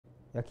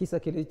ya kisa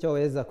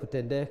kilichoweza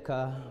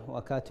kutendeka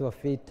wakati wa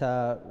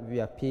vita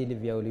vya pili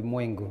vya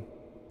ulimwengu.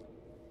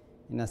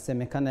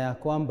 Inasemekana ya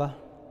kwamba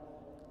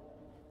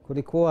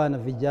kulikuwa na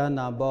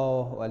vijana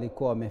ambao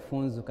walikuwa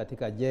wamefunzwa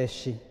katika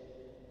jeshi,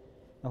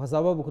 na kwa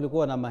sababu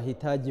kulikuwa na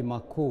mahitaji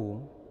makuu,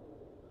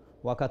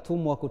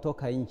 wakatumwa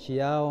kutoka nchi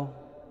yao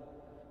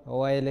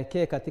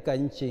waelekee katika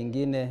nchi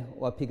nyingine,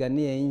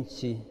 wapiganie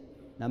nchi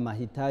na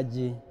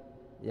mahitaji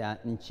ya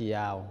nchi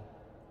yao.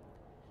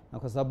 Na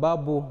kwa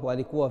sababu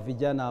walikuwa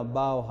vijana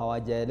ambao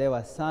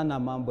hawajaelewa sana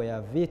mambo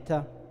ya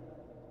vita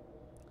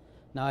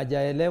na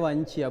hawajaelewa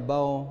nchi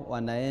ambao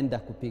wanaenda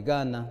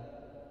kupigana,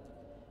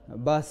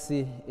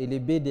 basi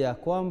ilibidi ya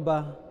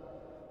kwamba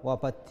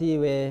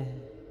wapatiwe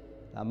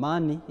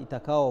amani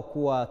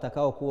itakaokuwa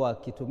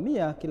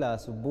wakitumia kila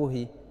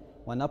asubuhi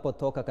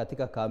wanapotoka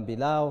katika kambi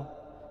lao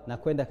na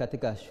kwenda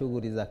katika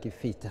shughuli za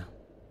kivita.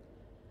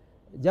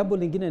 Jambo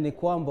lingine ni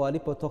kwamba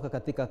walipotoka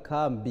katika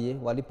kambi,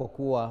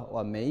 walipokuwa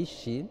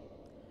wameishi,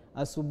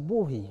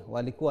 asubuhi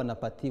walikuwa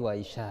wanapatiwa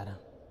ishara,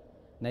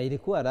 na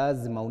ilikuwa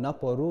lazima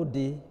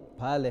unaporudi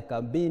pale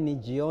kambini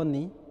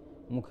jioni,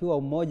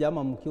 mkiwa mmoja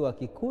ama mkiwa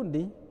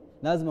kikundi,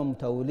 lazima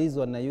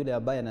mtaulizwa na yule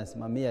ambaye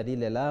anasimamia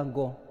lile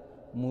lango,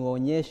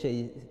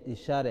 muonyeshe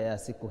ishara ya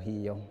siku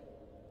hiyo.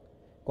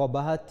 Kwa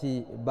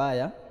bahati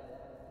mbaya,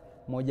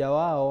 mmoja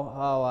wao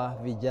hawa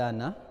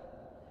vijana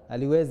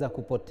aliweza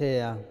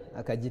kupotea,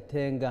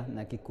 akajitenga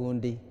na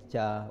kikundi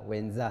cha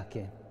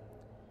wenzake.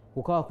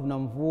 Kukawa kuna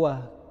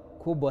mvua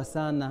kubwa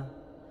sana,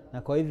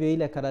 na kwa hivyo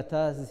ile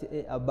karatasi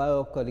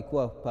ambayo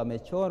kulikuwa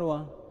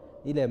pamechorwa,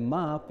 ile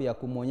map ya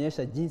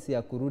kumuonyesha jinsi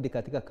ya kurudi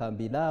katika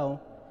kambi lao,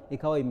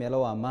 ikawa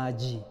imelowa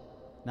maji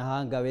na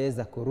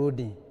hangeweza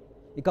kurudi.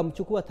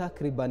 Ikamchukua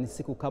takriban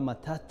siku kama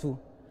 3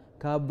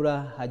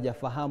 kabla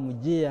hajafahamu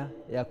njia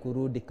ya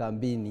kurudi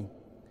kambini.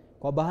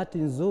 Kwa bahati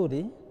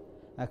nzuri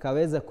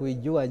akaweza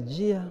kuijua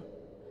njia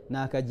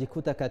na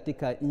akajikuta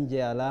katika nje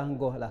ya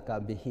lango la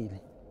kambi hili.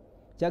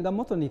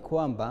 Changamoto ni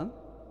kwamba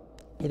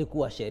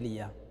ilikuwa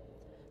sheria,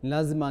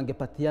 lazima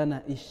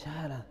angepatiana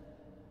ishara,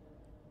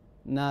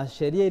 na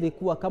sheria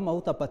ilikuwa kama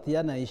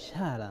hutapatiana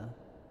ishara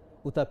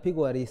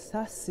utapigwa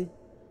risasi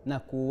na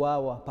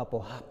kuuawa papo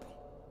hapo.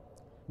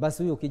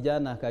 Basi huyo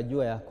kijana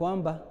akajua ya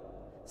kwamba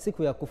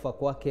siku ya kufa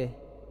kwake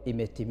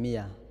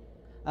imetimia.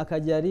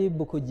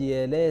 Akajaribu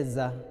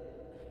kujieleza,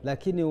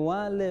 lakini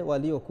wale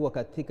waliokuwa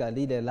katika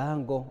lile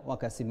lango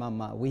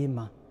wakasimama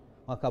wima,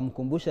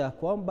 wakamkumbusha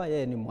kwamba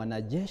yeye ni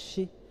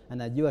mwanajeshi,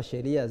 anajua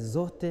sheria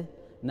zote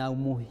na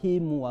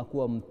umuhimu wa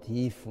kuwa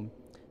mtiifu,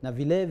 na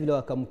vile vile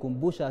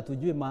wakamkumbusha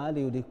hatujui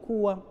mahali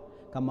ulikuwa,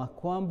 kama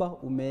kwamba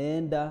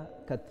umeenda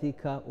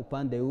katika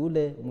upande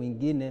ule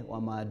mwingine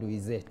wa maadui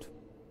zetu.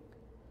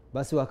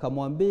 Basi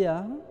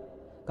wakamwambia,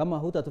 kama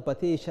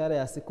hutatupatia ishara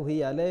ya siku hii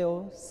ya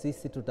leo,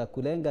 sisi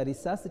tutakulenga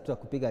risasi,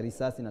 tutakupiga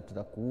risasi na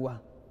tutakuua.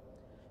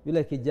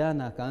 Yule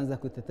kijana akaanza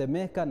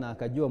kutetemeka na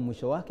akajua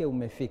mwisho wake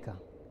umefika.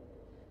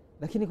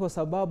 Lakini kwa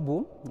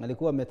sababu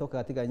alikuwa ametoka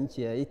katika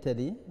nchi ya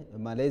Italy,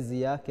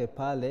 malezi yake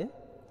pale,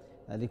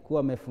 alikuwa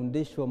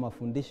amefundishwa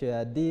mafundisho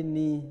ya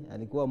dini,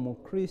 alikuwa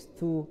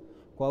Mkristo,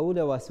 kwa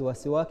ule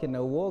wasiwasi wake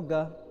na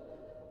uoga,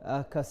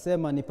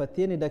 akasema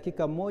nipatieni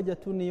dakika moja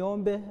tu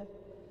niombe,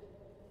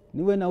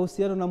 niwe na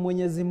uhusiano na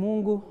Mwenyezi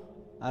Mungu,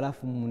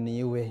 alafu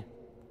mniue.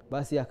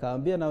 Basi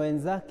akaambia na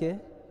wenzake,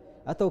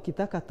 hata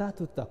ukitaka 3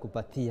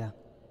 tutakupatia,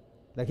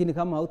 lakini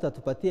kama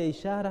hutatupatia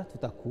ishara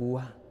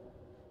tutakuua.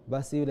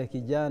 Basi yule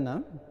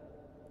kijana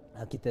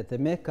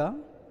akitetemeka,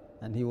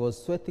 and he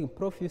was sweating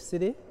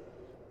profusely,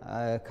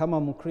 kama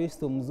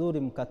Mkristo mzuri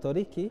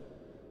Mkatoliki,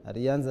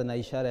 alianza na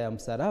ishara ya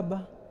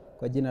msalaba,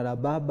 kwa jina la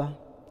Baba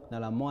na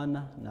la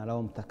Mwana na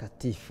Roho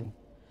Mtakatifu.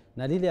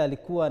 Na lile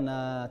alikuwa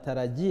na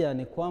tarajia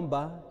ni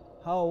kwamba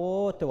hao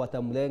wote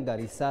watamlenga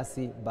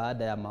risasi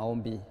baada ya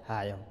maombi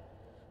hayo.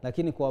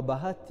 Lakini kwa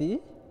bahati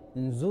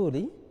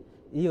nzuri,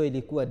 hiyo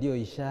ilikuwa ndio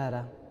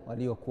ishara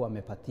waliokuwa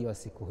wamepatiwa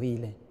siku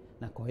ile,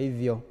 na kwa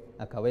hivyo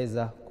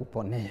akaweza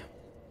kuponea.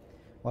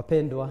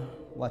 Wapendwa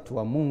watu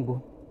wa Mungu,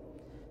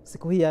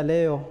 siku hii ya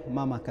leo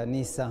Mama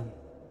Kanisa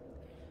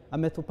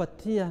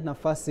ametupatia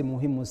nafasi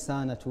muhimu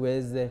sana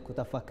tuweze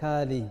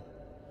kutafakari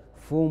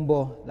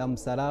fumbo la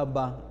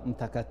msalaba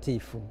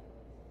mtakatifu,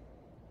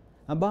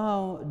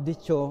 ambao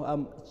ndicho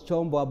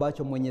chombo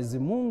ambacho Mwenyezi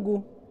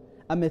Mungu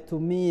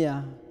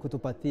ametumia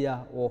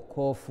kutupatia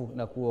wokovu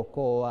na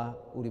kuokoa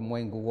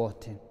ulimwengu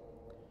wote.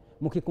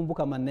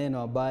 Mkikumbuka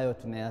maneno ambayo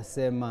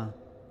tunayasema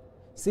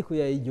siku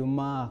ya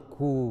Ijumaa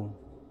Kuu,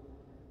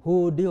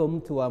 huu ndio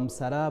mti wa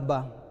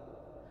msalaba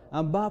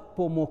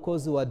ambapo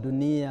Mwokozi wa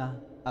dunia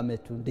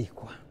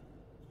ametundikwa.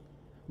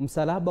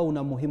 Msalaba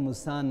una muhimu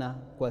sana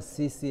kwa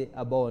sisi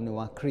ambao ni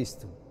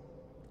Wakristo.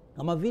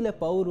 Kama vile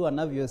Paulo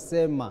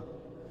anavyosema,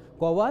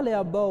 kwa wale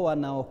ambao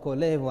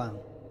wanaokolewa,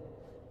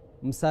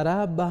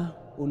 msalaba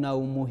una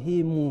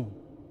umuhimu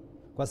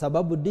kwa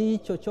sababu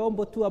ndicho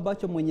chombo tu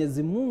ambacho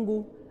Mwenyezi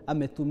Mungu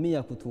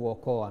ametumia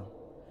kutuokoa.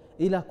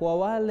 Ila kwa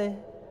wale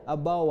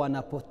ambao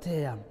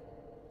wanapotea,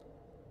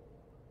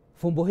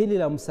 fumbo hili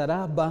la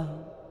msalaba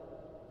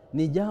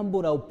ni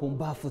jambo la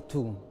upumbavu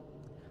tu.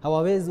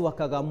 hawawezi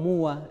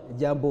wakagamua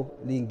jambo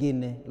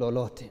lingine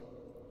lolote.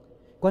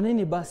 Kwa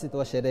nini basi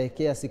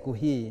tuwasherehekea siku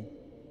hii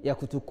ya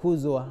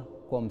kutukuzwa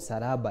kwa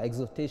msalaba,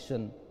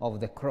 Exaltation of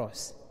the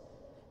Cross?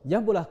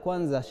 Jambo la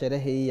kwanza,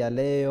 sherehe hii ya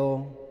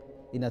leo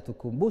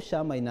inatukumbusha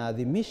ama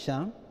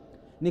inaadhimisha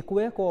ni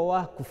kuwekwa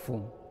wakfu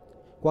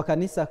kwa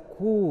kanisa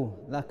kuu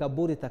la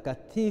kaburi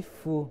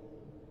takatifu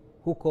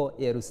huko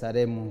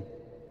Yerusalemu.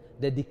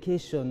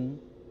 Dedication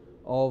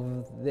of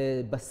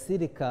the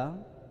Basilica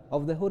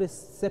of the Holy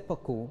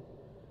Sepulchre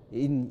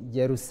in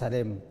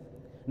Jerusalem.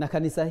 Na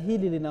kanisa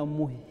hili lina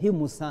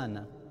muhimu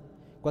sana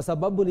kwa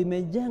sababu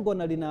limejengwa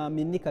na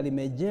linaaminika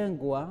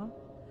limejengwa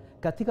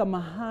katika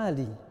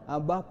mahali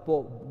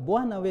ambapo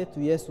Bwana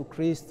wetu Yesu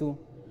Kristo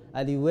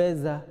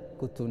aliweza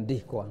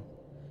kutundikwa.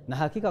 Na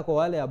hakika kwa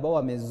wale ambao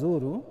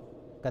wamezuru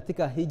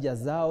katika hija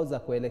zao za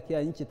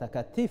kuelekea nchi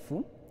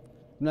takatifu,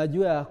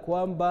 tunajua ya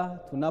kwamba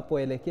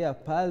tunapoelekea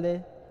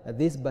pale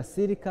this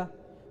basilica,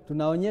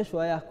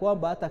 tunaonyeshwa ya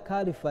kwamba hata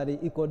Calvary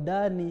iko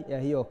ndani ya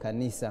hiyo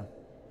kanisa.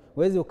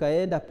 Huwezi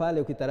ukaenda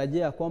pale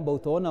ukitarajia kwamba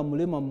utaona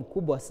mlima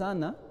mkubwa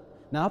sana,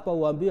 na hapa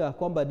uambiwa ya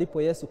kwamba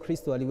ndipo Yesu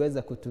Kristo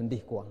aliweza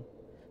kutundikwa.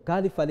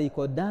 Calvary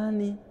iko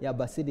ndani ya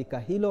basilika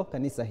hilo,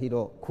 kanisa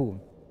hilo kuu.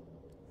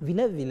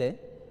 Vile vile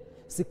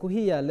siku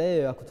hii ya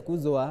leo ya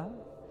kutukuzwa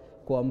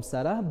kwa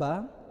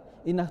msalaba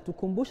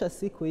inatukumbusha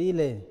siku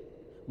ile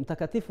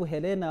Mtakatifu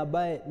Helena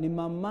ambaye ni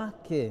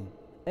mamake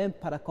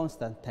Emperor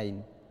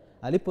Constantine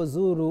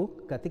alipozuru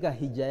katika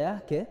hija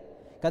yake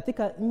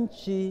katika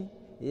nchi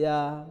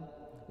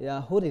ya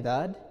Holy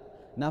Land,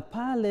 na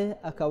pale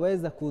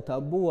akaweza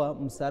kutambua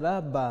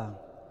msalaba,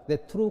 the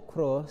true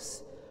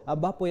cross,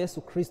 ambapo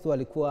Yesu Kristo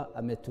alikuwa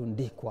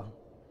ametundikwa.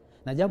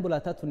 Na jambo la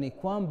tatu ni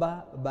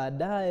kwamba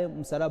baadaye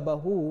msalaba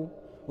huu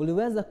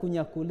uliweza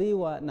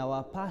kunyakuliwa na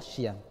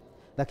Wapasia,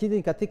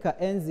 lakini katika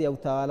enzi ya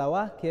utawala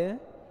wake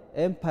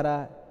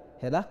Emperor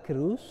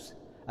Heraclius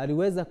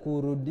aliweza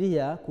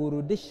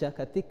kurudisha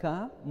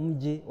katika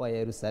mji wa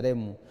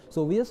Yerusalemu.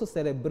 So we also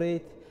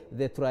celebrate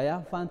the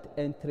triumphant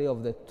entry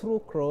of the true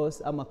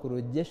cross, ama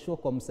kurejeshwa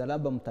kwa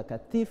msalaba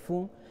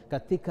mtakatifu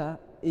katika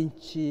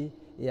nchi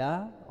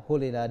ya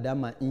Holy Land,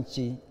 ama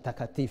nchi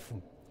takatifu.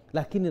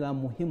 Lakini la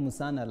muhimu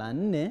sana la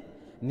nne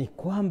ni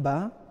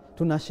kwamba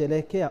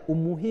tunasherehekea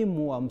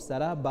umuhimu wa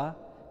msalaba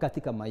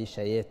katika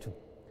maisha yetu.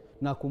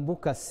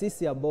 Nakumbuka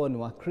sisi ambao ni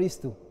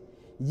Wakristo,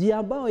 njia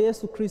ambayo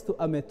Yesu Kristo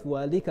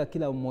ametualika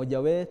kila mmoja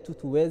wetu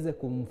tuweze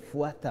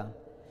kumfuata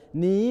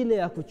ni ile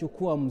ya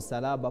kuchukua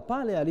msalaba.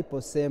 Pale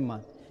aliposema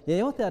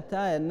yeyote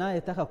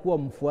anayetaka kuwa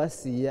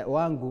mfuasi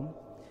wangu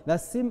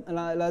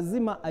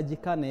lazima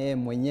ajikane yeye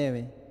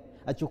mwenyewe,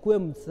 achukue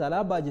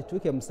msalaba,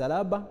 ajitwike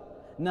msalaba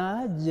na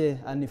aje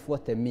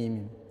anifuate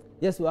mimi.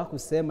 Yesu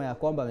hakusema ya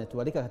kwamba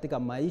ametualika katika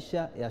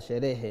maisha ya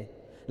sherehe,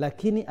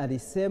 lakini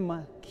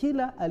alisema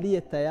kila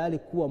aliye tayari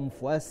kuwa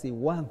mfuasi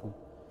wangu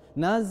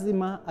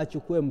lazima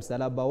achukue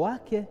msalaba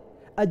wake,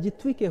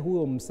 ajitwike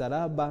huo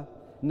msalaba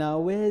na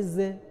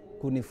aweze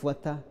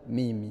kunifuata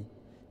mimi.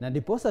 Na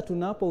ndiposa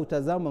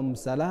tunapoutazama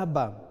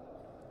msalaba,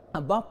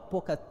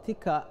 ambapo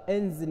katika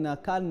enzi na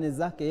karne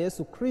zake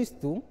Yesu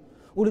Kristo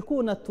ulikuwa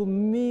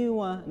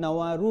unatumiwa na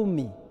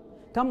Warumi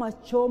kama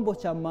chombo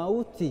cha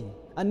mauti,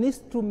 an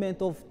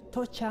instrument of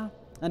torture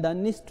and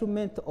an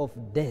instrument of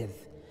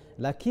death.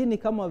 Lakini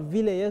kama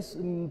vile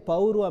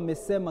Paulo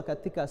amesema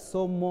katika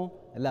somo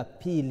la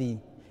pili,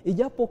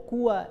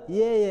 ijapokuwa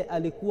yeye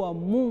alikuwa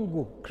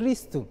Mungu,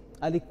 Kristo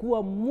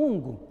alikuwa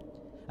Mungu,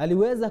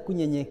 aliweza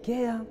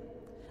kunyenyekea,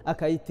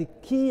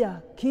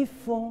 akaitikia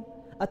kifo,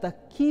 hata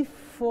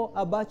kifo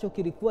ambacho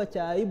kilikuwa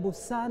cha aibu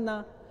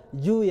sana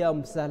juu ya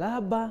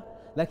msalaba,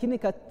 lakini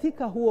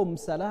katika huo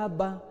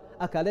msalaba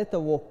akaleta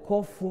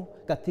wokovu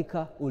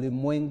katika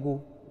ulimwengu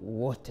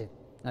wote.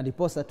 Na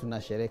ndiposa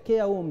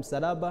tunasherehekea huo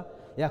msalaba,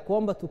 ya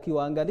kwamba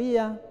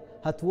tukiwaangalia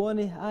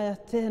hatuoni haya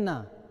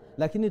tena,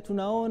 lakini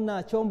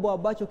tunaona chombo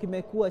ambacho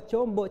kimekuwa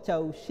chombo cha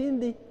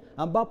ushindi,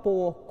 ambapo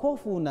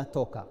wokovu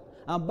unatoka,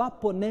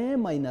 ambapo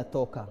neema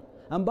inatoka,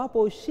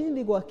 ambapo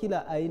ushindi wa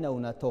kila aina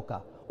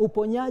unatoka,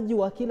 uponyaji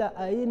wa kila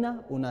aina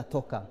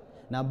unatoka.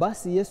 Na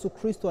basi Yesu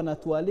Kristo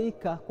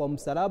anatualika kwa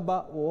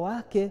msalaba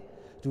wake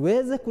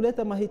tuweze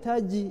kuleta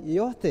mahitaji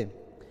yote,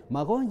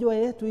 magonjwa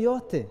yetu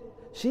yote,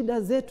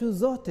 shida zetu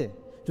zote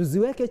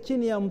tuziweke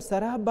chini ya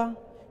msalaba,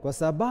 kwa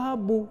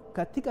sababu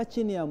katika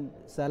chini ya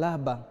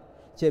msalaba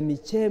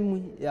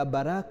chemichemi ya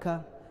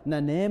baraka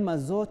na neema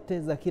zote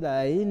za kila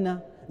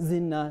aina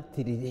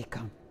zinatiririka.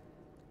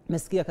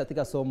 Mesikia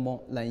katika somo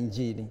la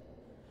Injili,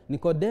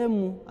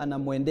 Nikodemu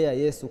anamwendea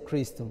Yesu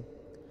Kristo,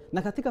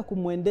 na katika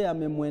kumwendea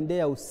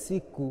amemwendea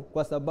usiku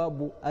kwa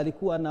sababu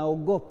alikuwa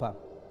anaogopa.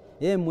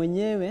 Yeye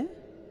mwenyewe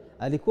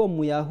alikuwa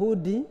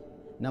Myahudi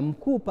na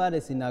mkuu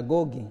pale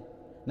sinagogi,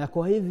 na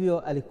kwa hivyo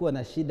alikuwa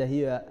na shida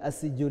hiyo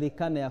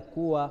asijulikane ya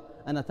kuwa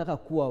anataka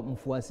kuwa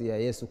mfuasi ya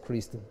Yesu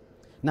Kristo.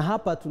 Na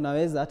hapa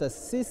tunaweza hata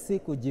sisi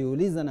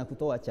kujiuliza na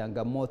kutoa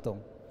changamoto.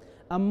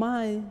 Am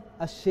I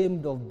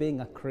ashamed of being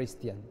a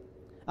Christian?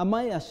 Am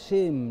I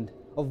ashamed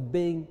of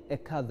being a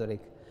Catholic?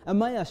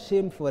 Am I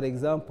ashamed, for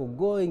example,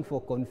 going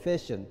for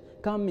confession,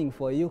 coming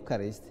for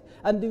Eucharist,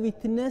 and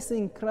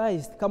witnessing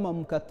Christ kama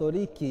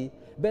Mkatoliki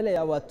mbele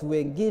ya watu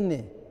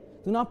wengine?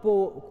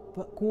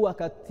 Tunapokuwa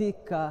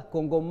katika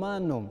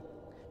kongamano,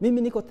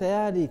 mimi niko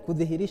tayari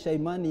kudhihirisha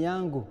imani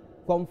yangu.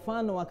 Kwa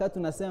mfano, wakati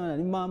tunasema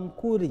ni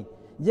mamkuri,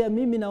 je,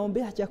 mimi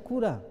naombea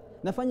chakula,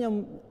 nafanya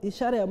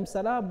ishara ya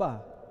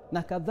msalaba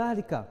na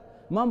kadhalika,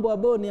 mambo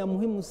ambayo ni ya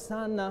muhimu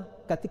sana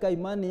katika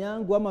imani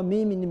yangu? Ama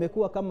mimi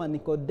nimekuwa kama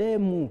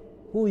Nikodemu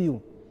huyu,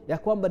 ya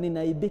kwamba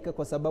ninaibika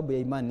kwa sababu ya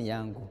imani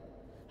yangu?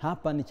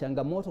 Hapa ni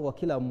changamoto kwa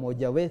kila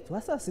mmoja wetu,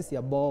 hasa sisi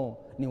ambao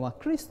ni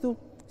Wakristo,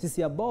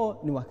 sisi ambao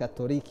ni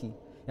Wakatoliki,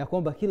 ya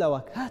kwamba kila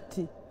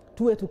wakati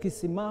tuwe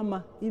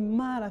tukisimama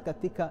imara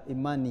katika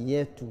imani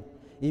yetu.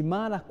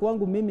 Imara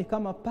kwangu mimi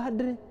kama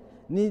padre,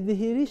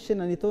 nidhihirishe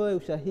na nitoe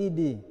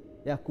ushahidi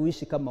ya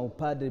kuishi kama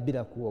upadre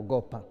bila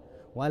kuogopa.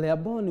 Wale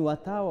ambao ni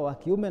watawa wa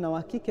kiume na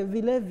wa kike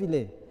vile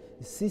vile,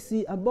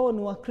 sisi ambao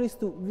ni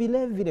Wakristo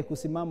vile vile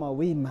kusimama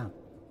wima.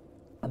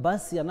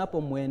 Basi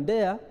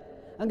anapomwendea,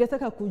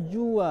 angetaka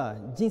kujua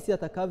jinsi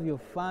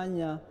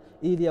atakavyofanya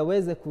ili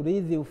aweze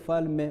kurithi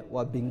ufalme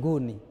wa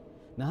mbinguni.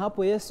 Na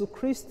hapo Yesu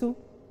Kristo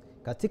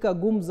katika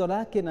gumzo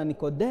lake na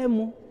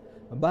Nikodemu,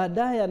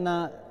 baadaye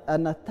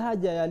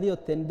anataja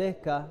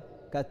yaliyotendeka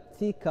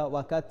katika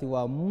wakati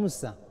wa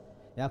Musa,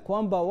 ya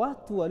kwamba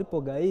watu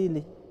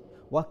walipogaili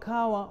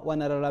wakawa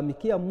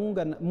wanalalamikia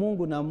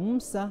Mungu na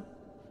Musa,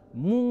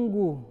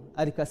 Mungu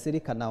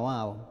alikasirika na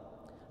wao,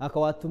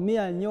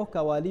 akawatumia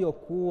nyoka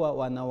waliokuwa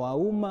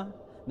wanawauma,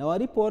 na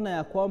walipoona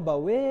ya kwamba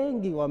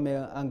wengi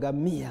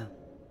wameangamia,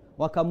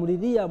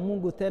 wakamlilia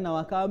Mungu tena,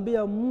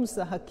 wakaambia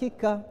Musa,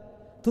 hakika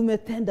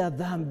tumetenda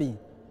dhambi,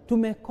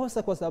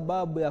 tumekosa kwa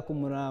sababu ya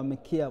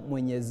kumlalamikia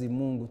Mwenyezi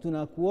Mungu.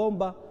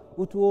 Tunakuomba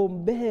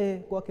utuombee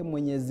kwake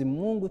Mwenyezi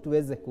Mungu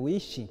tuweze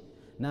kuishi.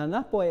 Na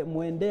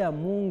anapomwendea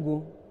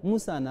Mungu,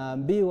 Musa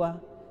anaambiwa,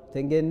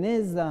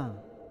 tengeneza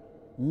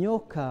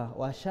nyoka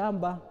wa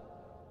shamba,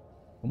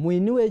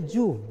 muinue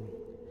juu,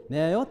 na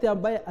yeyote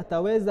ambaye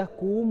ataweza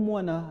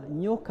kuumwa na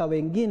nyoka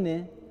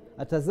wengine,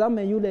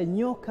 atazame yule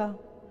nyoka,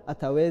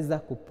 ataweza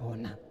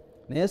kupona.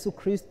 Na Yesu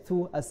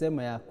Kristo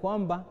asema ya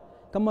kwamba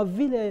kama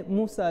vile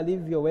Musa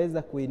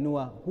alivyoweza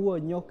kuinua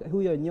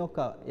huyo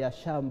nyoka ya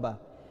shamba,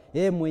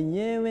 yeye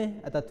mwenyewe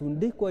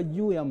atatundikwa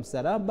juu ya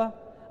msalaba,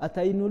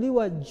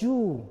 atainuliwa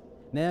juu,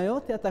 na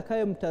yeyote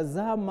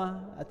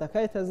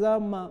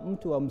atakayetazama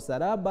mtu wa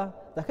msalaba,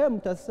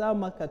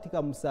 atakayemtazama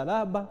katika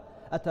msalaba,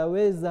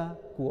 ataweza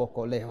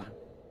kuokolewa.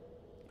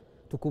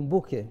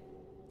 Tukumbuke,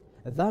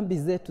 dhambi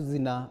zetu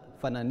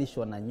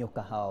zinafananishwa na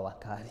nyoka hawa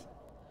wakali.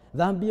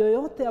 Dhambi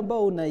yoyote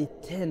ambayo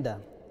unaitenda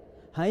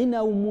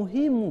haina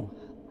umuhimu,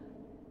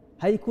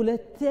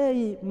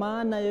 haikuletei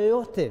maana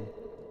yoyote.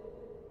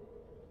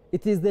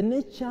 It is the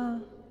nature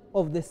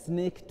of the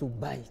snake to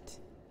bite.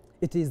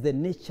 It is the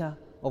nature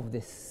of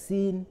the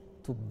sin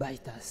to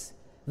bite us.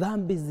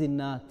 Dhambi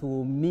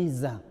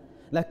zinatuumiza.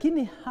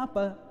 Lakini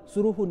hapa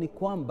suruhu ni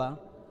kwamba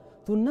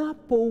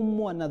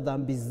tunapoumwa na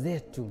dhambi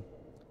zetu,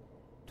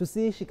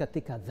 tusiishi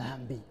katika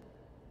dhambi.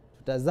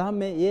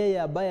 Tutazame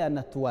yeye ambaye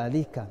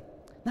anatualika.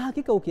 Na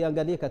hakika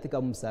ukiangalia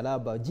katika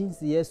msalaba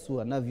jinsi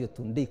Yesu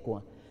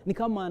anavyotundikwa, ni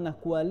kama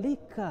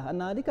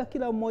anaalika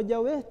kila mmoja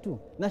wetu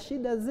na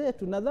shida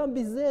zetu na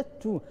dhambi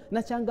zetu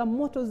na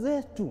changamoto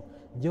zetu.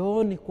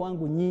 Njooni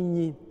kwangu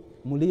nyinyi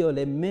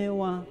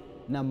mliolemewa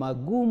na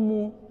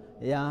magumu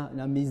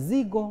na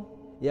mizigo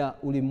ya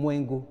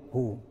ulimwengu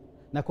huu.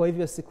 Na kwa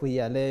hivyo siku hii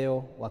ya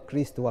leo,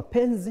 Wakristo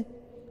wapenzi,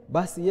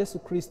 basi Yesu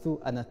Kristo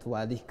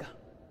anatualika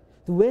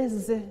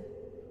tuweze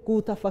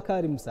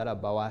kutafakari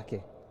msalaba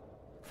wake.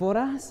 For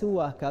us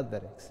who are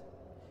Catholics,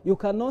 you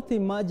cannot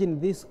imagine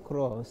this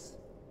cross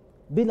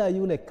bila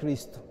yule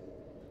Kristo.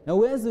 Na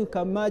uwezi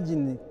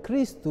ukamagine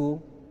Kristo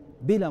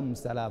bila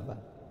msalaba.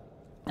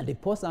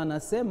 Ndiposa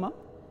anasema,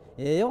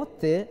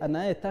 yeyote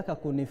anayetaka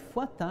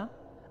kunifuata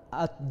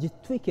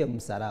ajitwike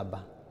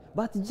msalaba.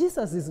 But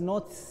Jesus is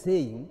not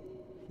saying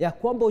ya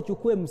kwamba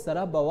uchukue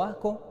msalaba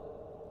wako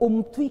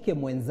umtwike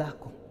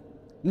mwenzako.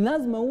 Ni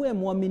lazima uwe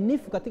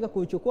mwaminifu katika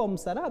kuchukua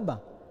msalaba.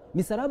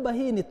 Misalaba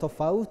hii ni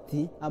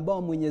tofauti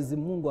ambao Mwenyezi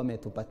Mungu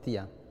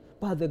ametupatia.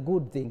 But the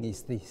good thing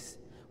is this: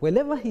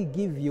 whenever he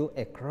give you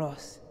a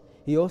cross,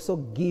 he also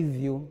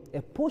give you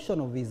a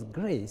portion of his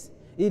grace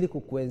ili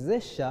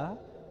kukuwezesha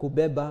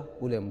kubeba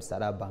ule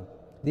msalaba.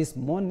 This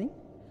morning,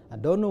 I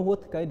don't know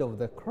what kind of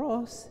the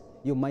cross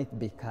you might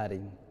be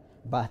carrying,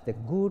 but the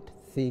good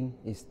thing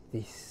is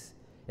this: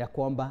 ya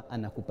kwamba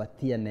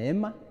anakupatia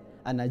neema,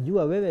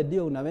 anajua wewe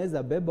ndio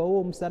unaweza beba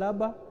huo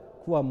msalaba.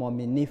 Kuwa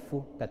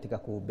mwaminifu katika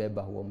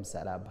kuubeba huo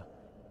msalaba.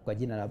 Kwa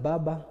jina la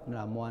Baba na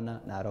la Mwana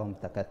na Roho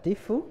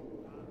Mtakatifu.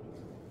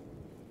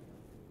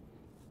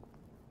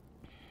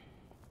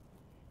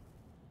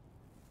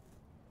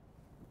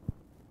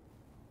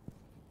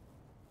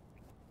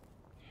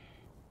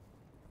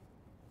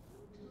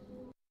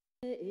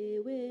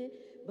 Ewe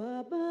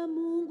Baba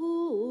Mungu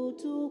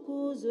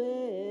utukuzwe.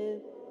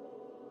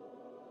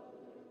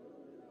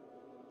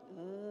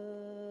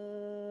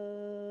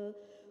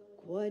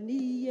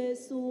 Kwani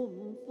Yesu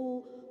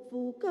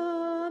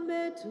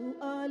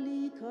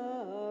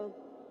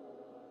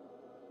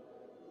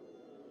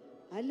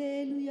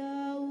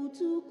Haleluya,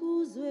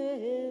 utukuzwe.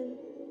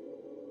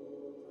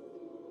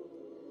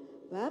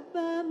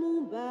 Baba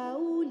Muumba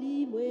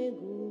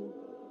ulimwengu.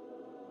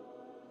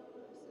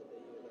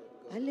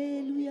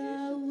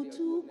 Haleluya,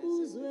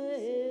 utukuzwe.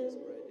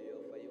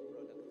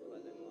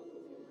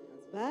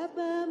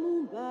 Baba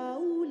Muumba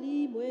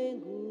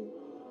ulimwengu.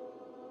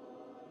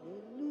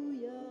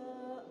 Haleluya.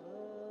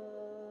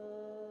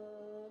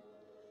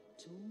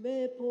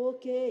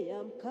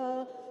 Tumepokea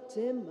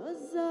mkate,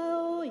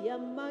 mazao ya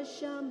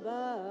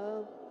mashamba.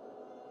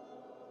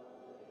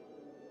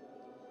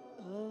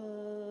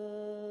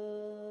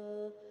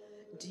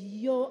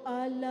 Ndiyo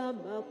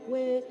alama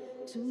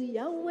kwetu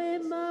ya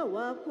wema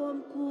wako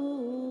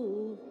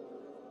mkuu.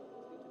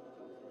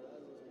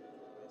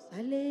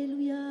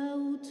 Haleluya,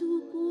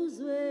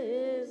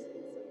 utukuzwe.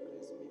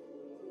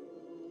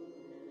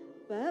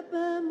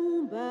 Baba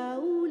Muumba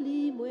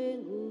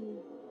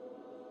ulimwengu.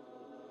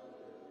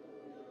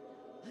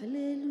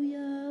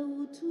 Haleluya,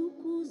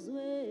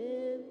 utukuzwe.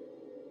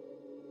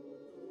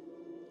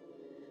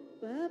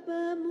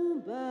 Baba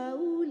Muumba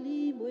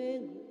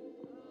ulimwengu.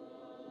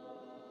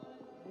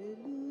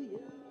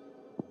 Haleluya.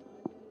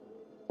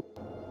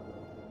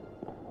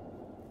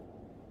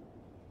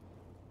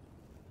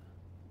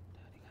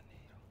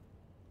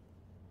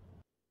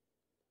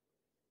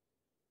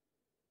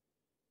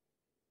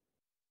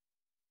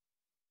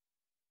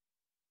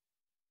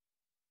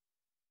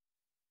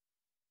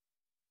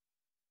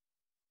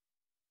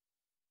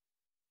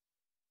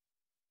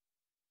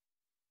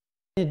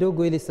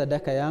 Ndugu, ili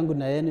sadaka yangu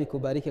na yenu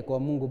ikubariki kwa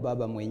Mungu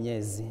Baba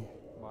Mwenyezi.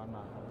 Bwana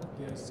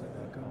apokee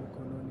sadaka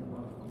mkononi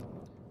mwako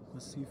kwa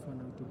sifa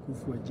na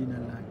utukufu wa jina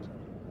lake,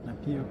 na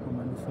pia kwa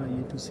manufaa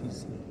yetu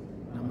sisi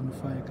na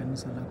manufaa ya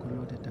kanisa lako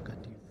lote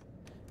takatifu.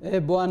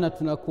 Bwana,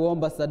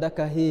 tunakuomba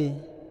sadaka hii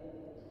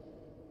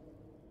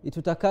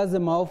itutakaze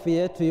maovu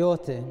yetu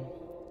yote,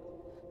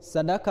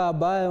 sadaka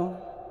ambayo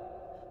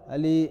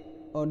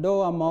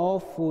aliondoa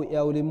maovu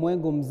ya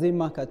ulimwengu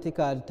mzima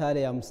katika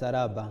altare ya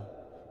msalaba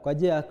kwa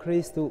njia ya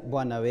Kristo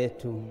Bwana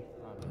wetu.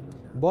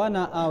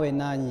 Bwana awe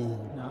nanyi.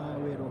 Na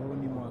awe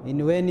rohoni mwako.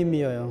 Inueni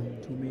mioyo.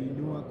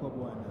 Tumeinua kwa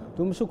Bwana.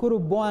 Tumshukuru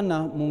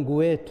Bwana Mungu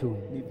wetu.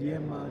 Ni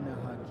vyema na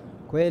haki.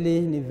 Kweli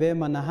ni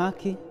vyema na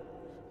haki,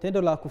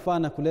 tendo la kufaa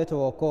na kuleta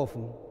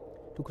wokovu.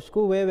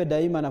 Tukushukuru wewe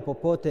daima na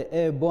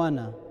popote,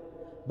 Bwana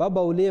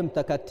Baba uliye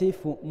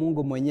mtakatifu,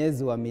 Mungu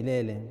mwenyezi wa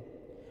milele.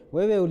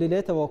 Wewe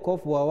ulileta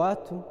wokovu wa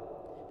watu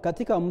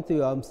katika mti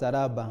wa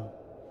msalaba,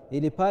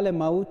 ili pale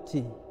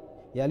mauti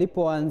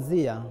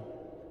yalipoanzia,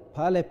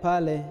 pale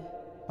pale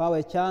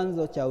pawe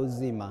chanzo cha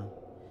uzima,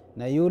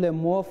 na yule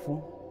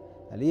mwovu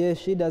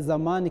aliyeshinda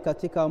zamani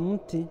katika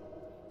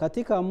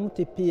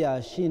mti pia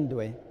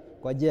ashindwe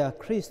kwa njia ya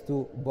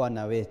Kristo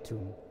Bwana wetu.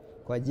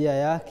 Kwa njia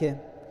yake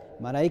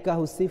malaika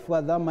husifu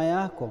adhama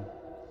yako,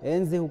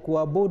 enzi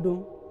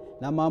hukuabudu,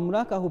 na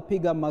mamlaka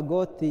hupiga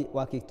magoti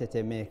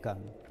wakitetemeka.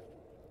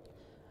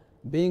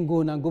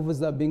 Mbingu na nguvu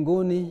za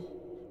mbinguni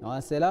na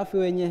waserafi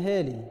wenye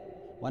heri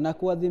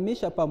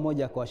wanakuadhimisha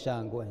pamoja kwa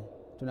shangwe.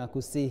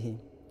 Tunakusihi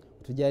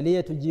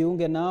tujalie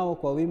tujiunge nao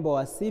kwa wimbo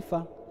wa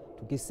sifa,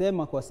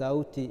 tukisema kwa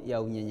sauti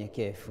ya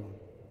unyenyekevu: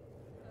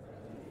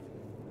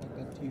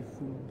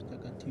 Mtakatifu,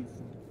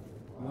 mtakatifu,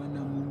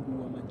 Bwana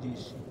Mungu wa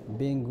majeshi.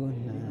 Mbingu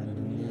na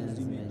dunia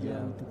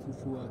zimejaa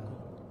utukufu wako.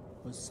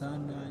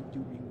 Hosana juu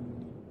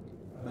mbinguni.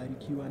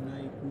 Barikiwa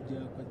naye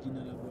kuja kwa jina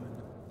la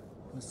Bwana.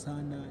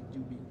 Hosana juu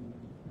mbinguni.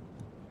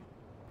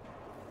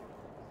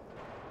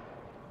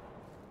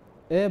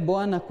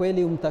 Bwana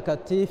kweli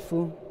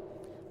umtakatifu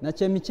na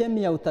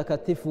chemichemi ya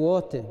utakatifu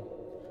wote,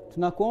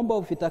 tunakuomba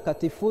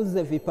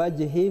uvitakatifuze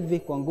vipaji hivi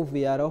kwa nguvu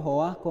ya Roho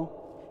wako,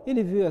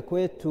 ili viwe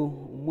kwetu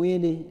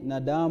mwili na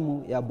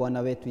damu ya Bwana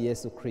wetu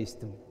Yesu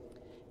Kristo.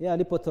 Yeye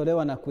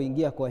alipotolewa na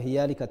kuingia kwa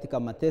hiari katika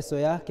mateso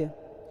yake,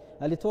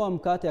 alitoa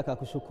mkate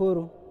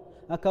akakushukuru,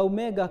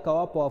 akaumega,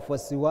 akawapa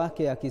wafuasi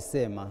wake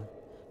akisema,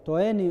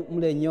 toeni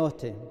mle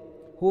nyote,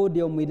 huu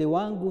ndio mwili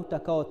wangu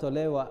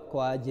utakaotolewa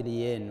kwa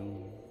ajili yenu.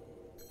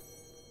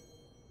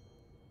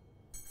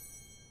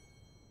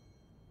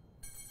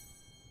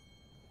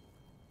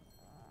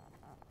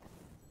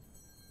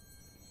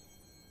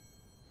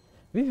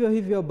 Vivyo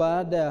hivyo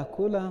baada ya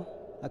kula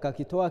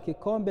akakitoa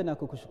kikombe na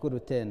kukushukuru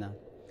tena.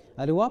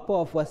 Aliwapa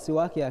wafuasi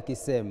wake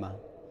akisema,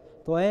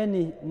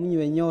 toeni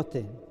mnywe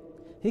nyote,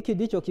 hiki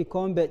ndicho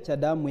kikombe cha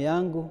damu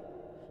yangu,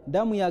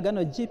 damu ya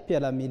agano jipya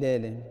la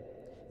milele,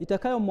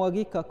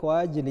 itakayomwagika kwa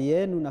ajili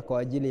yenu na kwa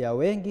ajili ya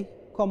wengi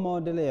kwa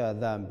maondoleo ya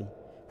dhambi.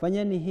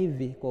 Fanyeni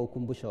hivi kwa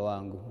ukumbusho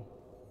wangu.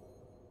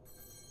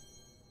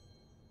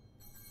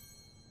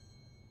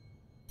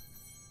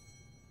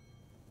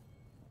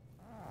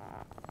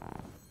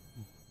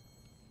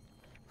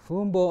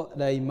 Fumbo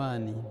la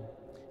imani.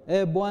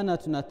 Bwana,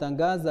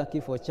 tunatangaza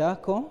kifo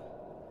chako.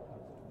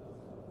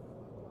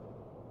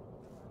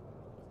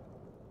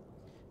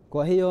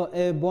 Kwa hiyo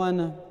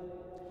Bwana,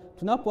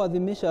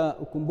 tunapoadhimisha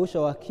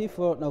ukumbusho wa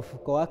kifo na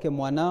ufufuko wake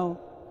mwanao,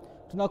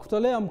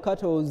 tunakutolea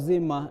mkate wa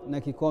uzima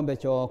na kikombe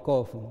cha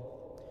wokovu.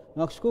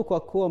 Tunakushukuru kwa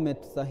kuwa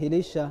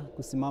umetusahilisha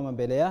kusimama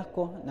mbele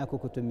yako na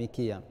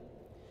kukutumikia.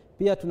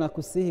 Pia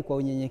tunakusihi kwa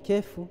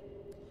unyenyekevu,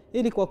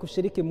 ili kwa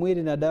kushiriki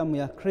mwili na damu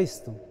ya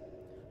Kristo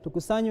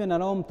tukusanywe na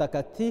Roho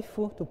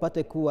Mtakatifu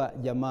tupate kuwa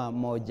jamaa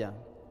moja.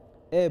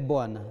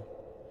 Bwana,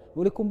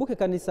 ulikumbuke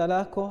kanisa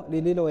lako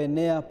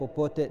lililoenea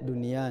popote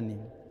duniani.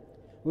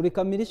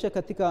 Ulikamilisha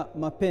katika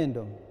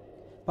mapendo,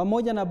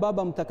 pamoja na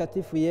Baba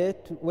Mtakatifu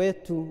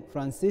wetu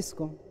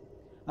Francisco,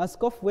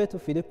 Askofu wetu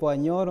Filipo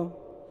Anyoro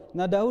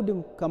na Daudi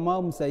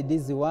Kamau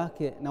msaidizi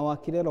wake na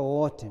wakilelo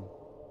wote.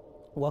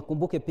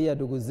 Wakumbuke pia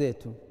ndugu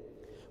zetu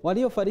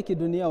waliofariki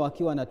dunia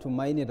wakiwa na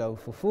tumaini la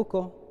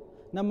ufufuko,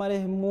 na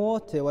marehemu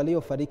wote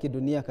waliofariki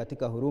dunia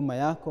katika huruma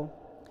yako,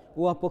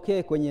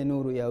 uwapokee kwenye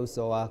nuru ya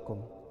uso wako.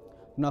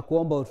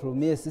 Tunakuomba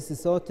uturumie sisi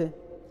sote,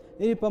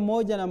 ili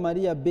pamoja na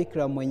Maria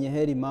Bikira mwenye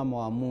heri mama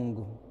wa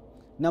Mungu,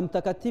 na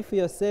Mtakatifu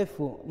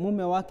Yosefu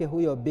mume wake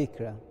huyo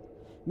Bikira,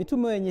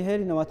 mitume wenye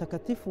heri na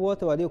watakatifu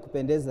wote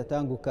waliokupendeza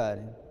tangu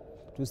kale,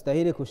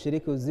 tustahili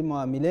kushiriki uzima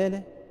wa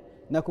milele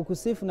na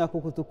kukusifu na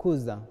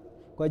kukutukuza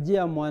kwa njia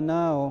ya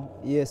mwanao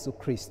Yesu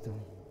Kristo.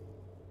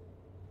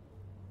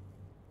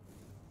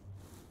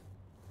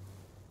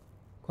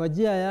 Kwa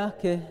njia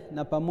yake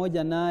na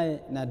pamoja naye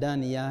na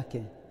ndani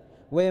yake,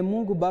 wewe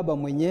Mungu Baba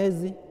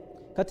Mwenyezi,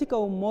 katika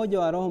umoja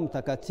wa Roho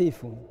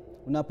Mtakatifu,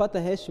 unapata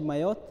heshima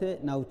yote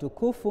na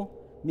utukufu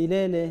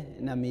milele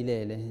na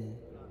milele.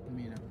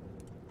 Amina.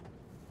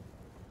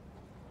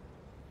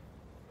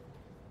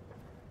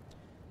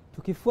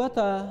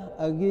 Tukifuata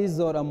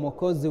agizo la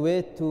Mwokozi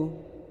wetu,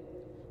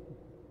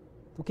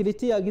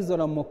 tukilitia agizo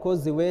la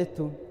Mwokozi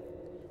wetu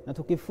na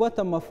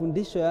tukifuata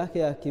mafundisho yake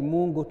ya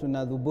kimungu,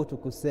 tunadhubutu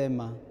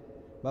kusema: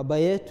 Baba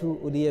yetu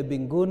uliye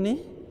mbinguni,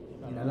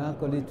 jina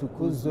lako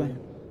litukuzwe,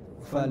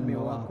 ufalme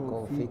wako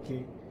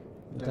ufike,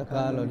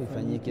 utakalo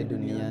lifanyike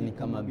duniani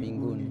kama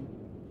mbinguni.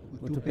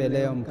 Utupe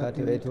leo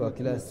mkate wetu wa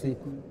kila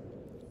siku,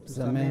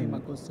 tusamehe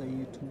makosa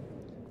yetu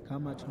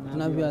kama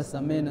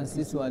tunavyowasamehe na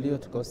sisi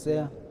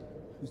waliotukosea,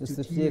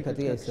 usitutie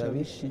katika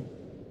kishawishi,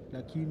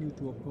 lakini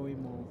utuopoe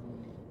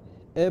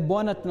maovuni.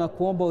 Bwana,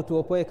 tunakuomba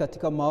utuopoe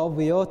katika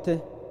maovu yote,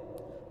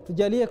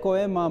 tujalie kwa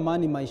wema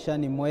amani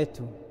maishani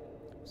mwetu,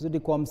 kusudi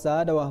kwa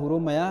msaada wa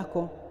huruma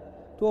yako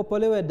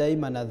tuopolewe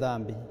daima na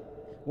dhambi,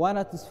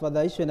 wala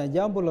tusifadhaishwe na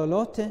jambo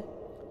lolote,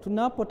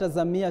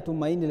 tunapotazamia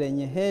tumaini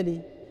lenye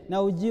heri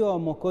na ujio wa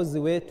Mwokozi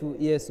wetu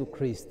Yesu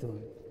Kristo.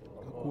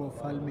 Kwa kuwa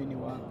ufalme ni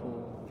wako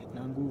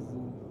na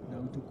nguvu na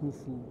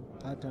utukufu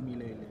hata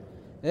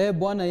milele.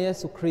 Bwana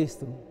Yesu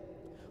Kristo,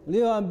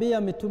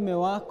 uliowaambia mitume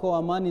wako,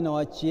 amani na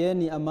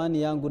wachieni,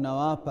 amani yangu na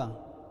wapa,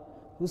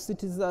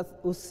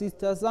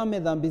 usitazame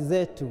dhambi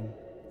zetu,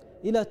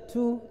 ila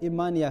tu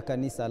imani ya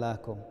kanisa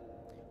lako.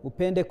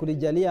 Upende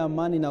kulijalia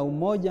amani na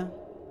umoja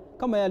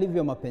kama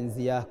yalivyo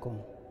mapenzi yako,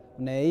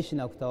 unayeishi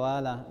na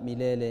kutawala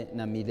milele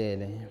na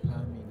milele.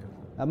 Amina.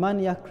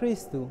 Amani ya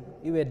Kristo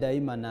iwe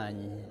daima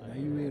nanyi. Na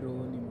iwe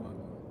rohoni mwako.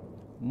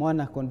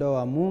 Mwana kondoo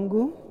wa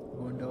Mungu,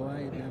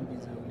 uondoaye dhambi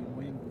za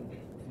ulimwengu,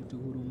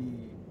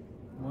 utuhurumie.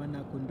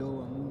 Mwana kondoo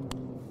wa Mungu,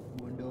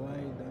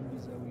 uondoaye dhambi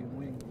za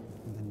ulimwengu,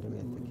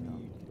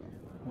 utuhurumie.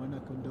 Mwana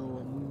kondoo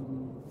wa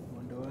Mungu,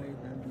 uondoaye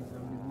dhambi za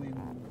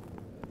ulimwengu,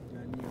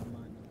 jalia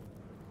amani.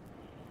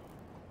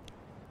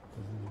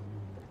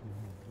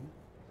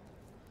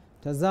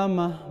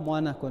 Tazama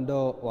mwana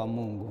kondoo wa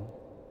Mungu.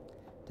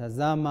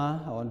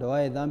 Tazama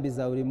aondoaye dhambi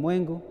za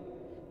ulimwengu.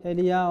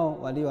 Heri yao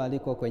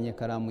walioalikwa kwenye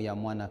karamu ya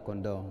mwana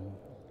kondoo.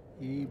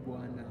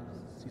 Bwana,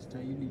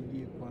 sistahili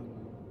ingie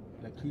kwangu,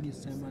 lakini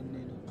sema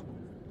neno tu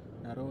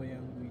na roho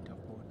yangu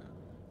itapona.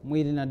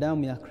 Mwili na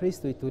damu ya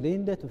Kristo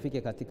itulinde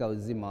tufike katika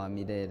uzima wa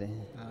milele.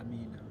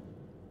 Amina.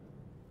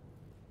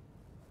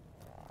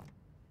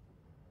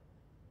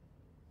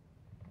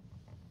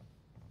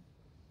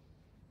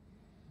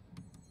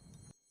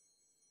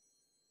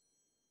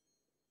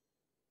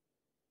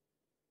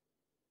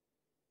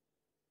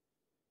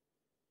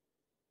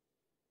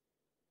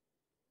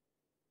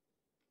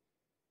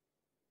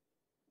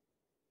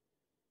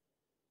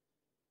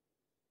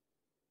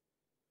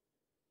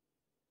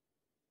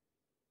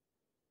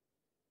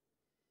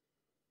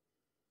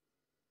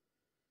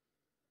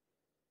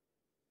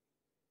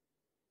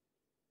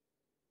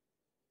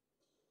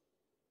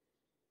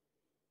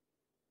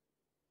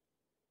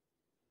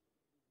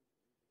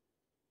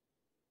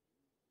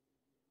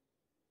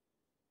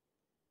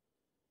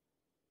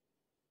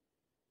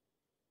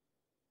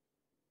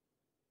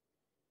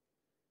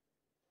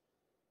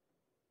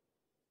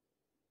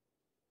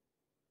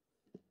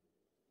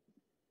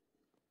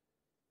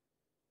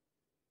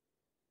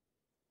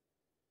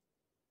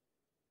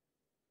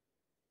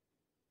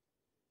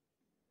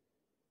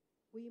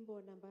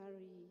 Wimbo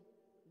nambari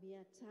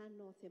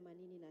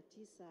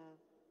 589,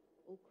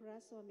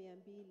 ukurasa wa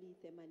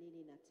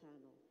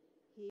 285.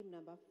 Hymn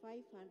number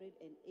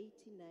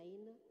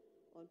 589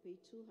 on page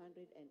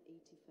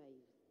 285.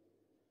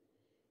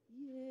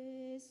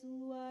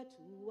 Yesu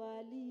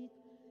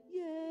atualika,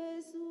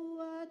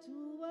 Yesu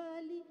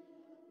atualika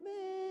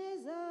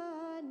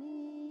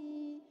mezani,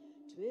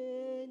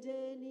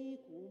 twendeni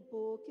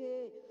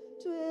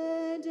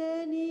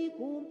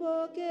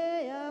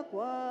kumpokea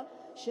kwa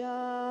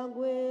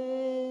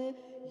shangwe.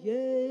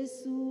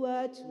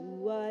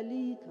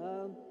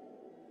 atualika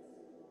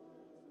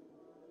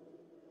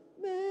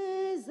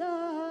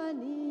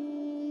mezani,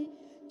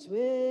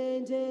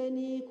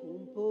 twendeni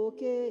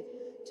kumpoke,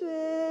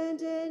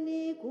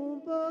 twendeni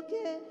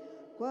kumpoke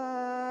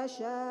kwa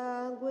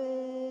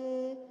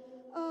shangwe.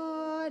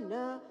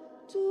 Ana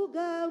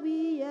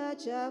tugawia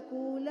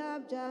chakula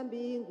cha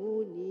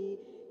mbinguni,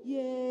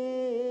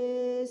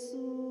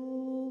 Yesu,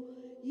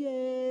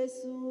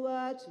 Yesu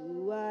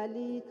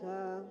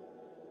atualika.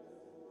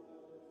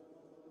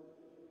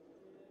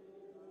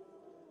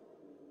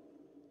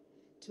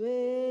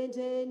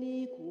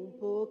 Twendeni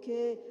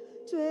kumpoke,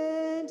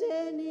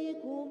 twendeni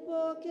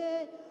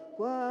kumpoke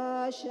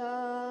kwa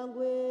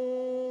shangwe.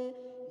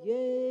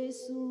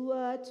 Yesu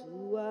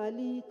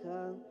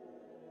atualika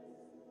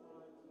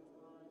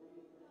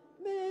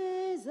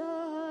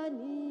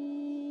mezani,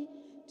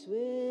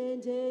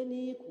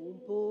 twendeni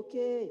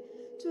kumpoke,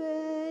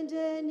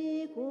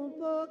 twendeni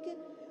kumpoke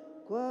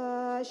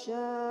kwa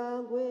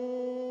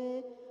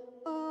shangwe.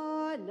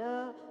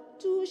 Ana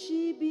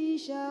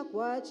tushibisha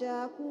kwa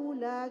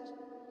chakula,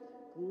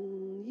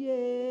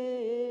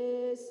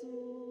 Yesu,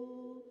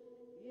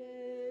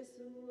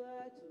 Yesu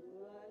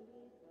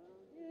atualika,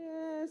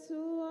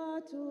 Yesu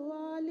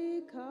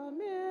atualika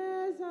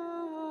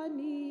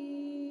mezani,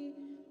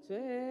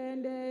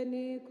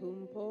 twendeni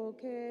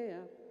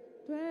kumpokea,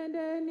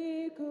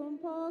 twendeni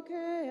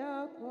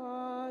kumpokea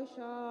kwa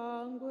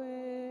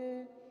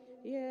shangwe.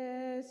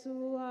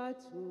 Yesu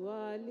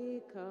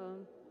atualika,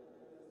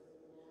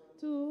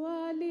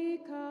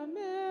 tualika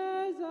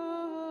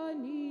mezani,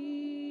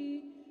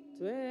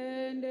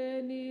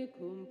 twendeni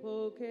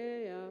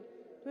kumpokea,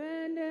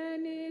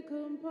 twendeni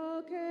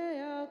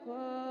kumpokea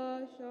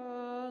kwa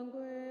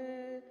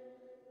shangwe.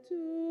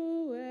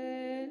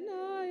 Tuwe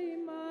na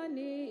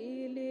imani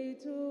ili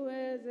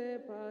tuweze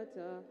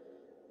pata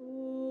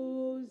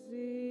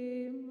uzima.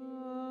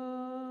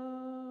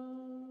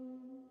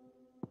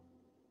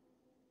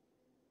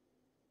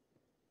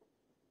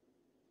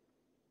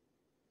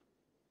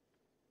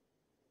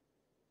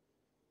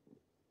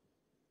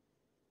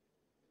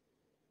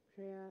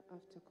 Prayer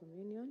after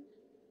communion.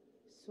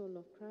 Soul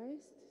of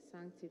Christ,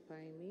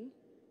 sanctify me.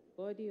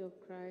 Body of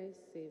Christ,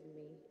 save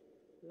me.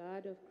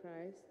 Blood of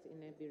Christ,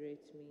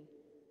 inebriate me.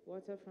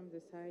 Water from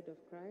the side of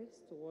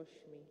Christ, wash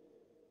me.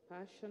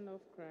 Passion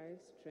of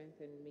Christ,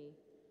 strengthen me.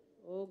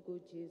 O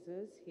good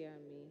Jesus, hear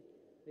me.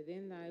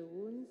 Within thy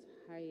wounds,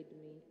 hide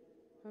me.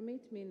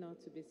 Permit me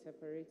not to be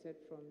separated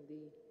from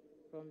thee.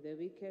 From the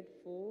wicked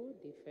foe,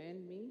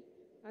 defend me.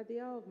 At the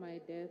hour of my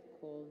death,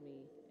 call me,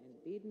 and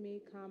bid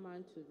me come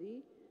unto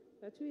thee,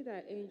 that with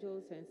thy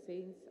angels and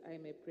saints I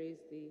may praise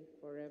thee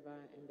forever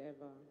and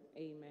ever.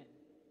 Amen.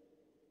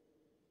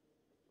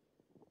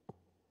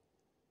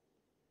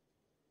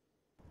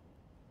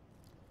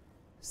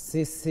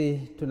 Sisi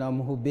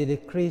tunamhubiri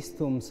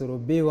Kristo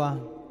msulubiwa,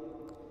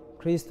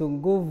 Kristo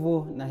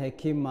nguvu na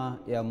hekima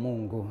ya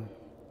Mungu.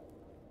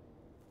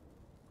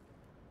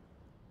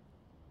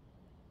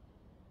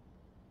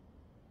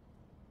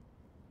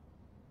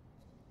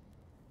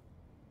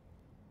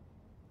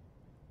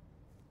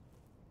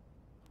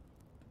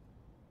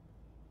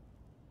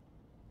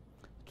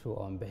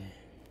 Tuombe.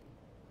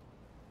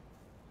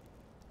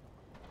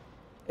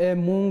 E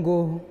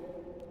Mungu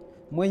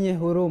mwenye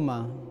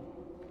huruma,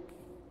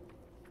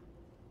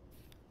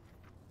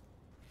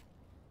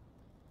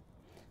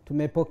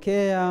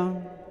 tumepokea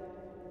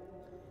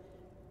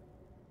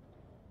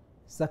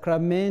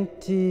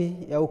sakramenti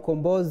ya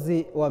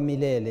ukombozi wa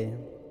milele.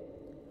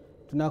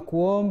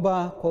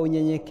 Tunakuomba kwa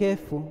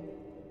unyenyekevu,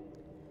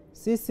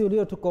 sisi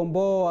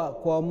uliotukomboa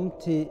kwa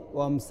mti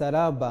wa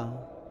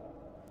msalaba,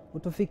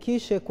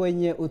 utufikishe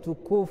kwenye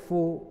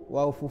utukufu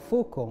wa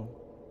ufufuko,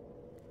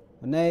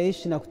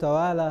 unayeishi na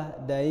kutawala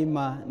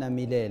daima na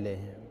milele.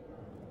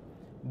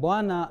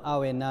 Bwana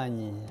awe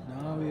nanyi.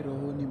 Na awe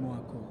rohoni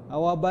mwako.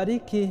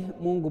 Awabariki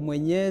Mungu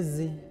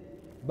Mwenyezi,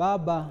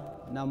 Baba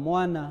na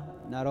Mwana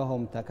na Roho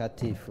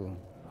Mtakatifu. Amen.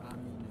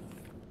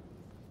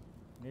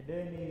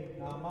 Nideni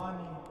na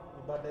amani.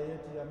 Ibada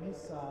yetu ya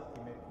misa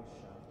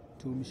imekwisha.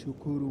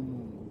 Tumshukuru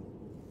Mungu.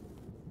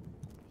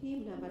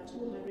 Hymn number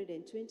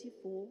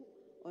 224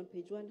 on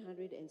page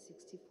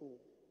 164.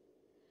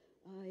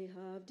 I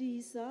have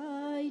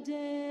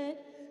decided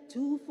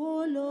to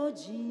follow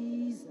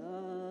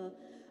Jesus.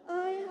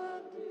 I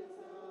have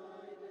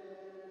decided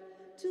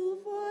to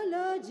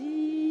follow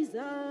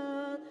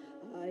Jesus.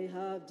 I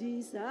have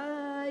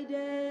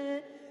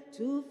decided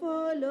to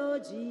follow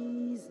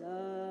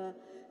Jesus.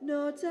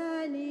 No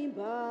turning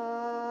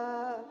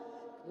back,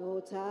 no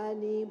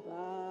turning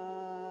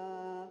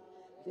back.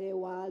 The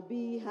world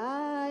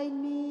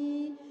behind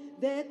me,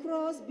 the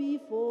cross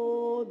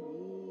before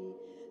me.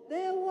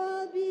 The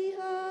world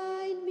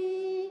behind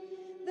me,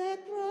 the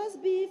cross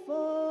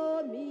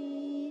before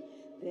me.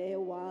 The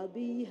world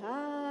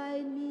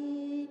behind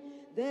me,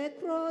 the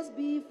cross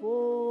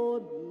before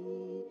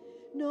me.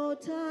 No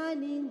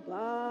turning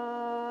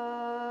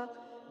back,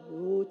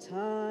 no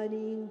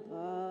turning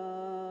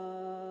back.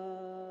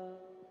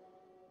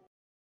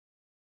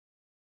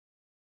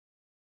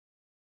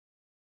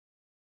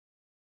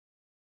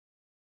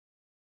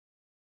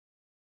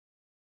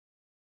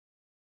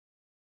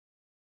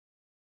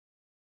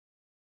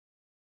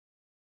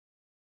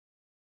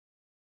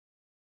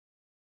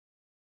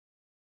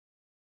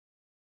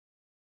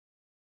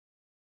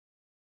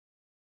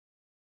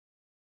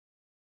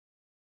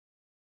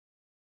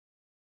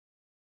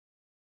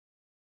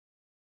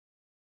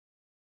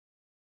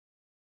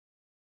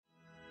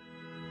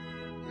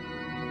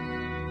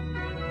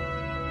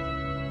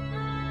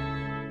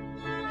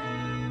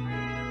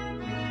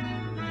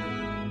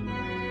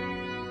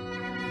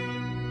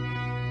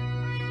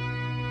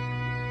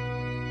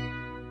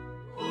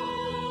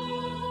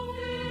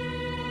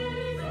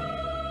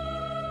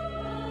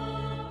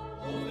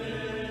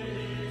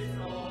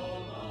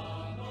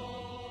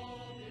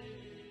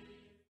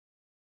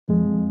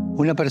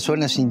 Una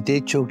persona sin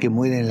techo que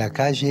muere en la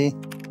calle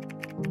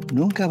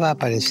nunca va a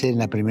aparecer en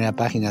la primera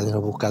página de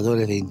los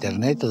buscadores de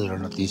internet o de los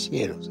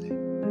noticieros.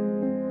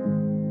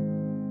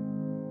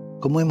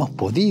 ¿Cómo hemos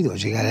podido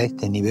llegar a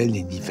este nivel de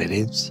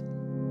indiferencia?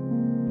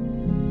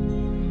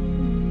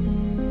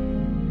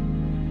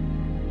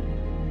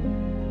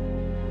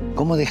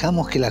 ¿Cómo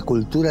dejamos que la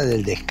cultura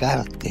del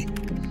descarte,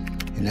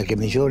 en la que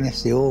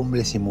millones de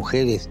hombres y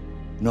mujeres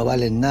no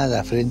valen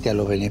nada frente a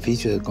los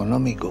beneficios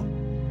económicos,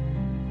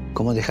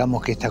 cómo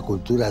dejamos que esta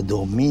cultura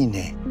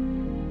domine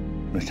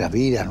nuestras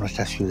vidas,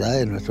 nuestras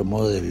ciudades, nuestro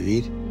modo de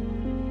vivir?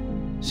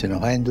 Se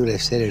nos va a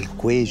endurecer el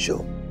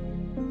cuello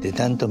de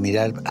tanto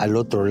mirar al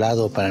otro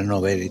lado para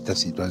no ver esta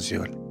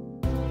situación.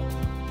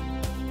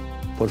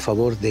 Por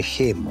favor,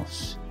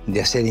 dejemos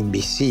de hacer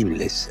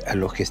invisibles a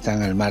los que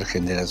están al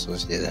margen de la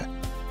sociedad,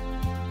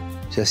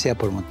 ya sea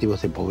por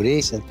motivos de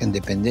pobreza,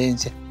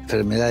 independencia,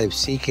 enfermedades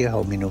psíquicas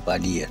o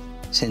minusvalía.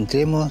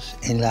 Centremos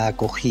en la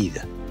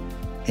acogida,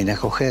 en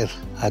acoger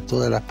a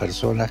todas las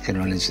personas que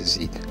lo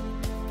necesitan.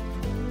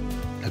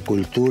 La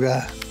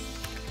cultura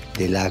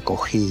de la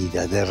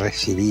acogida, de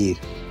recibir,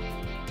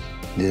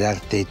 de dar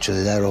techo,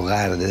 de dar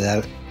hogar, de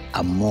dar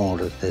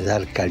amor, de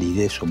dar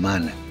calidez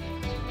humana.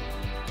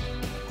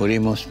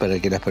 Oremos para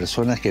que las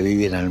personas que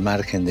viven al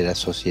margen de la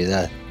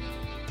sociedad,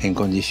 en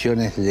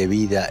condiciones de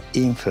vida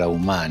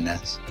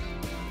infrahumanas,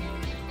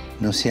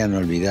 no sean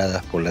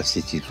olvidadas por las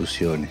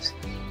instituciones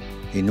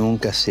y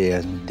nunca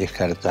sean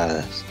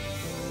descartadas.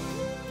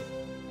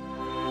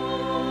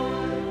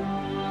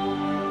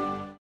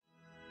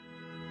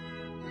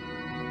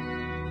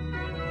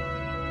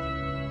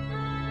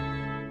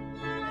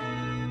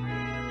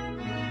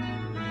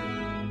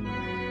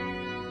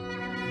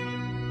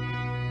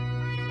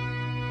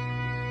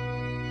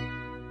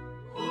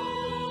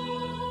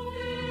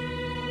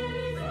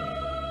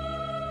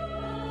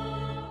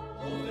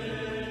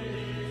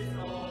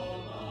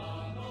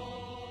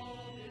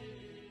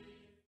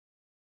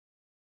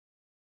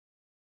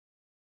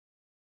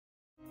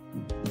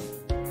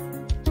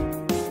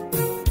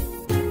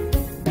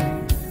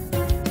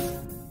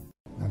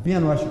 Pia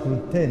nawashukuru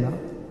tena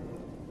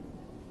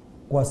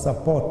kwa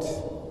support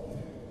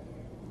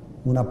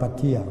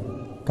unapatia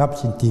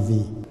Capuchin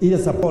TV. Ile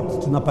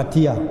support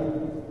tunapatia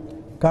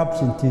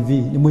Capuchin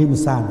TV ni muhimu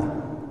sana,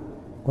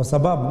 kwa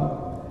sababu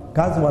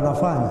kazi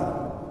wanafanya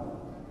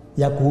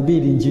ya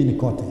kuhubiri injili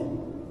kote,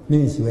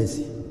 mimi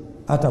siwezi,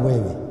 hata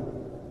wewe,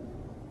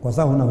 kwa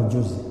sababu huna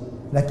ujuzi,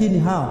 lakini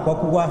hao kwa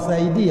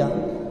kuwasaidia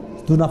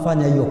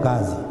tunafanya hiyo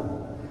kazi.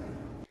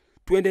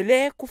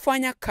 Tuendelee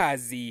kufanya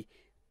kazi.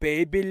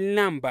 Paybill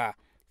number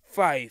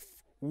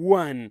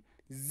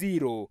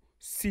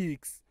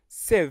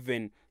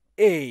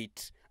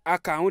 510678.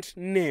 Account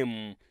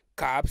name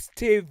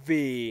capstv.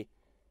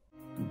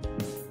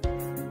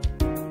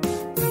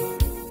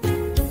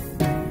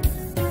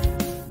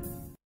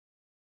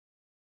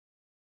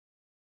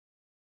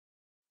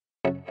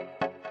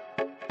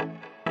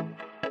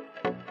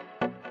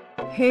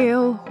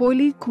 Hail,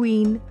 Holy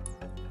Queen,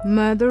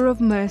 Mother of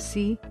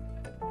Mercy.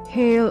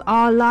 Hail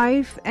our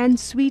life and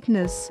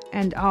sweetness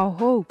and our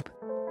hope.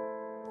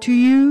 To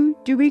you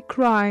do we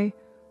cry,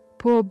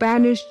 poor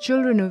banished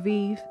children of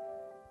Eve.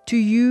 To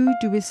you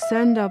do we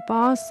send up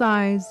our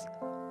sighs,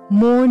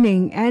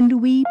 mourning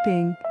and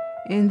weeping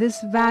in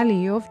this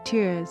valley of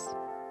tears.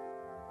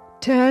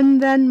 Turn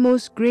then,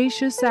 most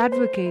gracious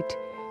Advocate,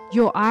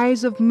 your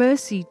eyes of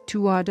mercy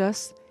toward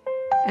us,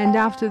 and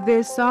after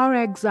this our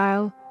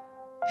exile,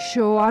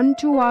 show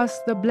unto us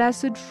the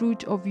blessed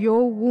fruit of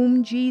your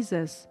womb,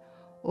 Jesus.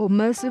 O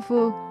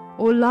merciful,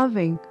 O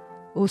loving,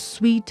 O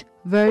sweet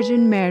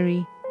Virgin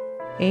Mary.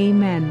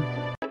 Amen.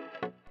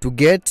 To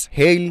get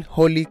Hail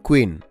Holy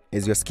Queen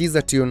as your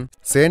Skiza tune,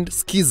 send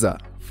Skiza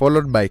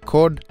followed by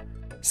code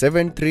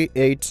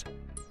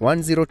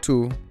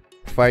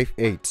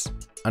 738-10258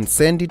 and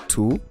send it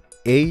to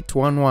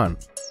 811.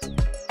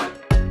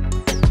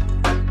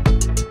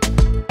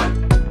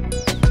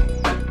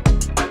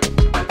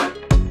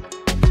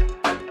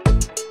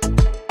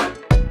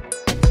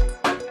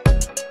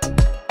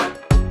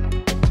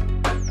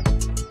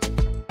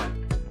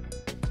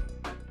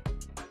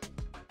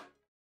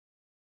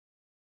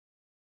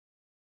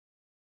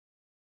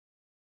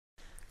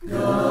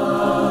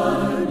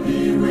 God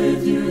be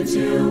with you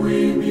till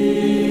we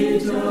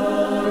meet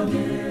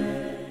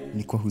again.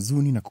 Ni kwa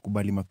huzuni na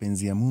kukubali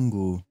mapenzi ya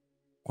Mungu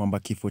kwamba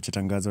kifo cha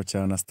tangazo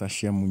cha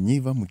Anastasia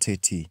Munyiva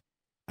Muteti.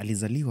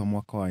 Alizaliwa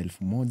mwaka wa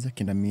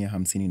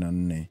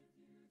 1954.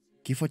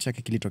 Kifo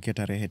chake kilitokea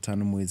tarehe 5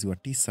 mwezi wa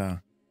 9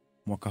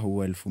 mwaka huu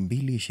wa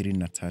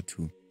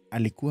 2023.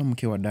 Alikuwa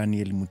mke wa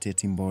Daniel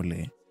Muteti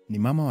Mbole. Ni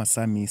mama wa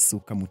Sami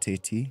Suka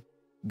Muteti,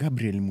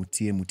 Gabriel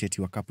Mutie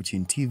Muteti wa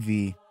Capuchin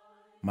TV,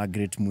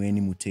 Margaret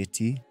Mueni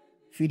Muteti,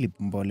 Philip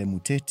Mbole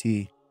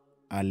Muteti,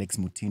 Alex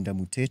Mutinda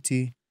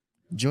Muteti,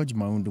 George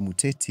Maundu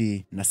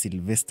Muteti na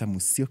Sylvester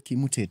Musioki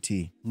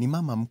Muteti. Ni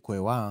mama mkwe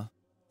wa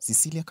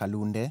Cecilia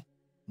Kalunde,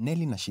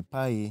 Nelly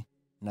Nashipai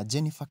na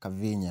Jennifer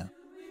Kavinya.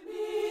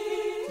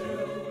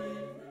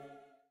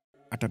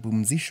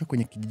 Atapumzishwa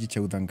kwenye kijiji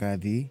cha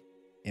Udhangadhi,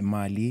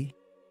 Emali,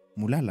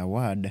 Mulala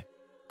Ward,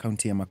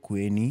 kaunti ya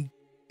Makueni,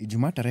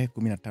 Ijumaa tarehe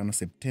 15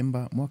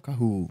 Septemba mwaka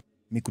huu.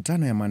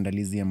 Mikutano ya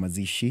maandalizi ya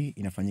mazishi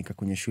inafanyika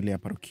kwenye shule ya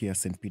parokia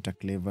St. Peter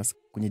Clavers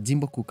kwenye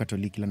jimbo kuu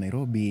Katoliki la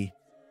Nairobi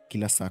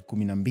kila saa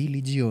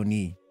 12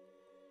 jioni.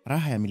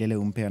 Raha ya milele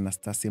umpe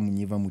Anastasia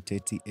Munyiva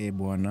Muteti, e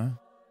Bwana,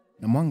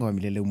 na mwanga wa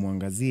milele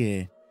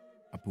umwangazie,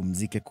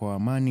 apumzike kwa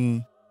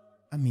amani.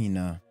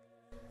 Amina.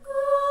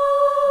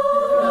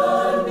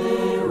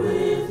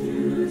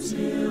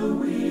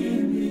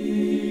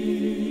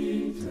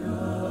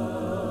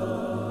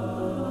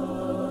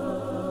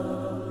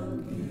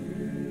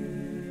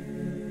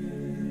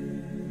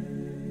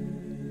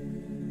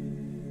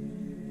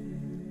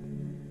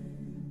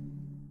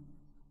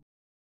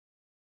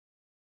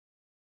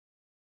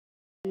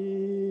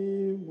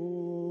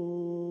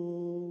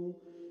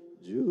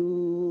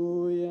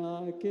 Juu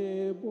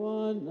yake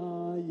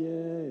Bwana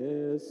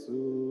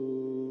Yesu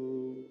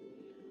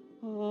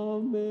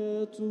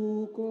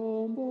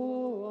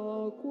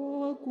ametukomboa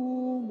kwa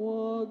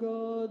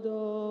kumwaga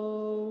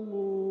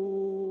damu,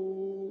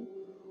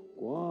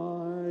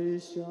 kwa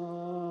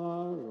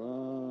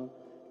ishara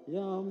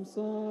ya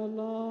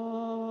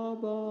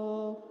msalaba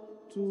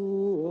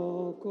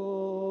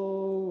tuokowe.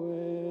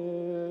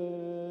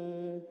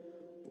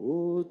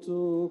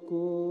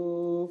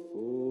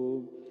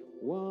 Utukufu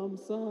wa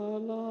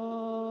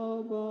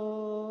msalaba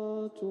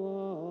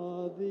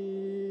twadhimu,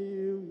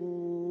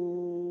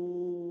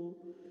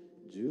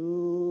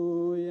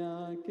 juu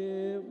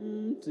yake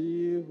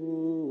mti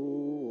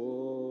huo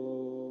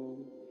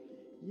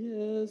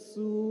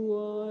Yesu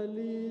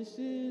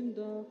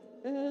alishinda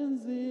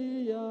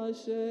enzi ya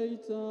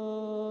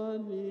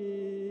Sheitani,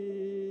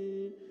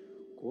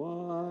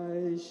 kwa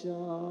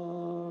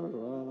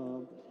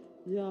ishara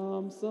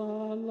ya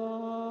msalaba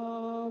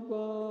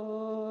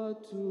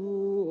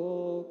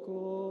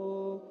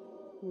tuokowe.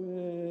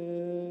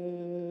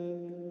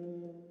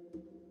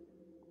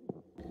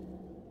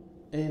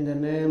 In the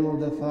name of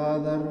the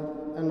Father,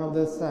 and of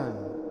the Son,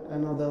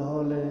 and of the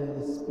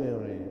Holy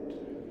Spirit.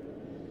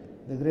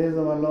 The grace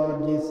of our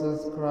Lord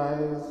Jesus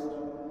Christ,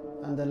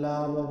 and the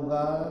love of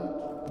God,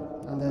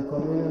 and the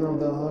communion of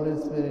the Holy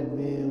Spirit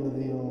be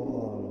with you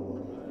all.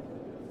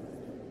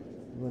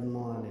 Good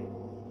morning.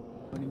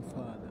 Morning,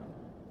 Father.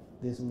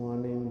 This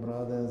morning,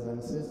 brothers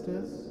and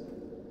sisters,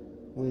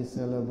 we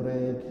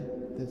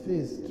celebrate the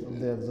feast of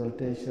the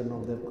exaltation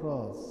of the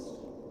cross.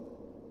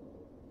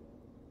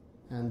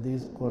 And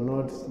this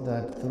connotes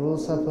that through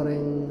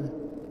suffering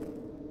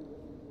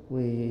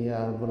we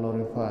are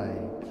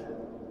glorified,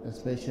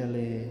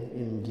 especially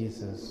in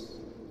Jesus.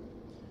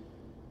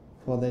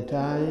 For the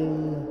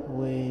time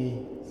we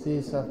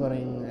see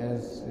suffering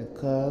as a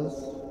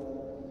curse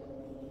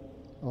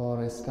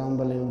or a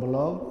stumbling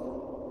block,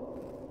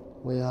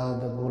 we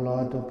ask the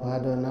Lord to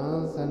pardon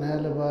us and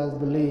help us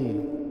believe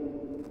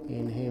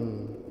in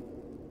Him.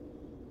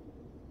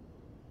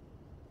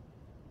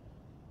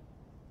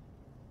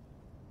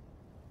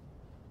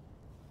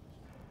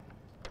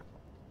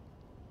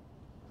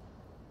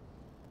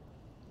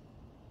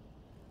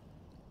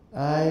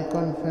 I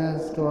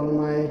confess to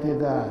Almighty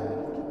God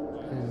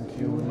and to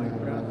you, my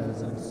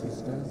brothers and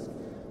sisters,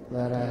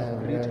 that I have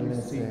greatly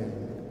sinned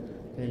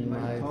in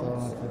my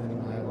thoughts and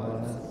in my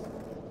words,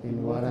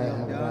 in what I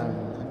have done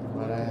and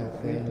what I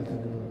have failed to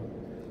do,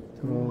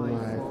 through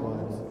my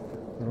fault,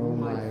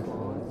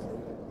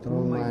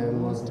 through my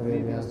most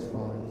grievous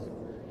fault.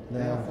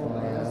 Therefore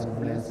I ask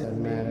Blessed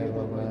Mary,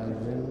 the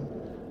Virgin,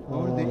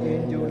 all the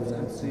angels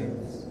and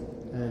saints,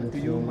 and to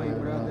you, my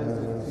brothers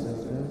and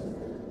sisters,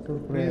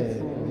 to pray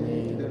for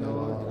me to the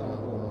Lord our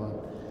God.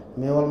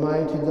 May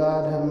Almighty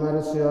God have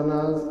mercy on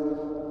us,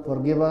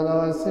 forgive us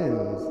our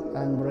sins,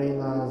 and bring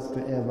us to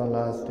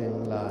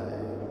everlasting life.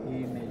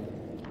 Amen.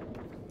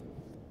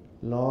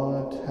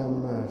 Lord, have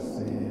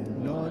mercy.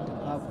 Lord,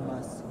 have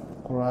mercy.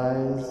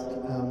 Christ,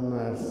 have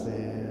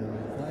mercy.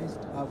 Christ,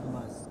 have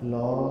mercy.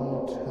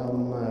 Lord, have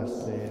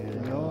mercy.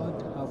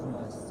 Lord, have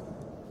mercy.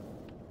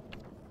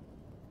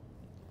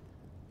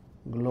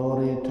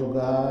 Glory to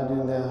God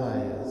in the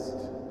highest,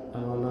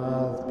 and on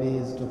earth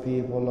peace to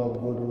people of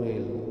good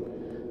will.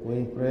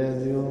 We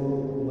praise you,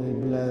 we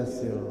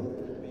bless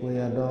you, we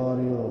adore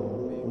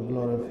you, we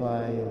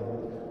glorify you.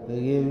 We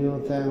give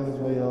you thanks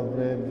for your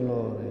great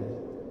glory.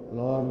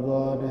 Lord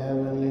God,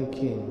 heavenly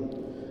King,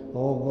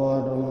 O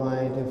God,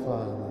 almighty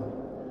Father,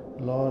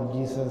 Lord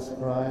Jesus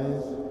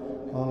Christ,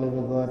 only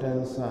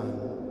begotten Son,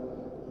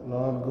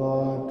 Lord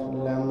God,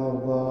 Lamb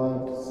of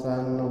God,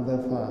 Son of the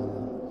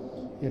Father,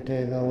 you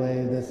take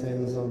away the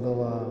sins of the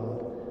world.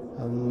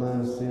 Have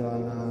mercy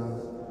on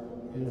us.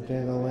 You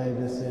take away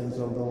the sins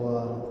of the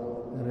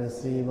world.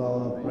 Receive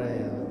our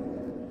prayer.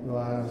 You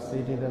are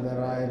seated at the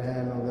right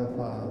hand of the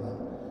Father.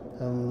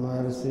 Have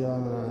mercy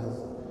on us.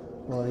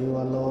 For you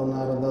alone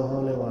are the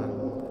Holy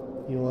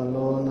One. You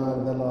alone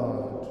are the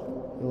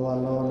Lord. You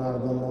alone are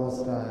the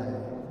Most High,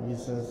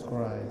 Jesus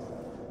Christ,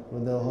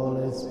 with the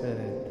Holy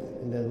Spirit,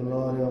 in the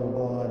glory of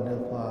God the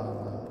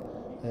Father.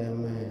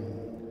 Amen.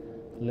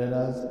 Let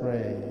us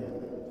pray.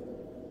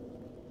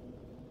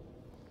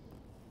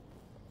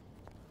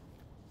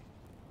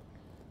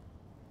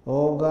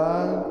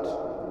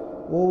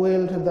 who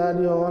willed that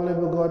your only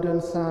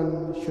begotten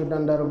Son should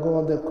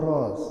undergo the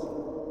cross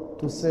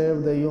to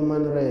save the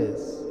human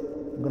race,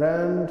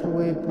 grant,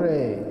 we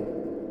pray,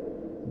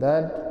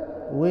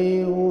 that we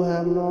who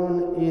have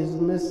known his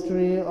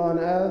mystery on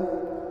earth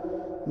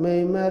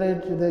may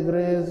merit the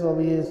grace of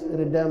his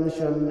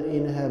redemption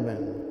in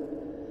heaven.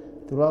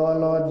 Through our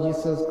Lord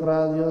Jesus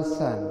Christ, your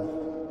Son,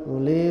 who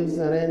lives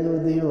and reigns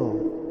with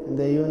you in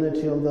the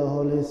unity of the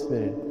Holy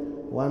Spirit,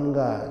 one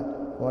God,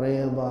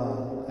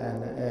 forever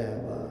and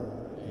ever.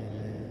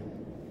 Amen.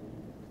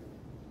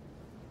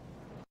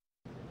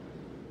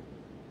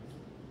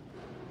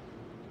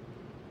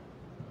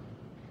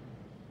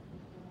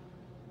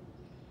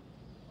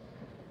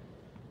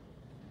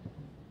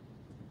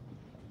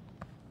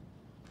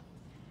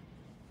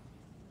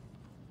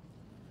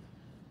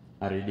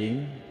 A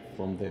reading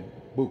from the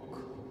book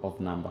of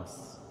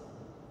Numbers.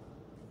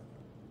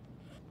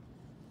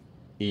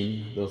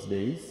 In those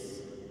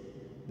days,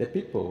 the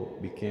people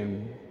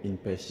became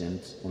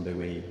impatient on the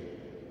way,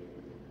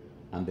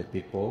 and the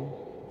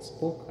people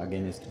spoke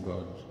against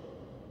God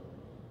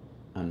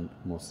and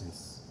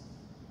Moses.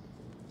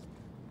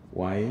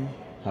 "Why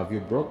have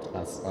you brought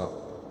us up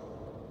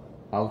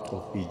out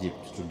of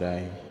Egypt to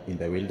die in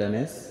the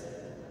wilderness?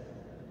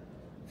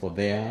 For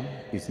there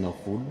is no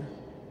food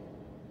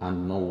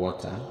and no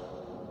water,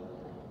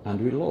 and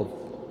we loathe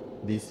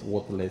this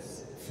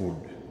worthless food."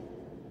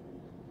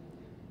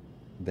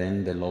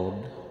 Then the Lord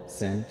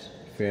sent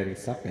fiery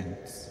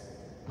serpents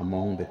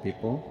among the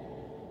people,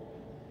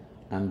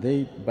 and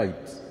they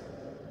bite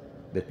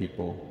the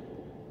people,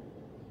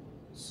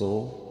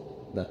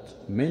 so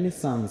that many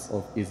sons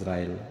of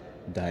Israel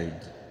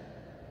died.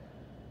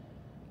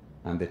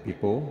 And the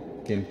people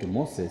came to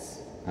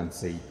Moses and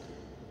said,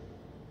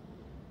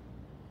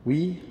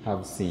 "We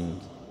have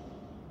sinned,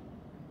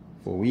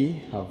 for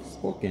we have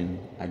spoken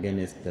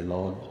against the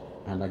Lord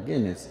and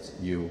against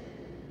you.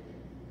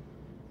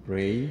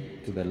 Pray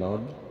to the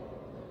Lord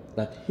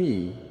that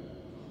he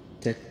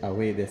take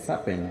away the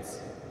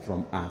serpents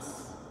from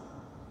us."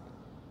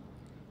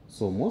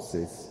 So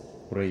Moses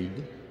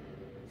prayed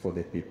for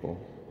the people,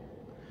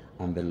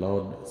 and the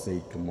Lord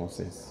said to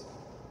Moses,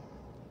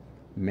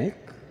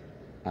 "Make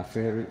a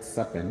fiery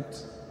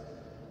serpent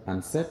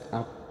and set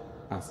up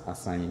as a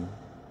sign,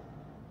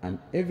 and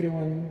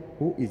everyone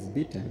who is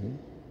bitten,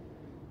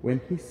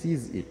 when he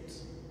sees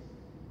it,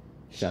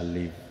 shall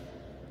live."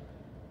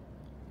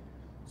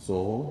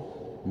 So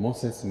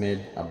Moses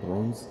made a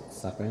bronze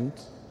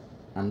serpent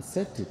and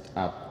set it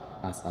up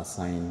as a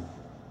sign.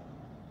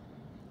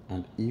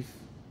 And if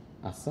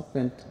a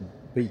serpent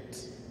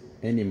bit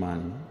any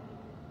man,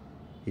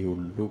 he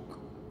would look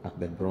at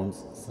the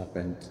bronze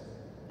serpent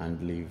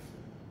and live.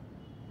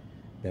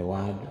 The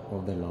word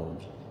of the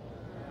Lord.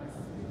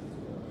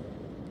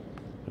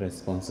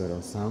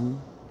 Responsorial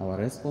Psalm. Our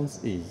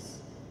response is,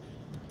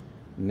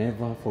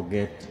 never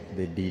forget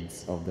the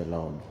deeds of the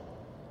Lord.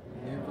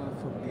 Never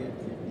forget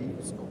the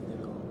deeds of the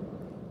Lord.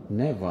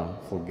 Never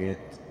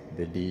forget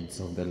the deeds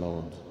of the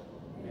Lord.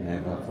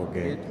 Never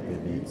forget the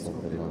deeds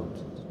of the Lord.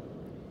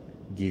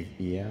 Give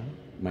ear,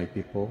 my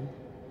people,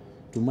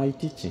 to my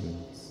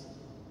teachings.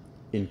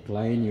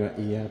 Incline your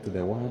ear to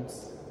the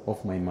words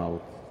of my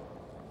mouth.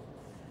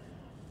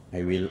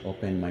 I will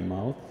open my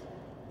mouth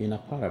in a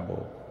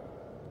parable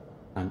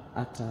and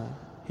utter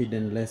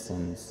hidden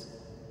lessons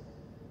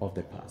of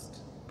the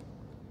past.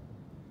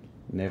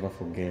 Never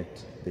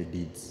forget the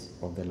deeds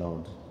of the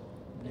Lord.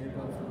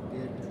 Never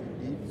forget the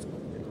deeds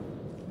of the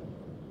Lord.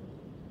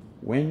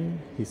 When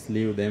he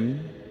slew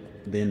them,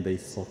 then they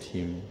sought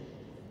him,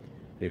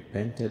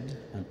 repented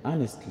and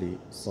earnestly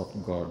sought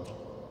God.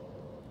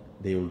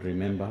 They will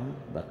remember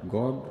that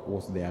God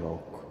was their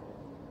rock,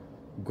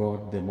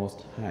 God the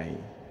Most High,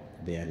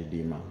 their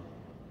Redeemer.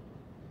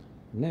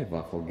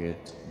 Never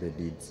forget the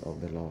deeds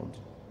of the Lord.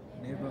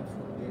 Never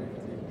forget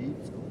the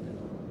deeds of the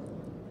Lord.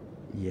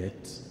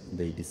 Yet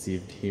they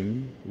deceived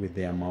him with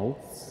their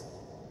mouths,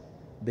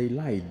 they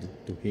lied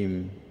to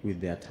him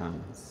with their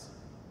tongues.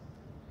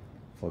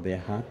 For their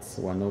hearts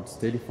were not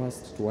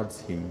steadfast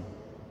towards him,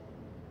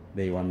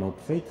 they were not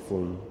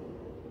faithful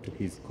to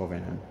his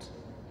covenant.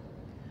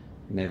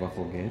 Never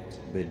forget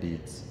the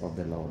deeds of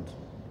the Lord.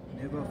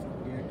 Never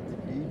forget the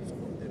deeds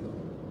of the Lord.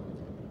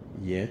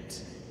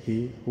 Yet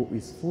he who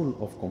is full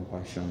of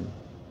compassion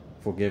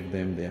forgave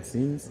them their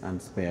sins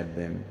and spared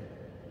them.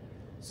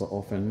 So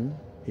often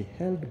he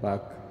held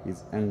back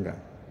his anger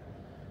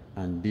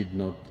and did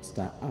not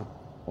stir up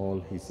all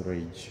his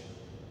rage.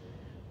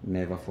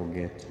 Never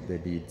forget the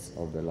deeds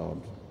of the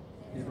Lord.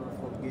 Never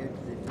forget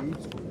the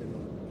deeds of the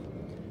Lord.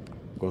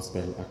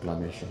 Gospel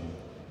acclamation.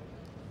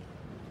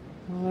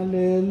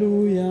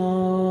 Hallelujah,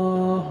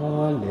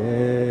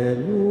 hallelujah,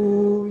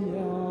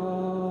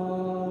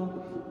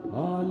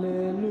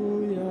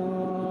 hallelujah,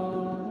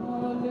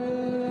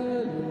 hallelujah,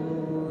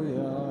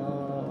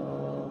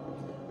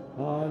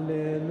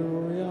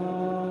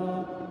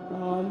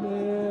 hallelujah,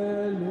 hallelujah,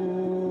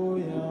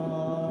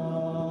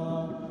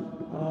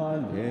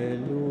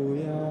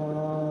 hallelujah,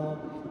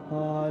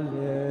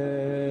 hallelujah.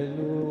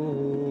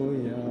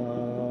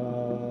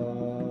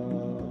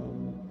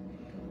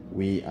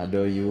 We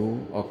adore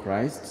you, O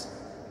Christ,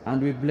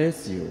 and we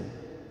bless you,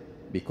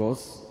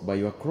 because by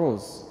your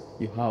cross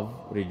you have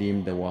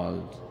redeemed the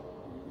world.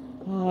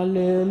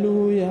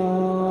 Hallelujah,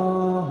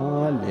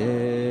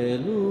 hallelujah.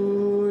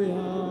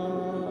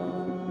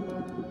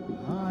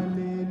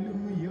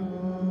 Hallelujah,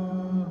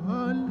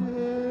 hallelujah,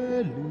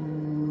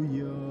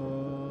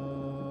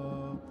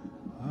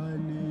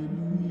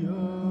 hallelujah,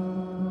 hallelujah,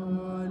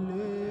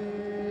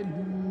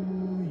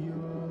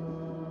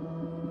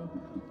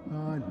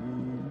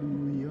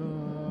 hallelujah,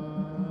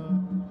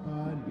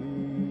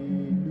 hallelujah.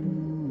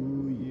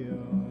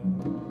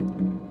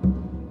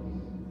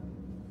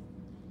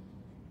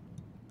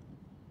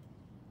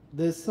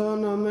 The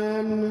Son of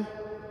Man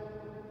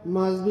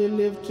must be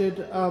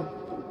lifted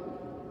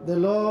up. The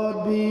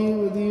Lord be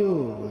with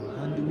you.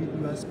 And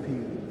with your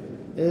spirit.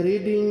 A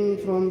reading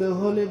from the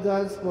Holy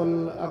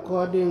Gospel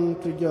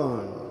according to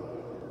John.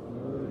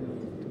 Glory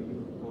to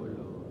you, O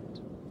Lord.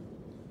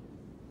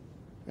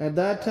 At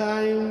that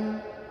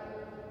time,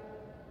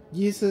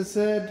 Jesus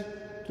said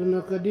to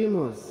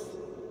Nicodemus,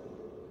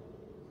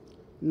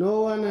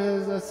 "No one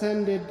has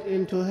ascended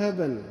into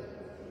heaven,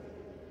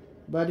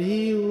 but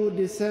he who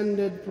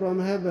descended from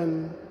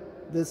heaven,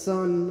 the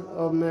Son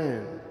of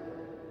Man.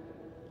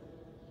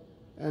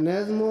 And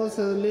as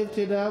Moses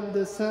lifted up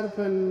the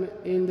serpent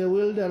in the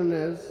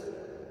wilderness,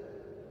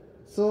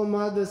 so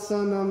must the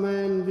Son of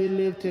Man be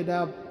lifted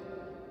up,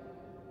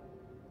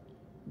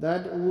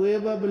 that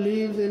whoever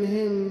believes in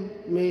him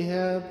may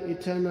have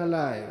eternal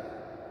life.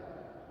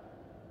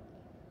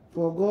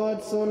 For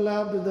God so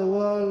loved the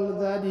world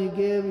that he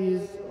gave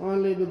his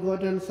only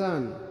begotten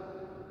Son,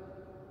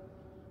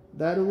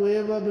 that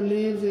whoever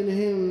believes in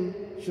him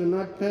should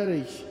not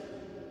perish,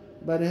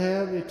 but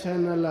have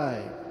eternal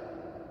life.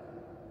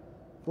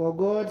 For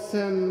God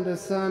sent the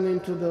Son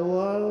into the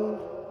world,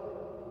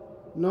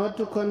 not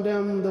to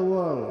condemn the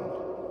world,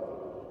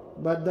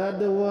 but that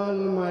the world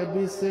might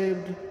be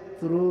saved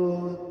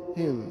through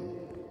him."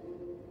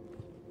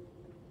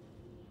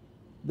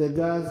 The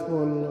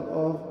Gospel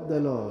of the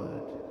Lord.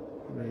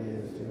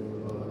 Praise to you,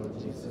 Lord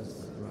Jesus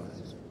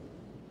Christ.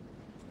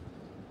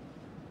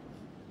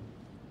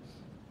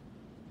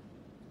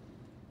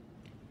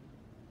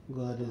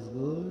 God is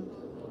good,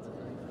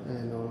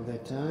 and all the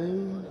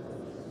time.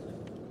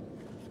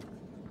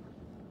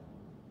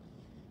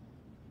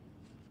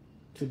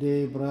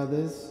 Today,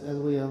 brothers, as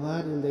we have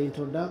heard in the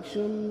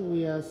introduction,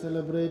 we are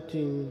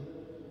celebrating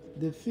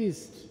the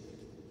feast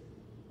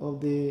of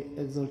the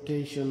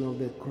Exaltation of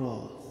the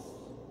Cross.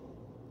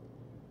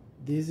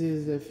 This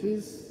is the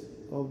feast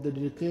of the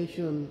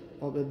dedication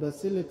of a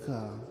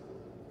basilica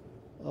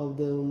of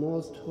the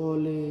Most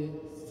Holy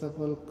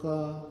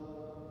Sepulchre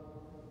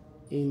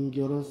in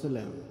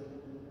Jerusalem,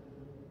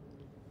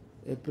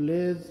 a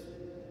place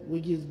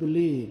which is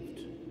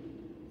believed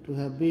to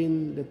have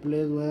been the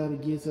place where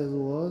Jesus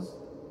was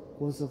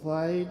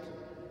crucified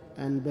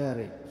and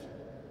buried.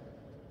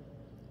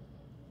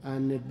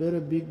 And a very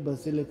big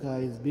basilica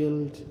is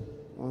built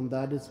on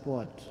that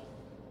spot.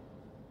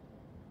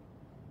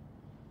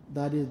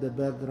 That is the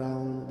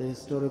background, the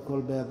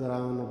historical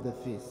background of the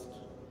feast.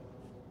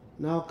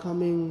 Now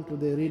coming to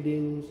the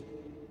readings,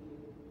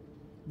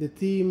 the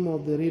theme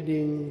of the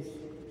readings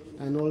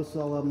and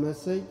also our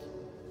message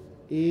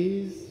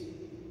is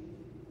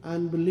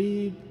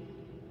unbelief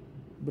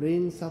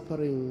brings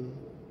suffering,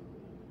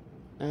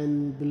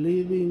 and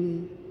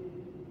believing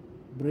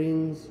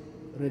brings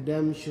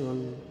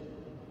redemption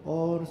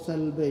or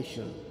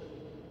salvation.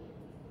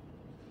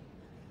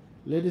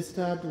 Let us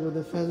start with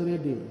the first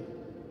reading.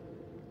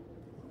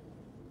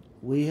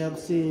 We have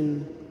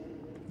seen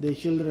the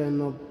children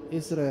of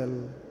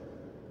Israel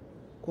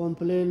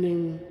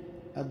complaining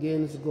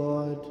against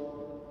God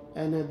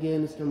and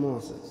against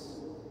Moses.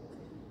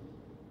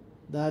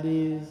 That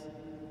is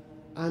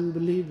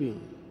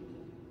unbelieving.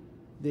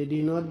 They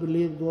did not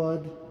believe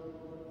God,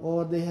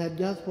 or they had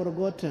just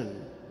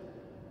forgotten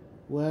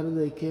where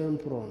they came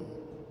from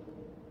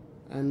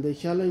and the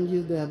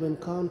challenges they have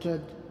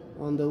encountered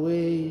on the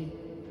way.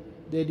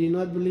 They did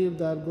not believe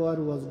that God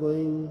was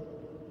going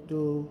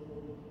to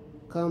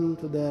come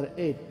to their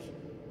aid,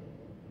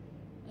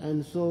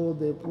 and so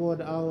they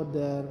poured out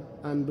their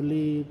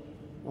unbelief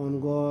on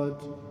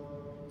God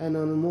and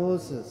on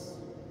Moses,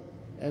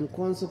 and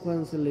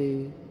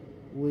consequently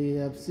we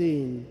have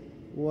seen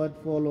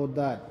what followed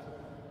that.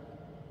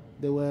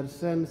 There were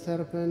sent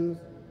serpents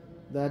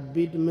that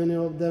bit many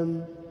of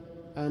them,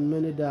 and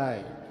many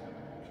died.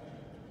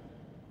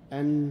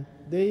 And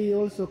they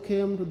also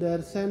came to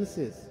their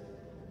senses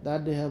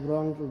that they have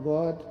wronged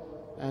God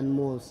and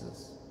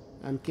Moses,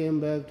 and came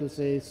back to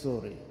say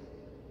sorry,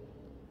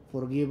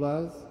 forgive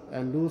us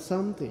and do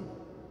something.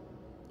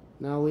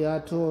 Now we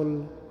are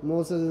told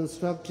Moses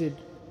instructed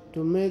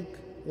to make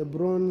a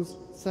bronze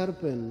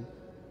serpent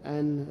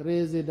and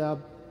raise it up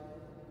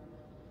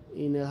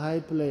in a high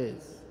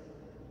place,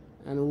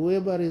 and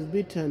whoever is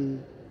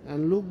bitten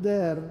and look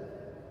there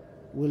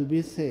will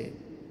be saved.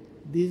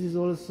 This is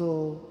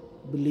also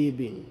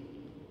believing.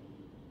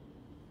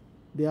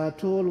 They are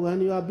told,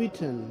 when you are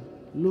bitten,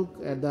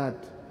 look at that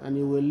and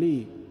you will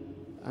live.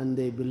 and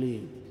they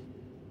believed.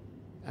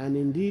 And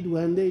indeed,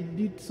 when they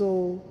did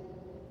so,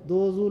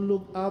 those who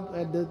looked up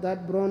at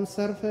that bronze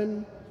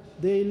serpent,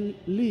 they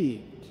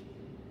lived.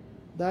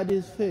 That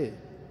is faith,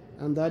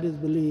 and that is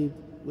belief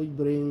which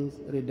brings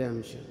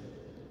redemption.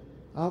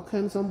 How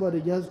can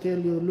somebody just tell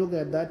you, look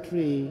at that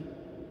tree,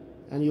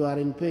 and you are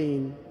in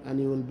pain, and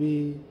you will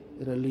be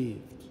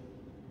relieved?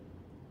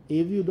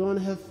 If you don't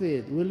have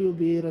faith, will you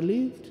be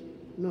relieved?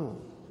 No.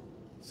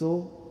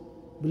 So,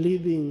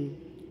 believing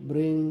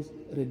brings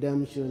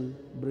redemption,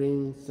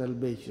 brings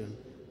salvation.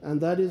 And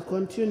that is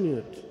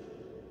continued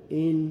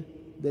in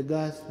the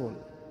gospel,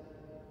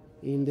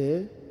 in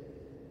the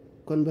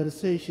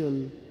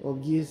conversation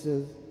of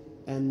Jesus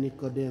and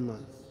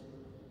Nicodemus.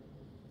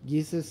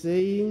 Jesus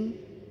saying,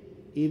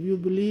 if you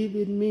believe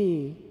in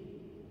me,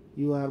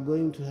 you are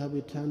going to have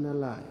eternal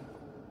life.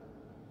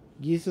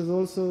 Jesus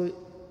also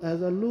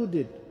has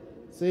alluded,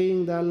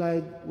 saying that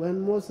like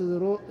when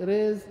Moses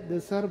raised the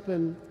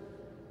serpent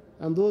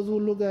and those who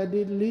look at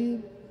it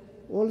live,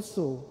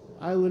 also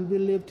I will be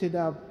lifted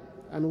up.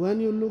 And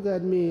when you look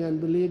at me and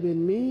believe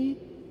in me,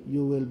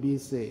 you will be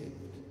saved.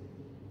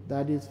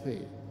 That is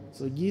faith.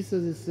 So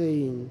Jesus is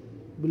saying,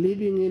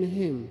 believing in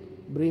him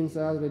brings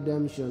us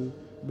redemption,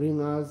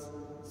 brings us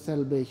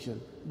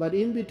salvation. But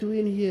in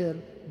between here,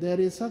 there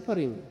is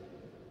suffering,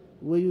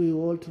 which we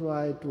all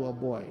try to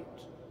avoid.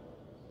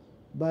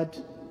 But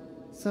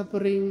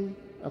suffering,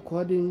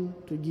 according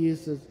to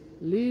Jesus,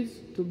 leads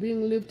to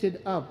being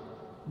lifted up.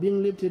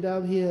 Being lifted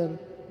up here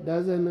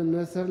doesn't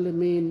necessarily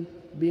mean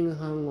being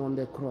hung on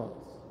the cross.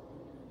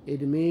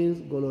 It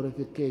means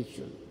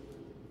glorification,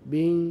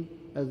 being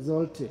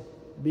exalted,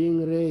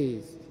 being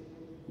raised.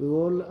 We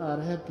all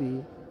are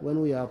happy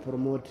when we are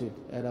promoted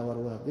at our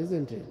work,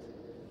 isn't it?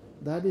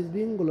 That is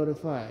being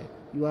glorified.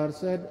 You are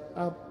set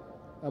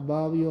up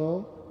above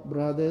your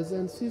brothers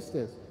and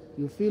sisters.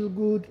 You feel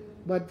good,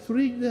 but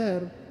through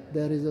there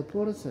is a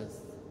process.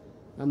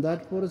 And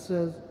that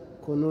process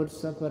connotes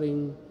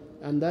suffering.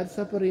 And that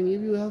suffering,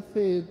 if you have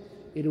faith,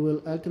 it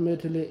will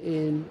ultimately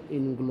end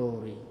in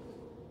glory.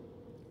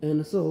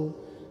 And so,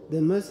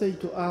 the message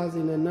to us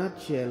in a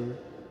nutshell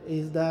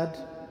is that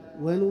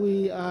when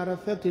we are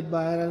affected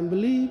by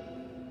unbelief,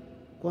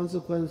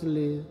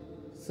 consequently,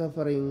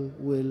 suffering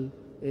will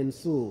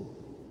ensue.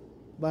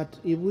 But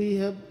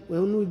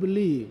when we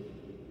believe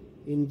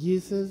in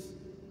Jesus,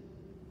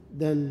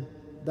 then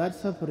that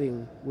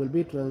suffering will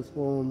be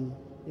transformed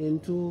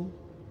into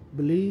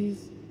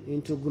bliss,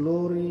 into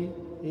glory,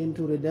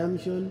 into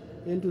redemption,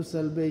 into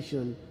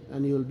salvation,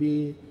 and you'll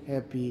be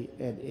happy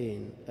at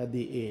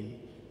the end.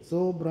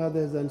 So,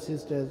 brothers and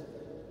sisters,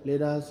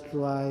 let us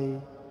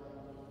try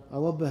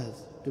our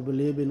best to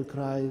believe in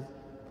Christ,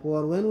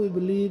 for when we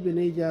believe in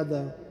each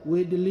other,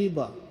 we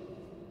deliver.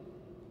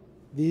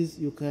 This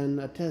you can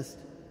attest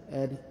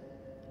at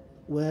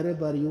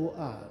wherever you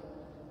are.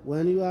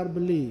 When you are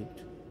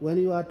believed, when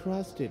you are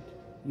trusted,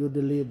 you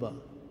deliver.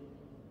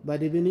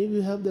 But even if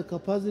you have the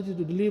capacity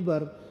to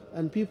deliver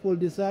and people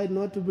decide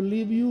not to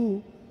believe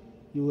you,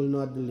 you will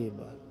not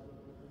deliver.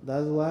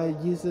 That's why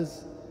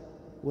Jesus,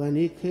 when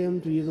he came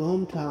to his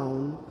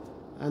hometown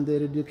and they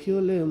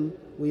ridiculed him,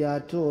 we are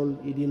told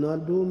he did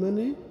not do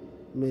many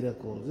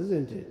miracles,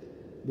 isn't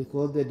it?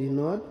 Because they did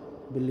not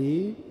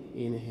believe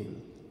in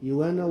him. He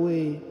went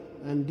away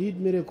and did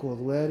miracles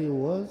where he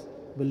was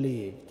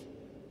believed.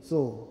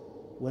 So,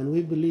 when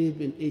we believe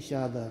in each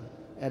other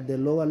at the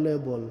lower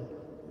level,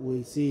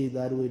 we see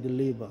that we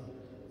deliver.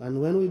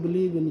 And when we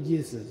believe in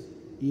Jesus,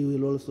 he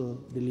will also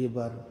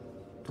deliver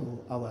to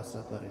our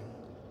suffering.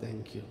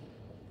 Thank you.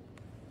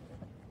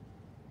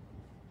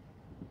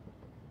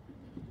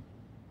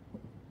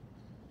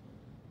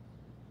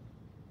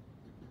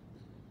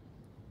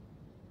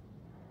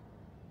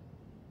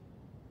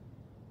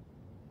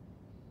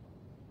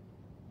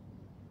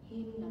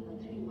 Hymn number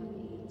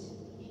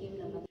 318. Hymn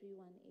number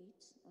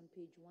 318 on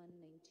page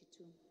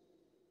 192.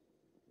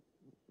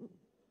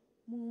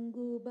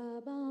 Mungu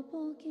Baba,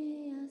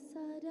 pokea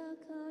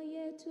sadaka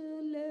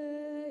yetu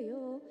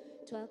leo,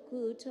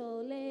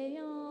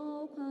 twakutolea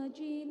kwa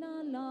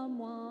jina la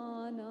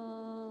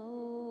mwanao.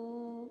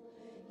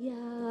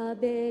 Ya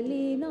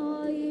Abeli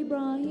na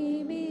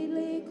Ibrahim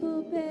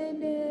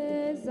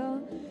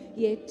ilikupendeza,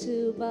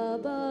 yetu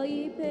Baba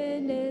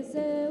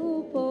ipendeze,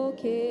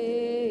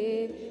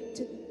 upokee,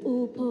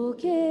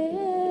 upokee.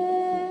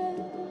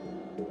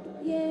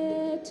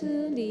 Yetu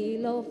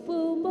ndilo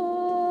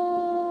fumbo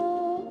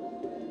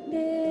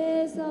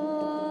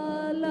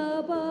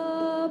la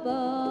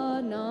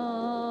Baba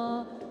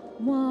na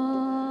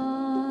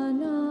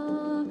Mwana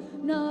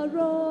na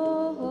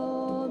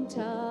Roho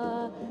Mtakatifu,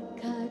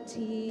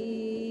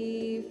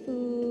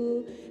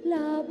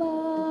 la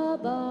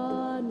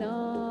Baba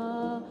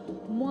na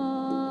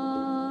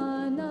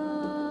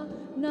Mwana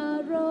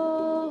na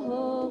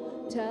Roho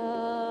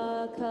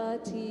Mtakatifu.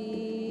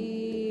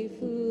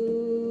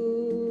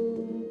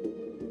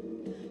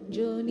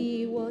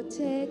 Njoni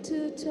wote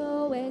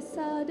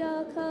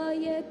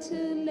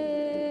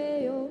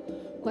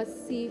kwa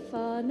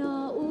sifa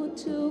na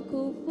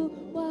utukufu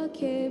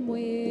wake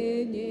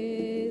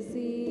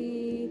Mwenyezi.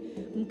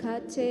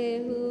 Mkate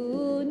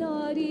huu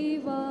na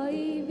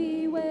divai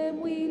viwe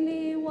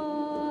mwili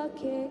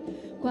wake,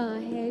 kwa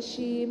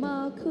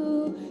heshima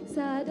kuu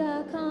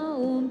sadaka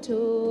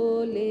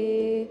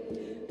umtole.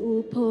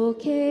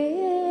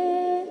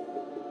 Upokee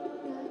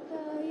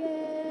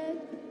kakaye,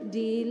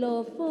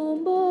 ndilo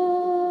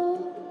fumbo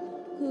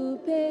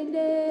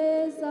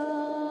kupendeza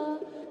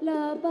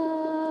la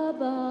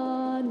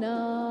Baba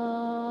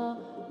na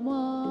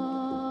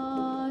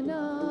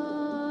Mwana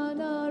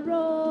na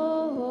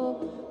Roho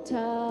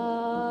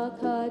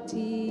Takatifu.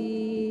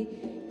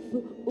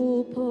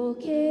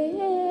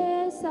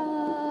 Upokee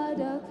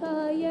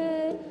sadaka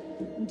ye,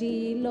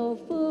 ndilo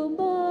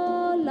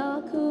fumbo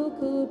la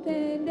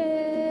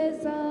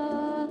kukupendeza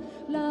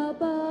la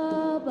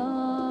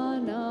Baba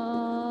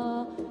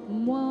na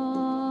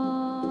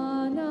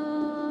Mwana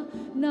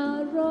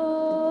na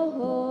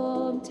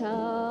Roho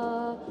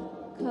Mtakatifu.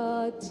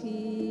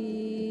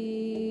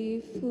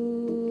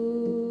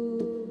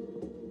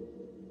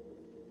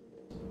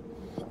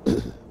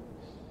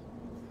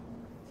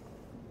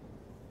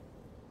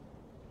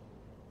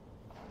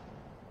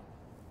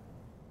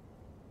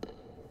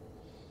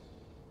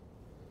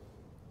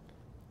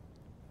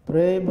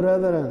 Pray,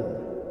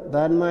 brethren,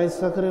 that my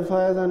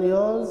sacrifice and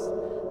yours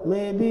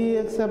may be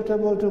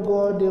acceptable to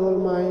God the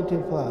Almighty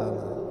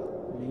Father.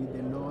 May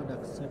the Lord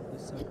accept the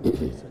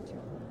sacrifice at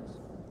your hands,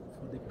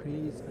 for the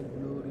praise and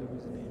glory of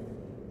his name,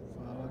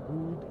 for our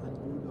good and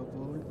good of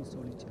all his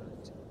holy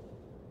church.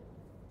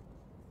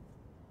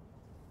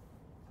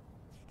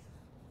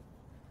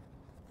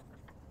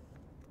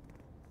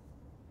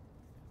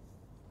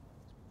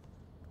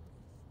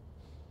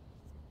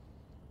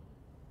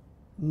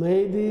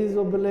 May this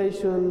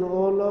oblation,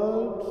 O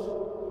Lord,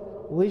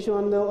 which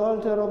on the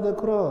altar of the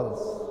cross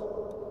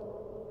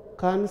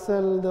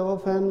cancel the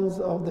offense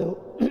of the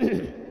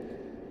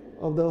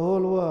of the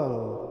whole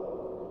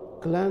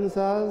world, cleanse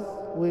us,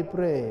 we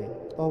pray,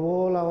 of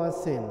all our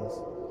sins,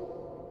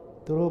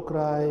 through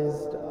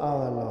Christ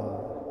our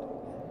Lord.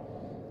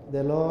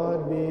 The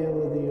Lord be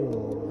with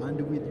you.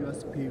 And with your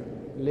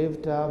spirit.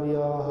 Lift up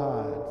your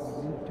hearts.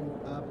 Lift you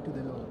up to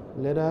the Lord.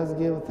 Let us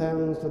give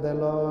thanks to the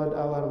Lord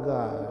our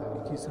God.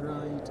 It is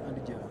right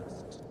and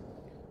just.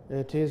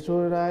 It is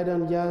true, right,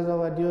 and just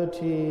our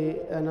duty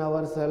and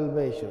our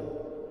salvation,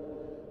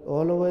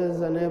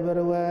 always and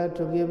everywhere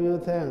to give you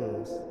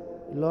thanks,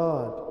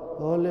 Lord,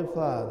 Holy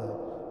Father,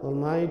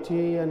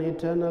 Almighty and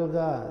eternal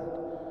God,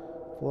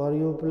 for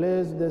you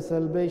placed the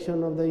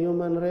salvation of the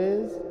human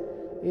race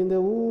in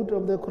the wood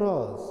of the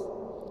cross,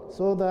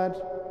 so that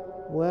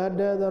where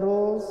death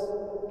arose,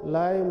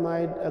 life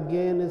might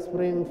again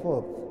spring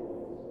forth,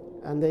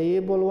 and the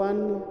evil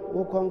one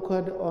who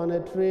conquered on a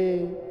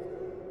tree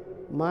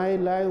might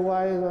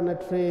likewise on a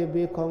tree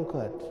be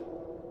conquered,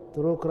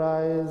 through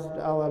Christ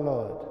our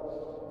Lord.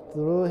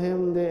 Through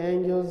him the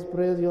angels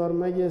praise your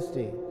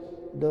majesty,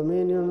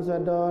 dominions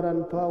adore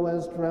and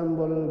powers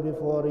tremble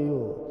before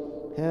you.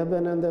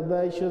 Heaven and the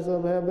virtues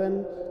of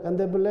heaven and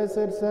the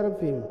blessed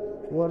seraphim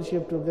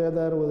worship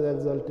together with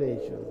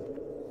exaltation.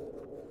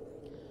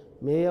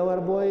 May our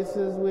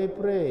voices, we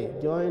pray,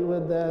 join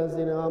with us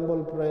in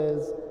humble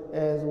praise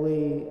as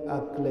we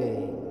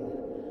acclaim.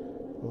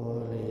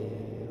 Holy,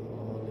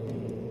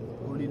 holy,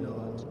 Holy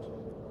Lord,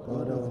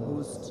 God of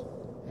hosts,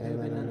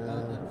 heaven and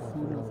earth are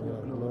full of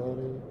your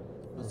glory.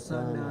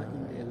 Hosanna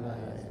in the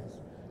highest.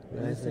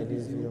 Blessed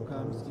is he who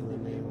comes in the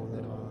name of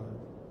the Lord.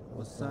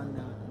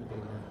 Hosanna in the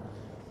highest.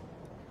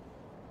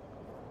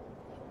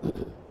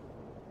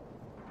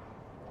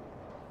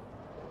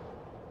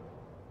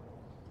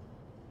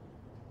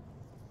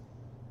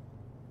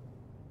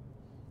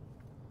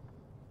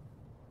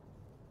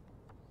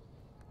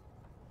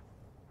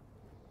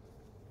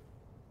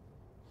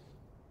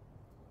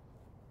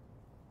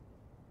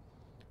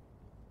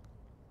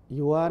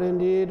 You are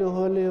indeed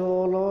holy,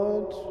 O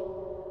Lord,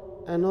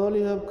 and all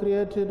you have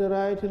created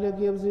rightly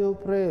gives you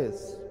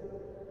praise.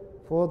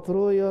 For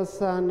through your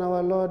Son,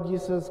 our Lord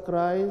Jesus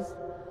Christ,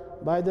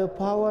 by the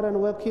power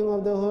and working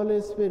of the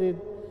Holy Spirit,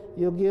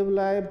 you give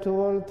life to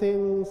all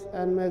things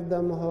and make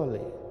them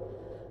holy.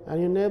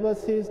 And you never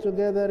cease to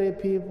gather a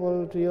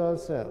people to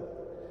yourself,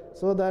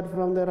 so that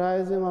from the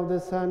rising of the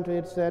sun to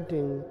its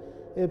setting,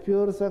 a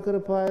pure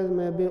sacrifice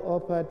may be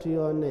offered to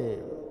your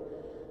name.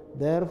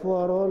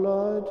 Therefore, O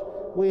Lord,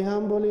 we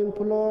humbly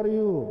implore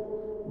you,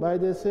 by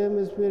the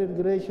same Spirit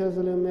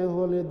graciously make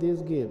holy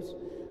these gifts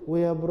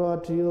we have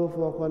brought to you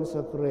for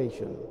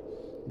consecration,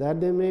 that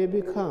they may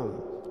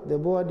become the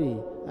body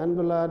and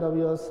blood of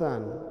your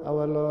Son,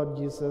 our Lord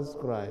Jesus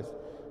Christ,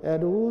 at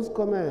whose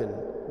command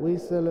we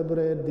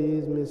celebrate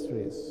these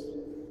mysteries.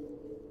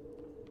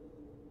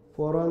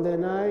 For on the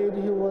night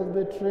he was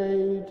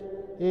betrayed,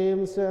 he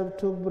himself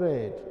took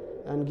bread,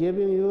 and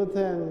giving you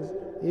thanks,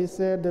 he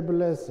said the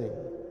blessing,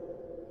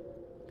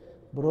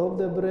 broke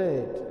the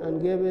bread, and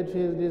gave it to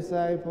his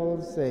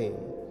disciples, saying,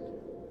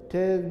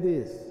 "Take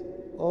this,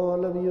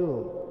 all of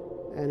you,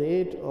 and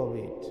eat of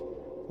it,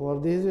 for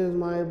this is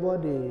my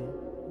body,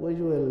 which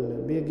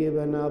will be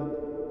given up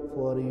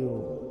for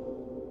you.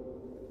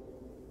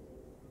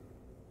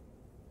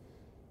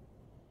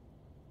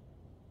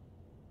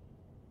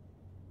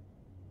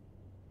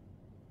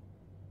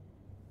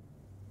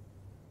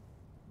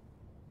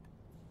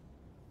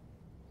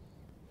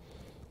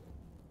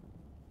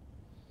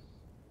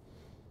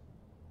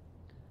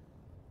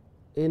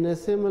 In a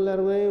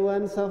similar way,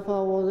 when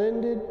supper was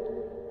ended,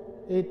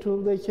 he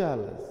took the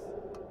chalice,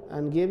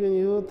 and giving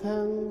you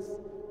thanks,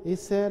 he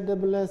said the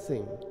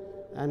blessing,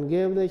 and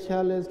gave the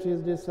chalice to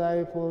his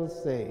disciples,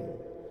 saying,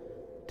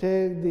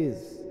 "Take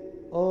this,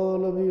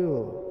 all of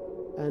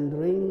you, and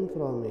drink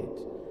from it,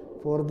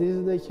 for this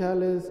is the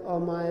chalice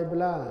of my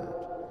blood,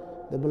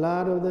 the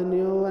blood of the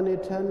new and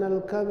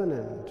eternal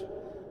covenant,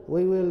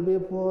 which will be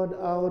poured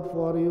out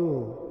for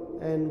you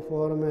and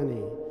for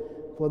many,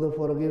 for the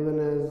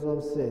forgiveness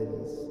of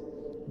sins.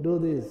 Do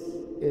this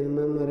in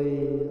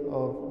memory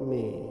of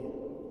me."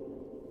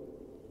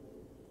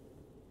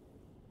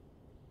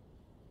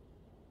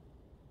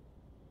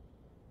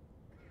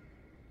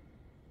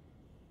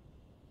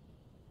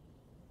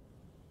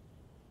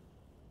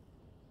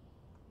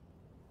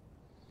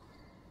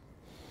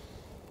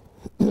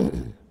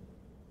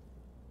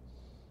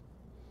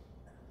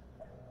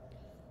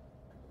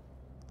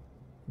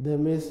 The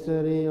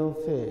mystery of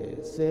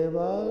faith. Save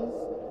us,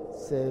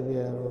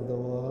 Savior of the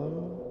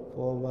world,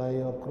 for by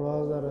your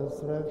cross and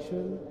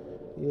resurrection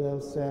you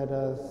have set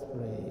us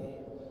free.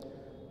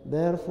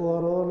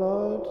 Therefore, O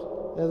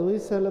Lord, as we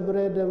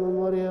celebrate the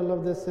memorial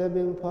of the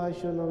saving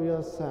passion of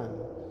your Son,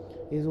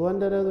 his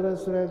wondrous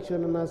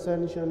resurrection and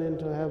ascension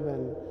into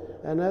heaven,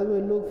 and as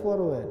we look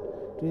forward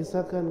to his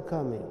second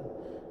coming,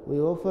 we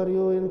offer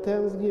you in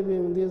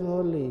thanksgiving this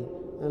holy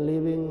and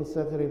living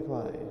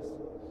sacrifice.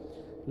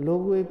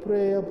 Look, we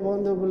pray,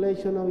 upon the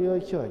oblation of your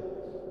church,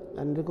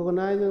 and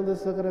recognizing the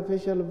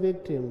sacrificial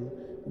victim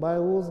by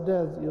whose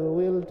death you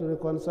will to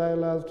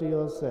reconcile us to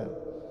yourself.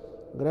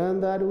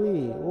 Grant that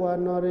we, who are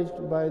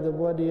nourished by the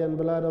body and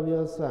blood of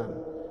your Son,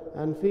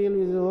 and filled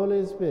with the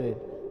Holy Spirit,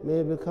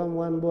 may become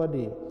one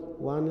body,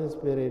 one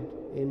spirit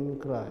in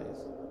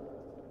Christ.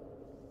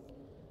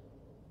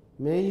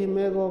 May he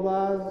make of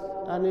us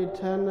an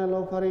eternal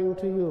offering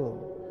to you,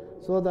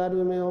 so that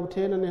we may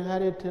obtain an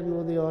inheritance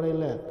with your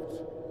elect,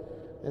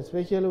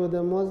 especially with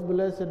the most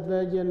blessed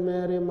Virgin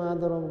Mary,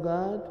 Mother of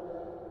God,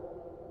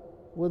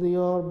 with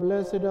your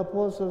blessed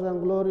apostles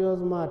and glorious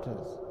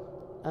martyrs,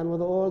 and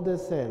with all the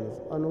saints,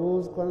 on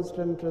whose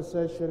constant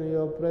intercession in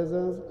your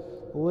presence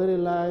we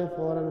rely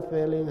for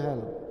unfailing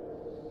help.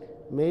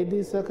 May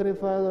this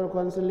sacrifice of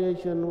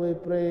reconciliation, we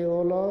pray,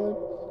 O Lord,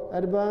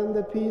 advance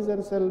the peace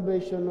and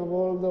salvation of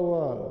all the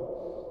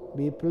world.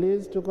 Be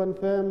pleased to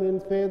confirm in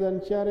faith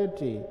and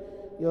charity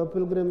your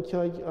pilgrim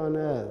church on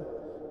earth,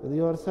 with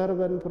your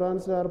servant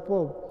Francis our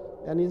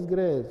Pope, and his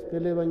grace,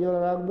 Philip and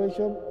your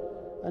Archbishop,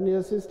 and your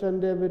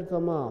assistant David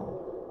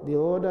Kamau, the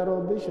order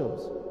of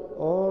bishops,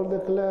 all the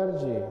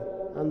clergy,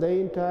 and the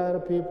entire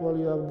people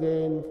you have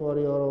gained for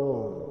your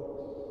own.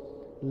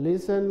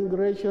 Listen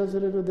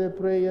graciously to the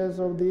prayers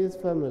of this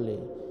family,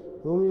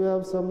 whom you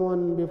have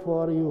summoned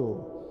before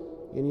you.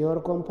 In your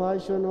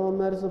compassion, O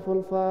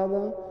merciful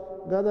Father,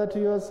 gather to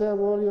yourself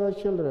all your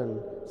children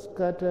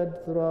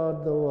scattered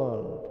throughout the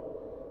world.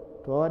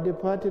 To our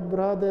departed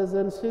brothers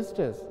and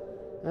sisters,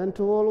 and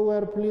to all who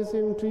are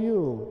pleasing to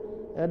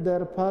you at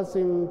their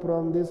passing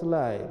from this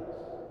life,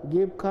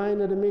 give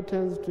kind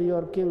admittance to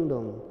your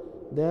kingdom.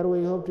 There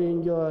we hope to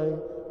enjoy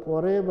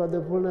forever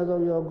the fullness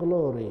of your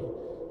glory.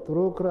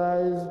 Through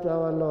Christ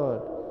our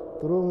Lord,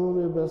 through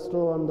whom you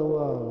bestow on the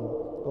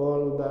world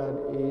all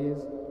that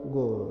is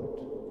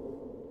good.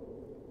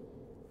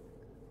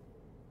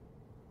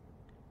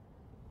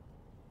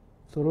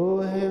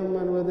 Through him,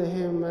 and with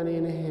him, and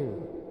in him,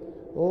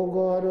 O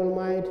God,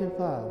 Almighty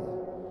Father,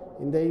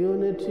 in the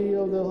unity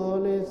of the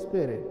Holy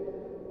Spirit,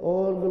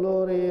 all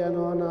glory and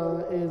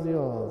honor is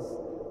yours,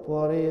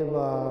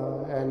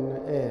 forever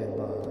and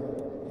ever.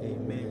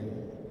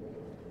 Amen.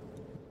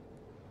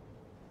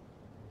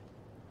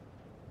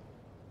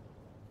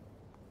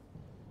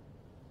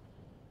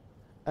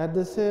 At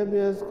the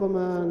Savior's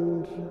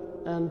command,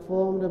 and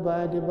formed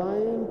by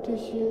divine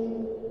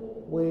teaching,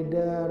 we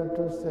dare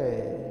to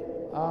say,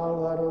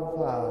 Our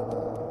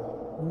Father,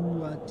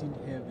 who art in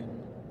heaven,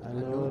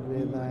 hallowed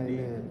be thy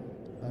name.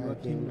 Your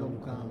kingdom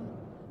come,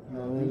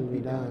 your will be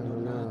done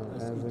on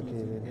earth as it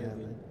is in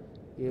heaven.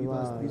 Give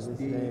us this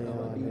day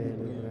our daily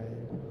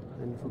bread,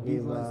 and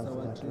forgive us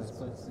our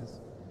trespasses,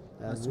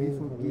 as we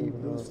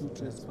forgive those who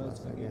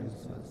trespass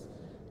against us.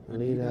 And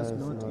lead us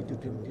not into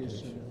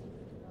temptation,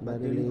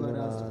 but deliver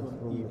us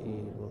from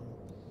evil.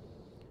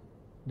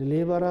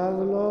 Deliver us,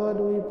 Lord,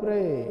 we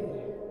pray,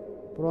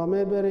 from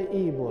every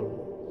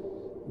evil.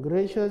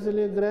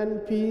 Graciously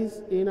grant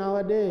peace in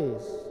our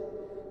days,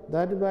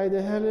 that by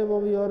the help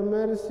of your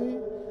mercy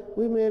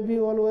we may be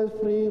always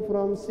free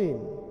from sin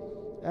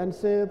and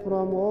safe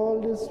from all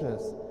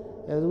distress,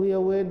 as we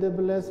await the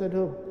blessed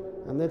hope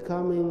and the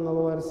coming of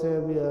our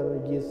Savior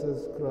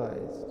Jesus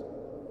Christ.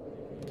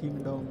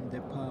 Kingdom,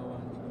 the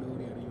power, and the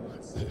glory are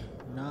yours,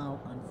 now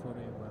and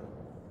forever.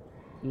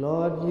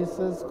 Lord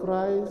Jesus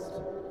Christ,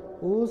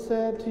 who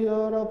said to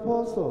your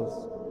apostles,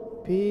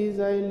 "Peace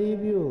I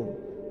leave you,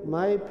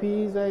 my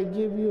peace I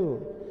give you,"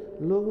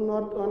 look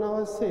not on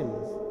our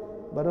sins,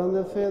 but on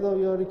the faith of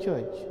your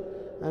church,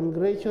 and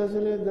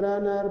graciously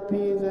grant her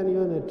peace and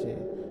unity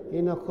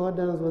in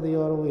accordance with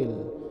your will,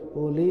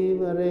 who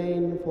live and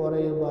reign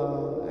forever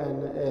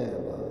and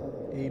ever.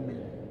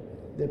 Amen.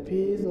 The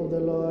peace of the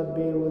Lord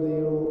be with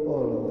you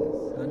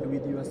always. And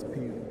with your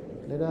spirit.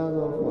 Let us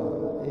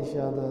offer each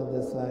other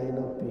the sign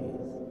of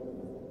peace.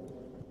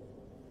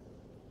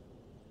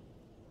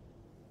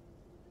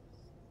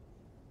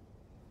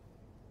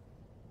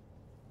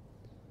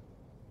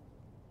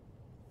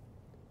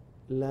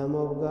 Lamb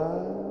of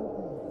God,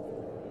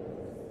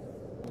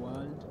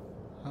 World,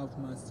 have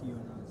mercy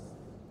on us.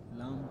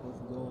 Lamb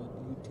of God,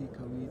 you take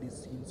away the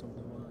sins of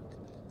the world.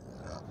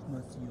 Have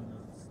mercy on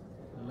us.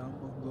 Lamb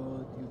of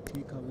God, you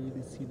take away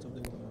the sins of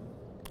the world.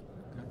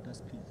 Grant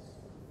us peace.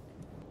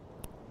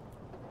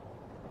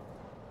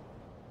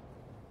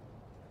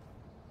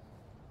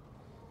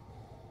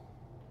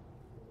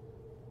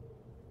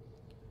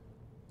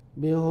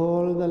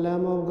 behold the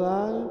Lamb of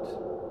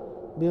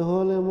God.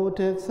 Behold him who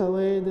takes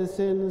away the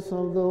sins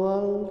of the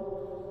world.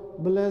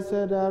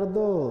 Blessed are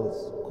those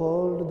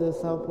called the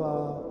supper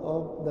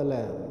of the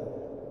Lamb.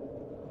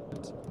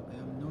 I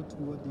am not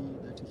worthy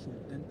that you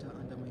should enter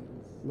under my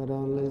roof. But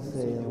only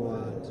say a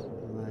word,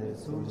 and my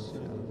soul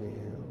shall be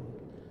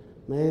healed.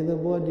 May the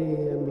body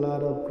and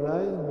blood of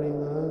Christ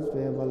bring us to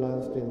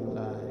everlasting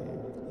life.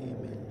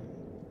 Amen.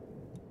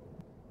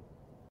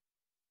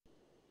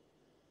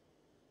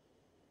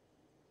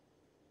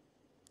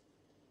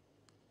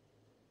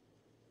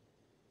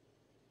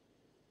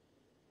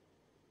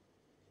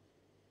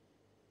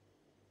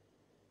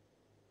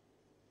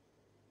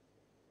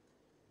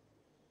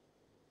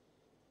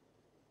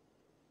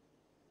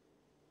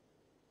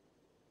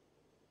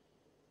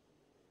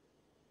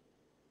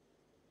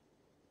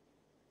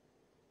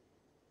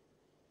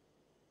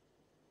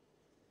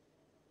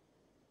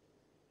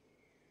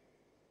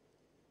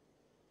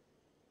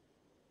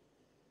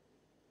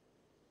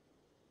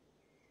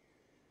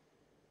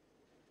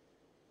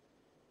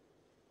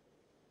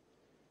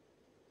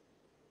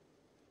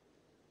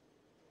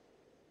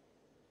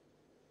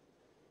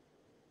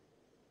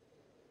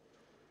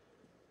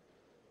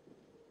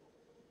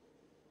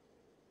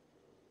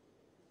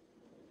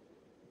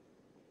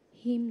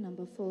 Hymn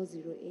number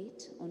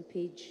 408 on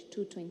page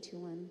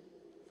 221,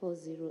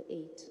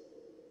 408.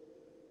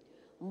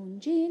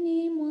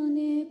 Onjeni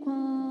mwone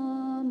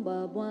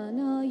kwamba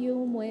Bwana yu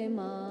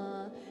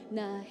mwema,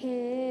 na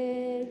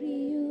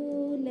heri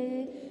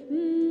yule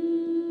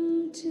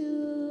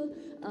mtu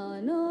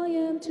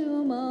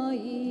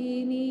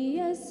anayemtumaini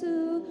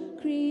Yesu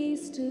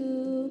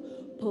Kristu.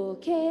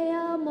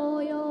 Pokea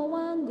moyo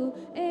wangu,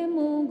 e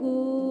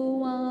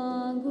Mungu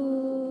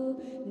wangu,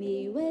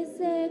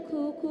 niweze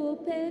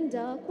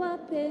kukupenda kwa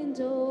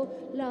pendo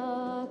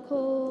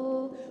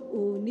lako.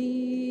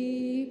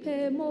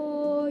 Unipe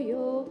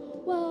moyo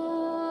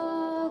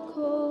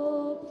wako,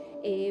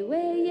 ewe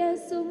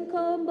Yesu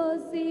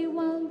mkombozi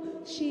wangu,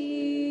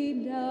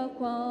 shinda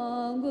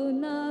kwangu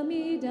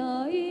nami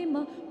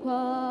daima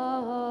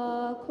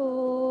kwako.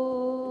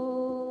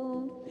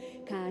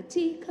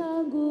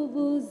 Katika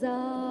nguvu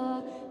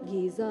za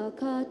giza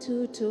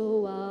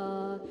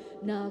katutoa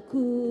na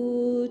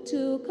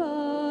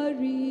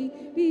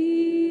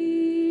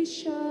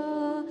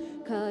kutukaribisha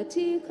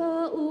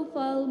katika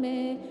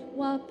ufalme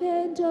wa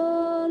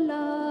pendo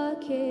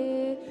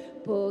lake.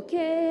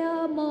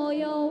 Pokea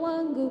moyo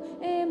wangu,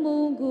 e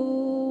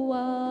Mungu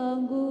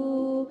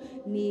wangu,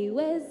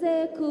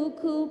 niweze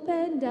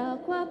kukupenda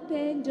kwa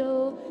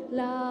pendo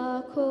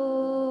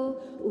lako.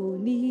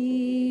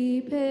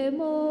 Unipe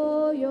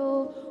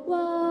moyo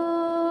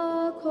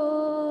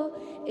wako,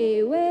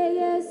 ewe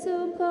Yesu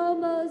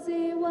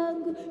mkombozi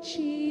wangu,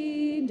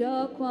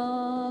 shinda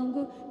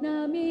kwangu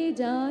nami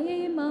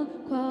daima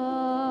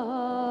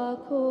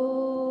kwako.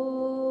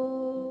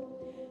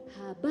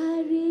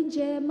 Habari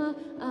njema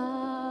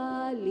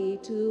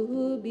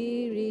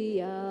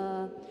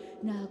alituhubiria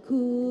na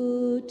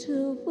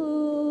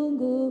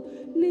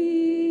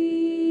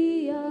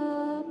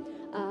kutufungulia,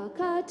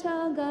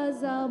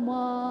 akatangaza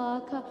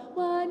mwaka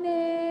wa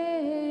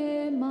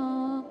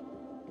neema.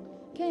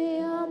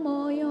 Kea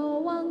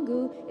moyo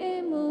wangu,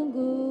 e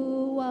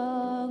Mungu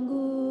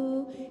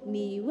wangu,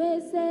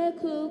 niweze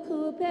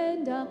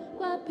kukupenda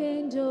kwa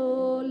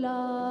pendo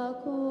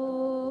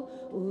lako.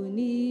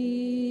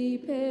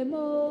 Unipe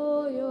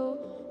moyo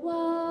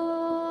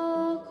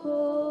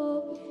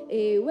wako,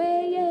 ewe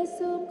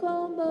Yesu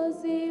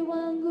mkombozi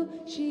wangu,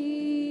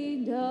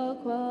 shinda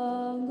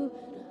kwangu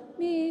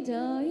mi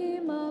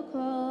daima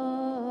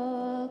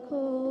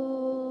kwako.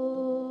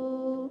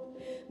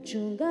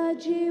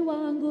 Mchungaji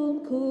wangu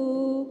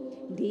mkuu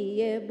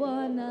ndiye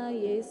Bwana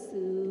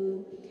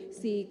Yesu,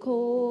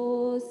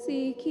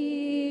 sikosi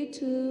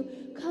kitu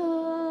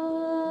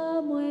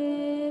kamwe.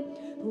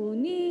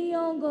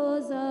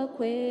 Huniongoza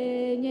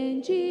kwenye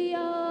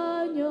njia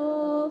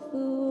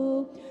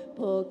nyofu.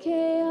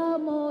 Pokea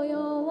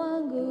moyo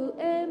wangu,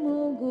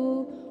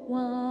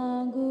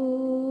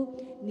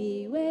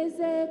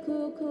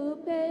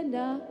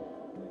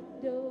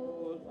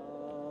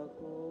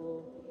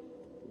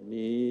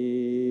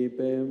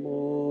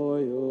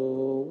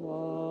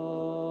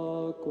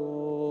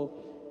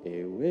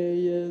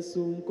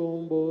 Yesu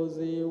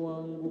mkombozi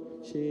wangu,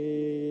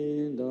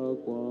 shinda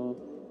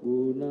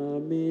kwangu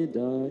nami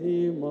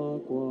daima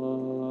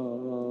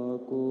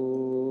kwako,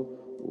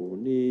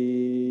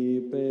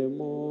 unipe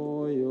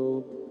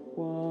moyo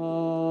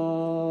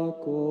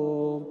wako.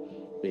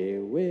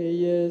 Ewe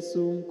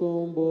Yesu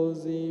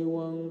mkombozi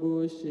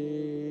wangu,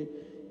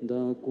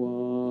 shinda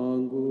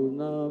kwangu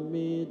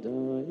nami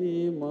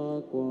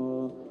daima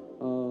kwako.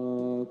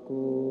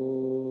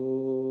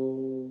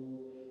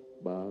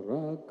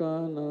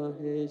 Baraka na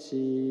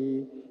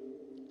heshima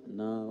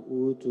na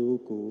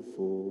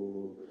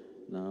utukufu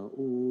na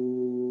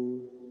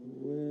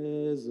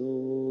uwezo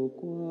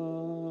kwake.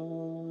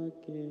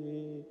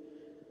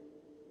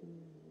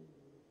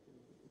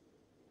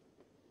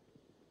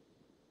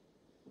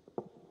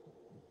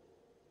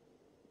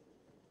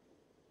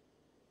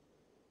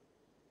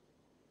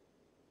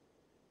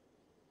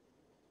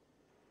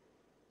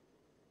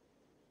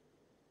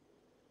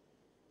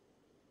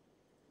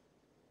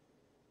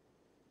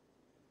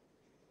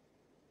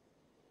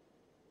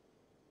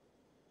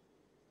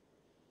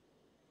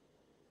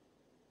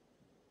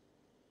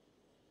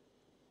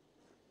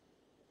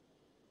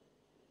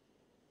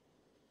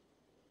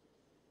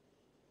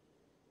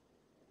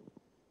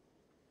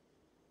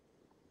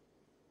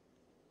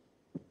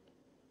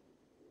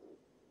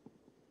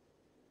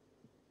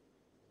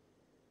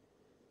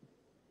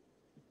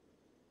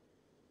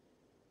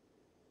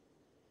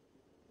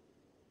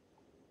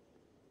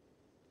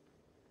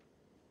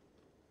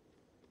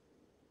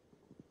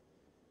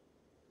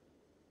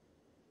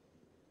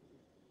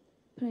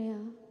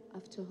 Prayer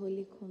after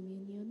Holy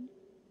Communion.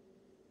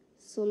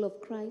 Soul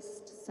of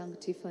Christ,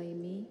 sanctify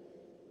me.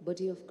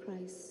 Body of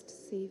Christ,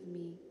 save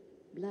me.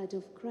 Blood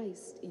of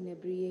Christ,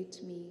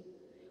 inebriate me.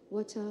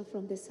 Water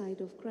from the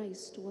side of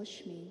Christ,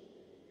 wash me.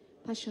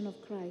 Passion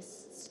of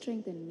Christ,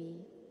 strengthen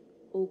me.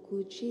 O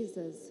good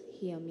Jesus,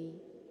 hear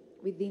me.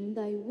 Within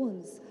thy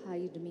wounds,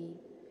 hide me.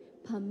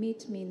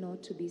 Permit me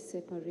not to be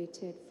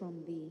separated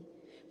from thee.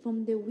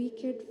 From the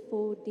wicked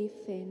foe,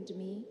 defend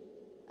me.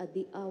 At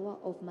the hour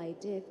of my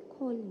death,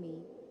 call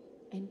me,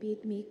 and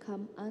bid me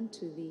come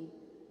unto thee,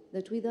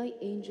 that with thy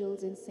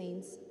angels and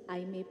saints I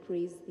may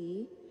praise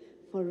thee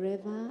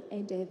forever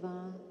and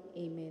ever.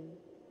 Amen.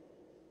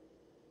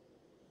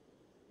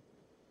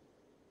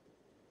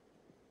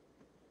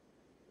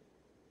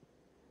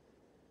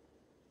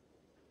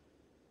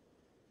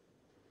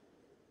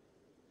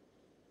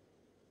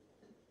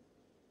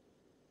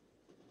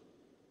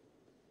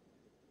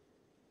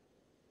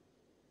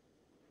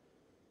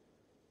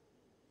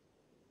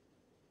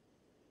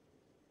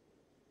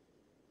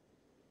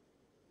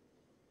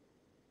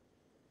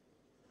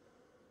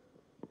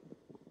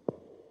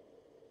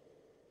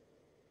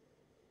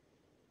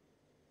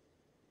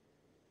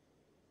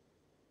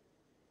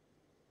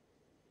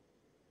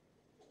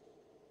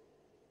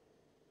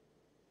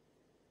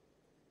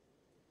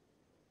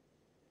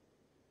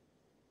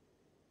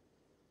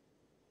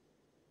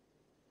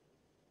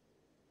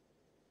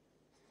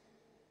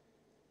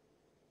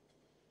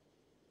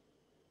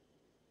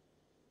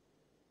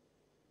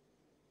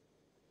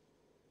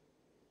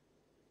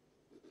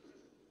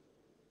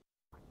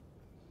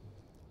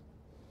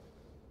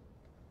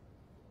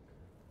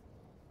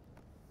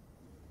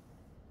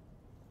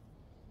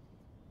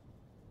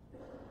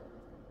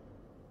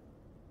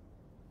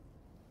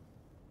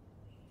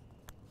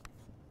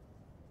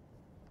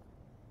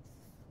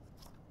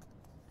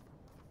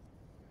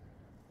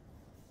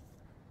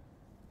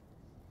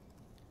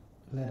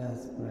 Let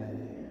us pray.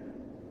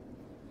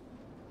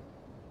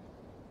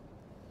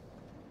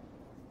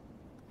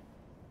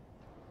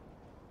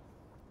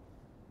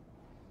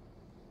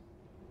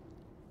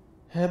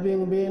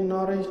 Having been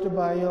nourished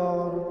by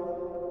your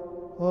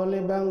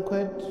holy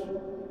banquet,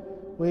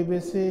 we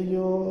beseech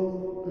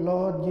you,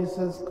 Lord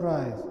Jesus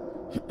Christ,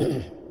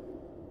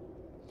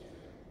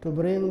 to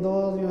bring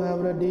those you have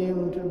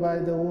redeemed by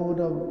the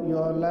wood of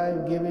your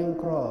life-giving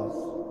cross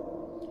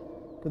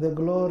to the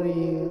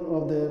glory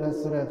of the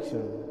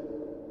resurrection,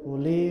 who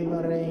live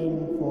and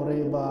reign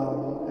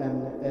forever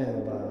and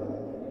ever.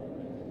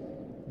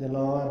 The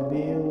Lord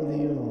be with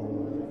you,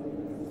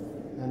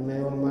 and may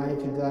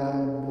Almighty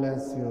God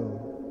bless you,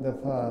 the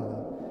Father,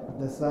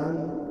 the Son,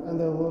 and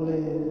the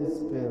Holy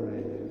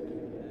Spirit.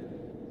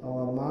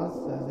 Our Mass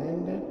has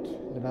ended.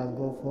 Let us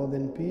go forth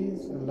in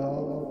peace and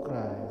love of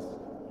Christ.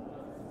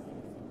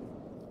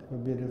 Have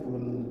a beautiful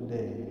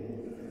day.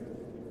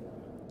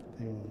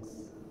 Thanks.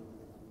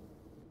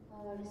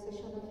 Our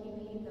recession of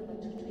hymn number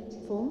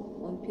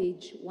 224 on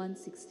page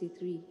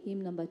 163,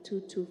 hymn number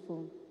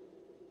 224.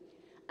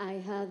 I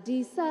have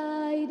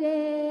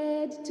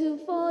decided to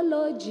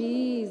follow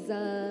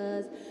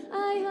Jesus.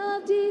 I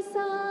have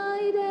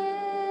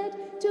decided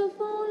to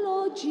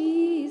follow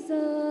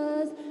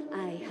Jesus.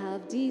 I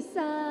have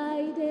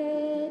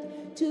decided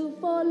to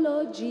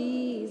follow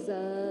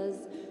Jesus.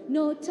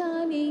 No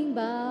turning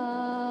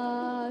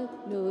back,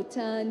 no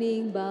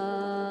turning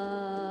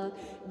back.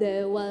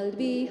 The world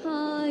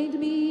behind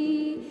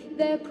me,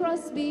 the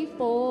cross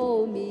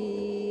before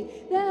me.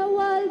 The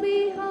world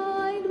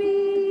behind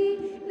me,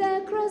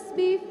 the cross cross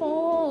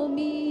before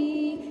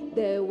me,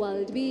 the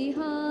world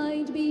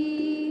behind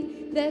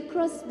me, the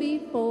cross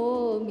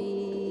before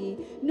me,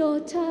 no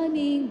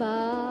turning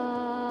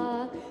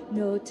back,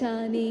 no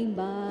turning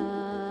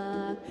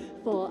back.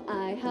 For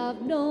I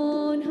have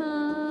known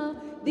how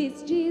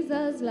this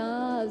Jesus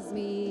loves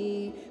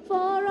me,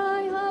 for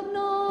I have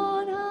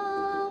known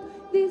how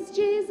this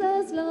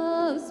Jesus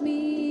loves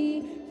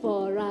me,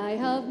 for I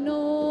have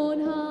known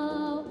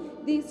how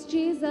this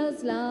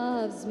Jesus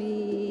loves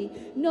me.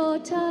 No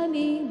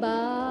turning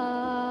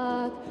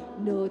back,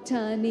 no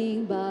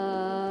turning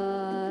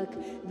back.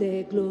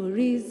 The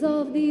glories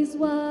of this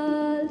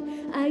world,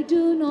 I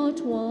do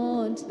not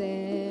want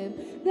them.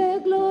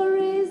 The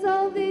glories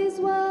of this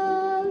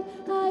world,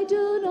 I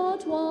do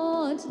not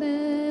want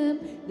them.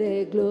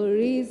 The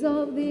glories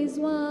of this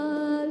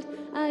world,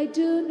 I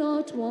do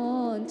not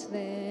want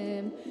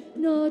them.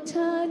 No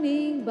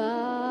turning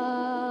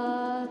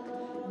back,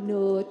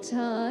 no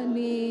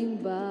turning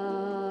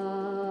back.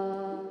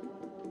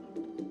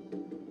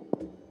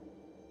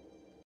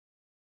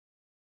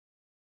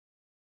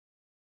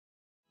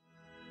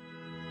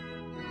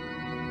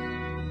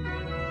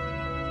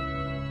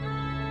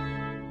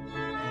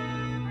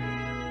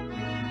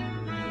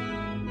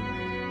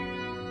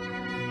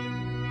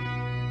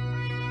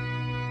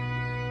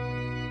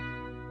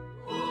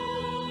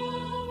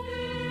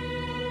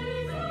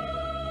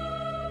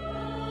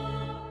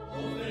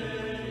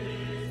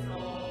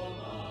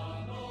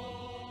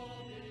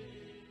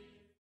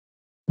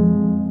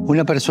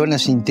 Una persona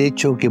sin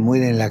techo que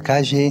muere en la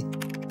calle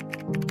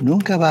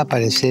nunca va a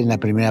aparecer en la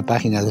primera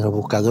página de los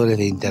buscadores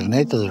de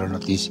internet o de los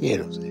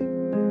noticieros.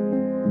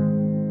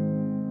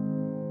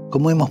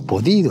 ¿Cómo hemos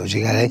podido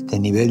llegar a este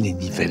nivel de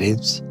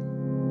indiferencia?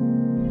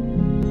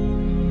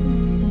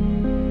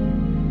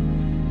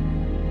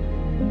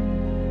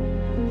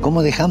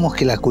 ¿Cómo dejamos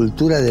que la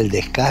cultura del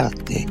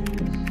descarte,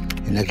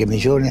 en la que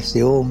millones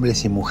de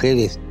hombres y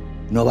mujeres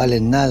no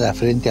valen nada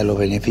frente a los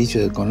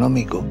beneficios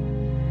económicos,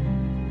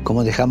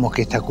 cómo dejamos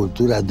que esta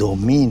cultura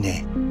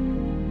domine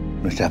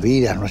nuestras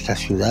vidas, nuestras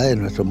ciudades,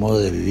 nuestro modo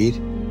de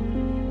vivir?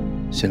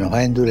 Se nos va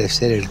a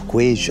endurecer el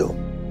cuello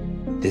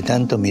de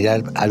tanto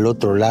mirar al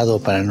otro lado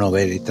para no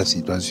ver esta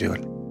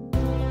situación.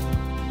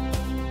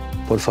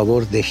 Por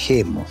favor,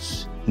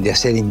 dejemos de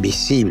hacer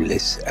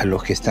invisibles a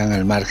los que están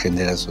al margen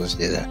de la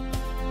sociedad,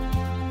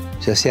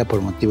 ya sea por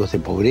motivos de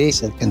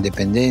pobreza,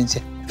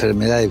 independencia,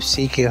 enfermedades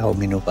psíquicas o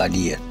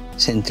minusvalías.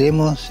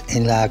 Centremos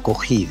en la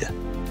acogida,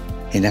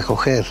 en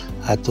acoger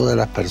a todas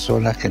las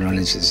personas que lo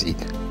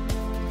necesitan.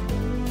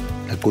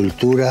 La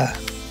cultura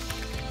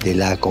de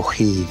la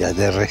acogida,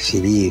 de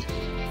recibir,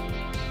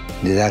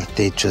 de dar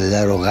techo, de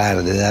dar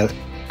hogar, de dar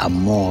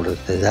amor,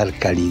 de dar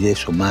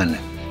calidez humana.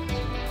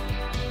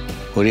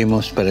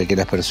 Oremos para que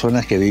las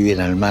personas que viven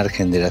al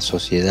margen de la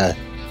sociedad,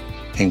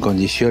 en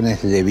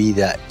condiciones de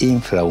vida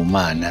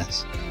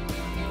infrahumanas,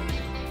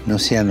 no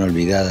sean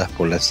olvidadas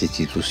por las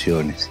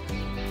instituciones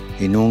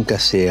y nunca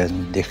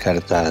sean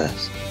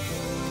descartadas.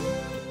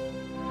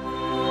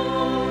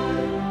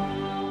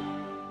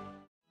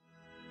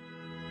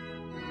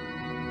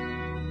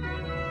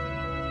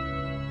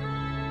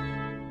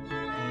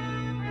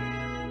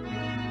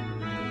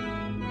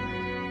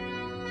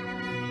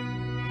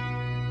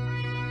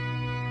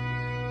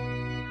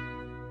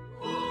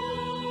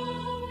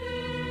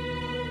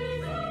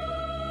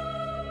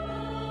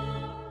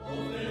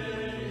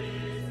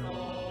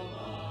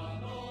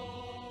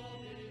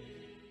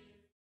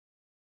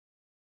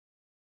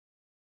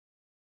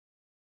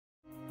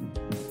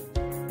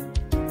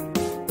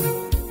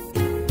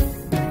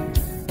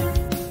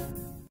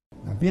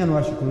 Pia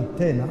nawashukuru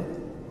tena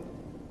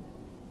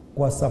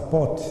kwa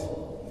support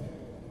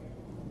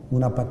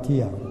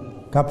unapatia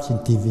Capuchin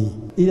TV.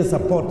 Ile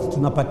support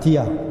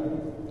tunapatia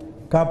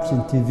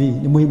Capuchin TV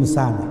ni muhimu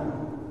sana,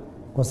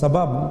 kwa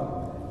sababu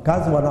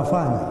kazi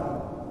wanafanya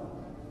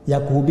ya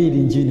kuhubiri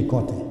nchini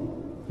kote,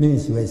 mimi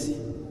siwezi,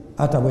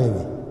 hata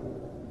wewe,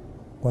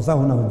 kwa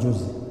sababu huna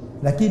ujuzi,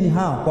 lakini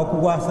hao kwa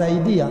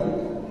kuwasaidia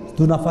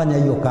tunafanya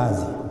hiyo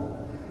kazi.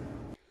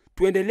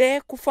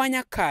 Tuendelee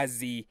kufanya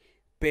kazi.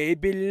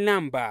 Paybill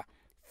number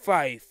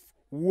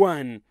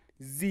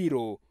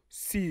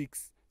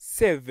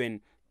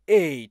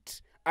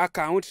 510678.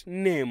 Account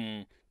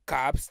name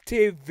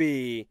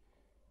capstv.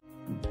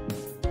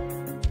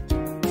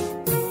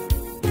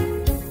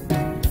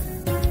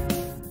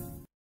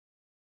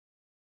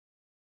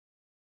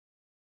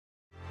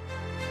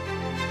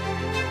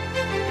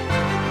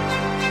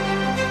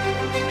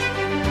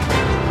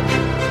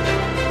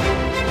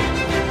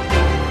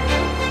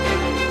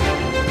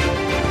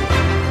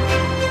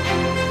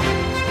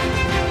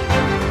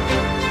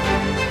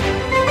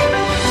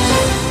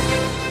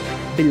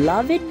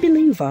 Beloved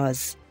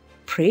believers,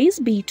 praise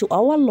be to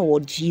our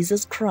Lord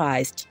Jesus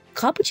Christ.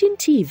 Capuchin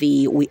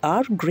TV, we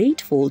are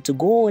grateful to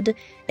God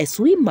as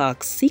we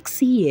mark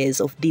 6 years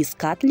of this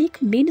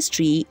Catholic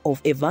ministry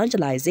of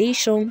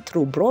evangelization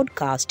through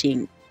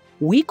broadcasting.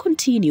 We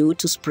continue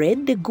to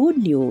spread the good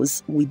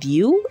news with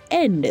you,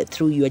 and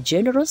through your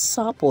generous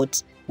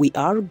support, We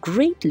are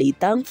greatly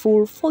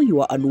thankful for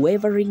your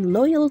unwavering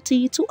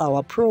loyalty to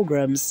our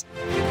programs.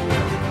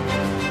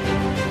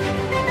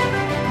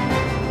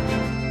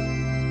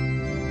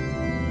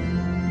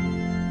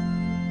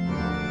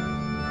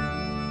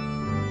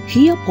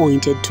 He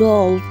appointed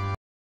 12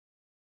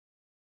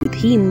 with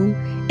him,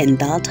 and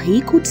that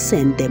he could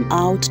send them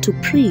out to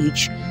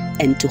preach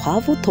and to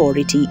have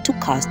authority to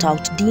cast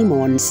out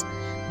demons.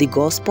 The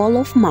Gospel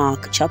of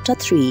Mark chapter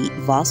 3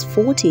 verse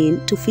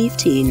 14 to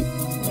 15.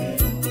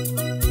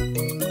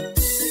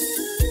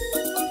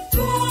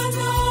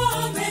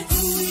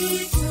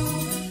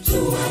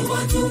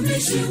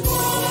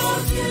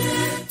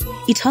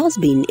 It has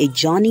been a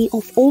journey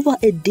of over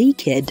a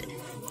decade,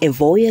 a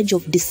voyage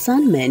of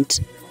discernment,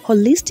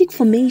 holistic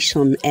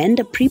formation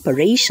and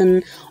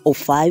preparation of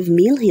 5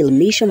 Mill Hill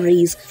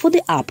missionaries for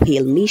the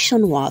uphill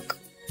mission work.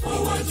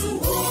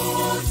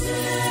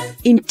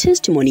 In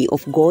testimony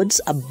of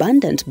God's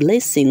abundant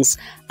blessings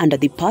under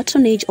the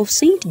patronage of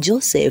Saint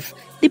Joseph,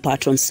 the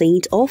patron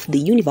saint of the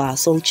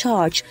Universal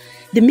Church,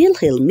 the Mill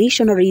Hill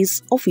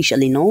missionaries,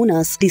 officially known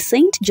as the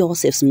Saint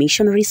Joseph's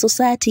Missionary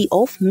Society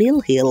of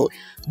Mill Hill,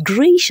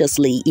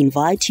 graciously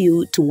invite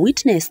you to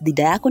witness the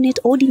diaconate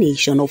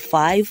ordination of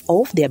 5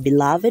 of their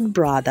beloved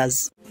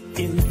brothers.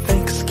 In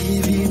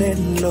thanksgiving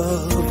and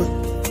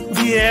love,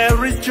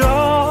 there is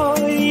joy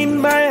in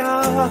my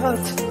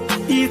heart.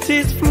 It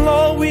is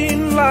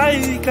flowing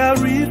like a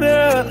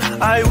river.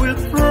 I will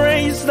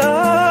praise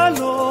the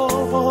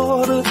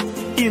Lord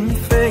in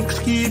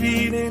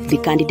thanksgiving and The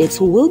candidates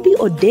who will be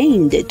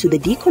ordained to the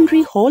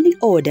Deaconry Holy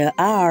Order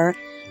are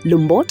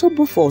Lumboto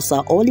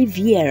Bufosa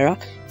Olivier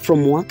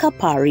from Waka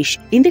Parish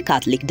in the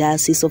Catholic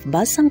Diocese of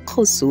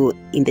Basankosu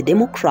in the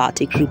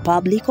Democratic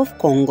Republic of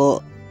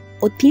Congo,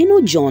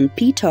 Otieno John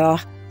Peter,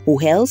 who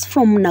hails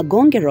from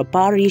Nagongera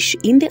Parish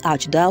in the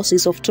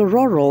Archdiocese of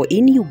Tororo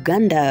in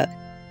Uganda,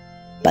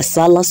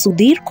 Basala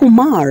Sudhir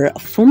Kumar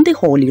from the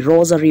Holy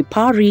Rosary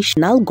Parish,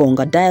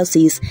 Nalgonga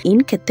Diocese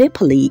in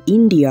Ketepali,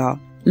 India,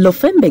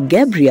 Lofembe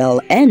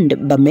Gabriel and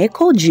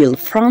Bameko Gilles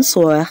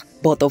Francois,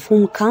 both of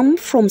whom come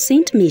from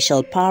St.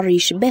 Michel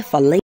Parish,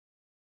 Befale,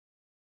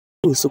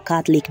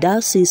 Catholic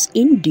Diocese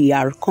in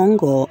DR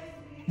Congo.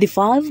 The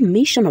 5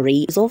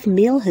 missionaries of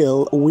Mill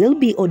Hill will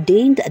be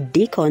ordained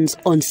deacons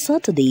on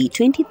Saturday,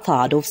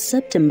 23rd of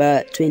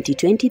September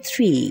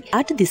 2023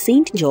 at the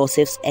St.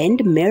 Joseph's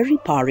and Mary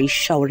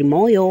Parish,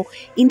 Shaurimoyo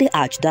in the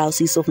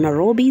Archdiocese of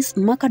Nairobi's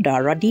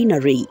Makadara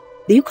Deanery.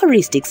 The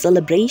Eucharistic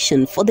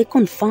celebration for the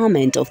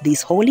conferment of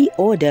this holy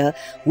order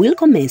will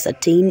commence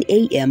at 10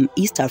 a.m.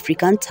 East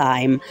African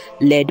time,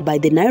 led by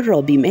the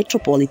Nairobi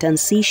Metropolitan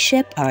Sea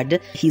Shepherd,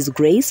 His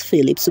Grace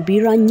Philip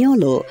Subira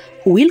Nyolo,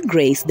 who will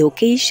grace the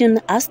occasion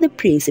as the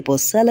principal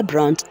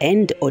celebrant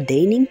and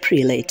ordaining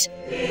prelate.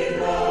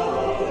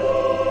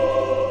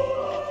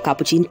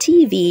 Capuchin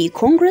TV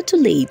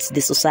congratulates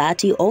the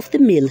Society of the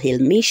Mill Hill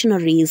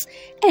Missionaries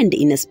and,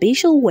 in a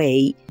special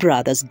way,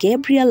 Brothers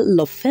Gabriel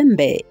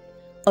Lofembe,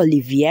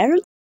 Olivier,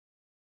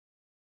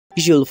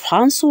 Jules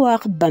Francois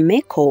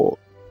Bameko,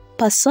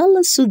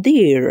 Pasala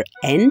Sudhir,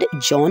 and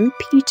John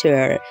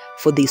Peter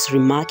for this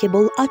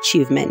remarkable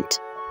achievement.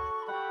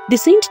 The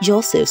St.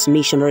 Joseph's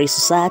Missionary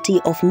Society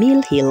of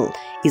Mill Hill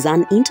is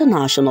an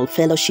international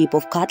fellowship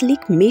of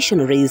Catholic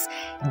missionaries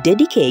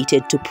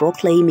dedicated to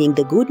proclaiming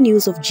the good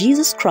news of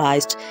Jesus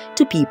Christ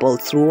to people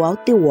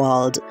throughout the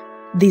world.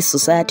 This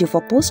Society of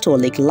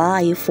Apostolic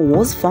Life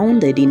was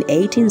founded in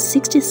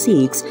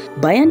 1866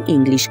 by an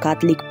English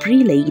Catholic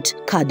prelate,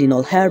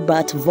 Cardinal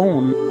Herbert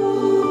Vaughan.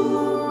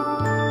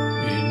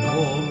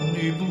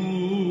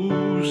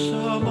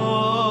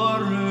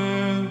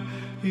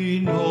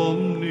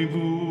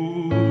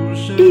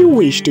 Do you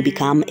wish to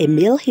become a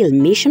Mill Hill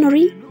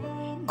missionary?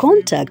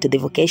 Contact the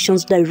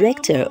Vocations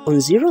Director on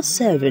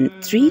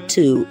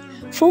 0732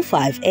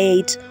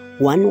 458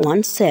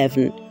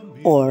 117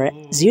 or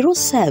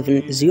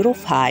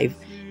 0705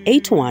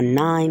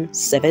 819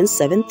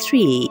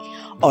 773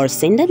 or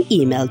send an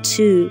email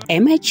to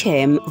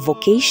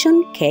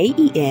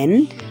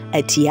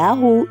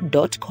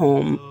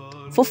mhmvocationken@yahoo.com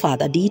for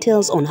further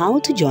details on how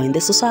to join the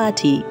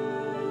society.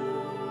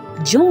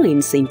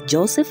 Join St.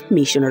 Joseph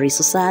Missionary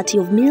Society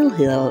of Mill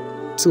Hill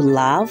to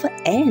love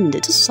and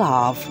to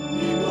serve.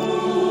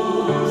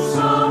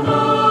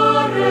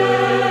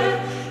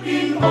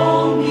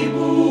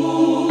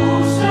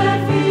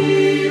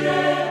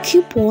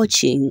 Keep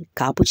watching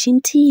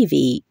Capuchin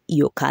TV,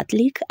 your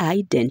Catholic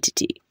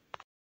identity.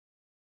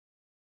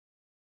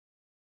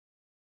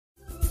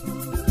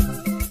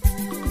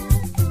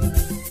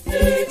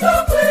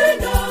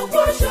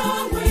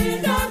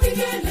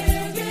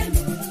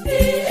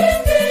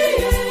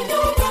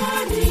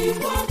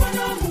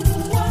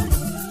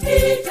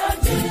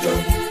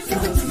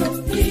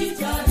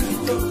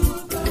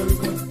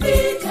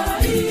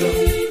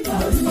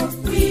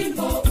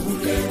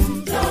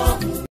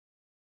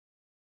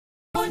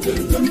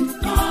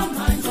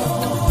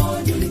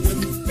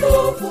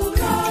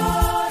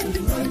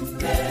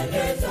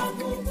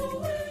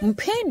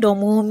 Mpendo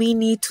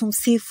muumini,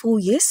 tumsifu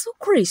Yesu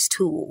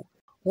Kristu.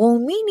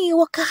 Waumini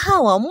wa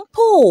kahawa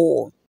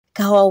mpo?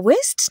 Kahawa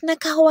West na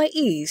Kahawa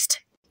East,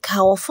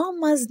 Kahawa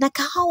Farmers na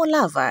Kahawa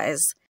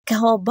Lovers,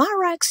 Kahawa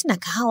Barracks na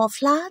Kahawa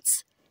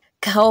Flats,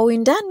 Kahawa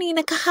Windani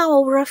na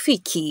Kahawa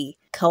Urafiki,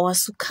 Kahawa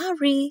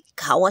Sukari,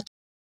 Kahawa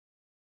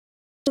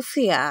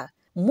Sofia.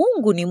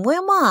 Mungu ni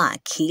mwema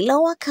kila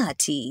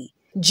wakati.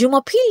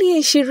 Jumapili ya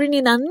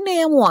 24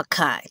 ya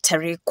mwaka,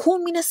 tarehe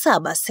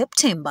 17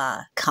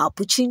 Septemba,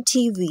 Capuchin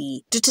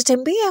TV.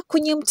 Tutatembea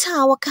kwenye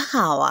mtaa wa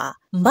kahawa,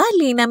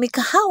 mbali na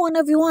mikahawa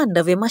na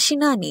viwanda vya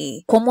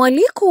mashinani. Kwa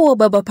mwaliko wa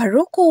Baba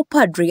Paroko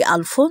Padri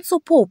Alfonso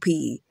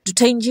Popi,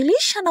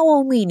 tutainjilisha na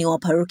waumini wa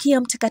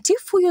parokia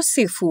Mtakatifu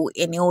Yosefu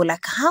eneo la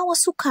Kahawa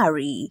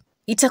Sukari.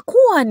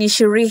 Itakuwa ni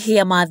sherehe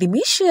ya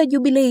maadhimisho ya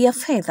jubilei ya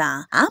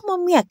fedha ama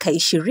miaka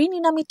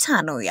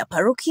 25 ya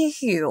parokia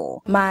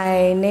hiyo.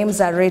 My name's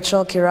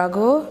Rachel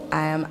Kirago.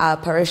 I am a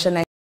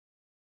parishioner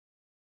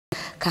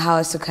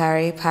Kahawa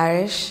Sukari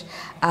Parish.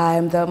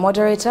 I'm the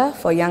moderator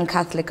for Young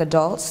Catholic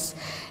Adults,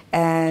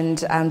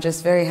 and I'm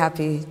just very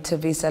happy to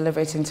be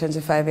celebrating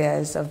 25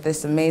 years of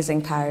this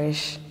amazing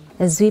parish.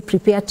 As we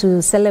prepare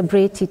to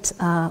celebrate it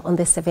on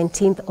the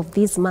 17th of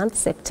this month,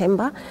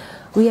 September,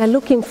 we are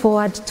looking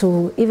forward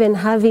to even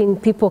having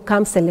people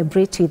come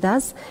celebrate with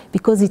us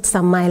because it's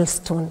a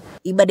milestone.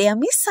 Ibada ya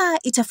misa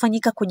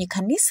itafanyika kwenye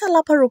kanisa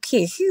la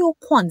parokia hiyo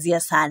kuanzia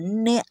saa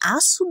 4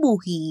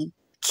 asubuhi.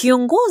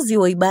 Kiongozi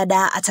wa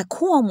ibada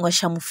atakuwa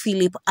Mhashamu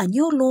Philip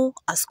Anyolo,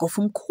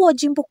 askofu mkuu wa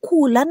jimbo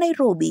kuu la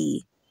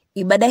Nairobi.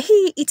 Ibada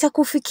hii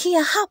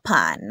itakufikia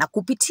hapa na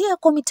kupitia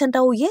kwa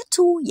mitandao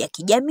yetu ya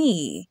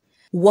kijamii.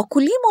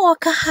 Wakulima wa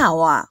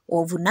kahawa,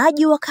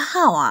 wavunaji wa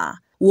kahawa,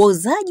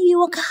 wauzaji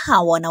wa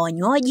kahawa na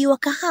wanywaji wa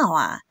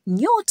kahawa,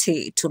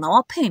 nyote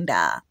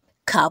tunawapenda.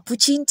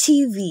 Capuchin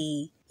TV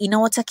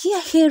inawatakia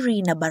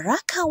heri na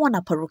baraka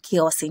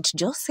wanaparokia wa St.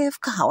 Joseph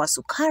Kahawa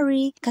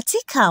Sukari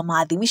katika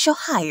maadhimisho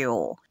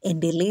hayo.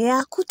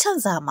 Endelea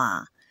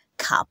kutazama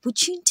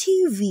Capuchin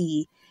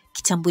TV,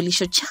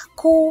 kitambulisho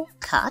chako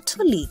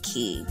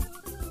Katoliki.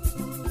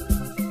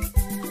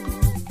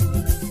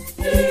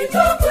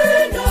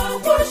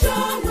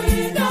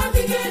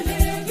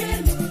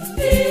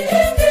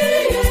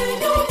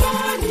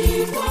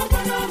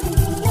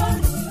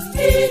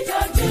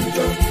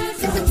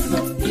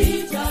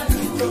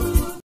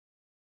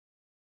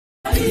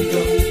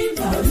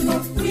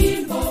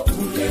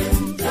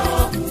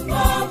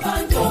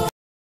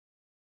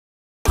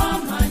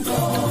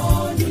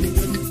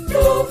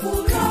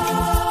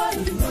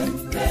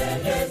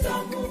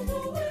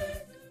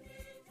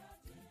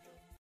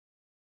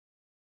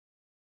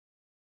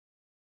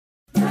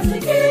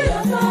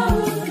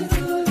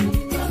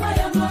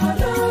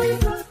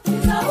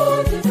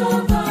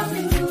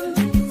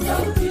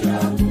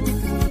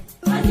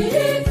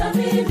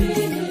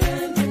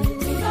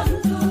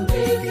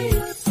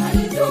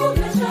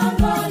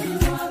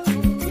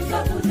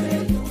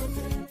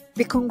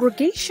 The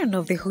Congregation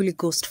of the Holy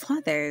Ghost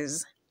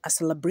Fathers, a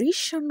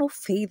celebration of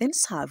faith and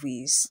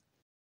service.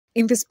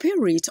 In the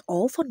spirit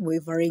of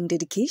unwavering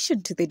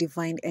dedication to the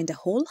divine and a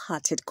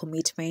wholehearted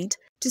commitment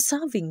to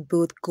serving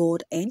both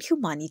God and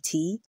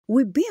humanity,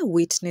 we bear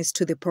witness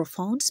to the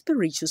profound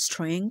spiritual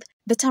strength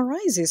that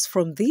arises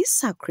from this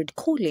sacred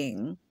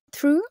calling.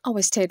 Through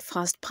our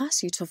steadfast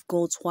pursuit of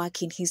God's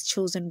work in His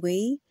chosen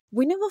way,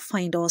 we never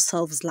find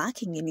ourselves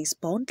lacking in His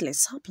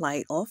boundless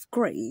supply of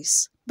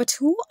grace. But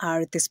who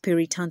are the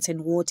Spiritans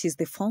and what is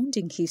the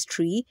founding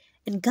history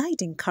and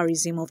guiding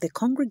charism of the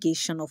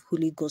Congregation of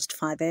Holy Ghost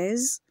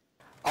Fathers?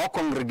 Our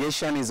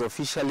congregation is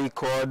officially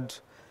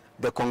called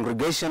the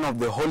Congregation of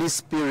the Holy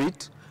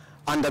Spirit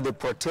under the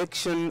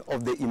protection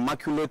of the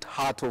Immaculate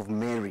Heart of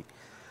Mary.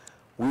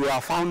 We were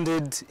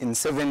founded in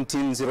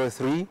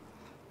 1703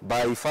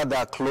 by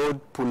Father Claude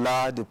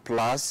Poulard de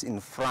Place in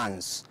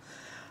France.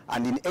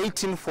 And in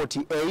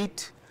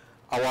 1848,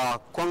 our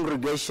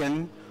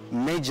congregation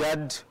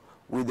merged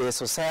with the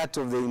Society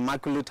of the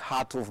Immaculate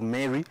Heart of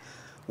Mary,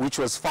 which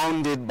was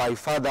founded by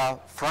Father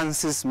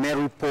Francis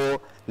Mary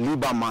Paul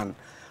Lieberman,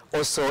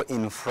 also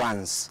in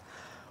France.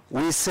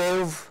 We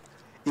serve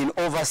in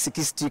over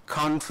 60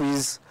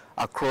 countries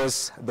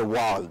across the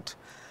world.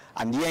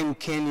 And here in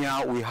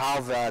Kenya, we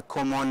have a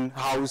common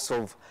house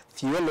of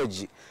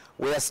theology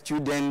where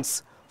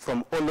students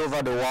from all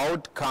over the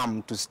world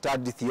come to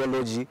study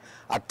theology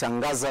at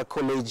Tangaza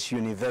College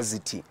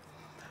University.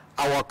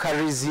 Our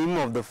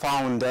charism of the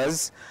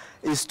founders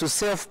is to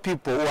serve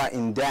people who are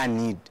in dire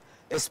need,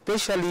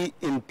 especially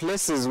in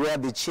places where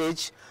the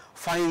church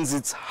finds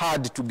it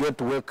hard to get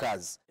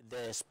workers.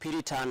 The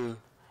Spiritan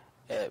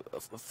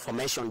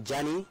formation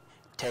journey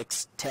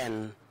takes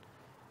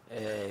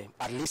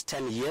at least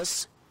 10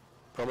 years,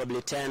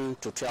 probably 10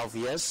 to 12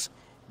 years,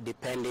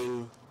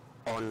 depending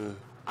on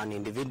an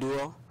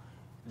individual,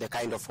 the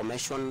kind of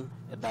formation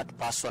that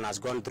person has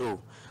gone through.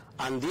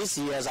 And these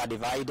years are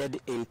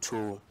divided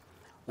into,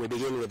 we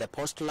begin with the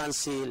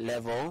postulancy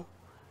level,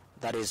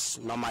 that is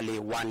normally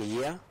 1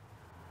 year,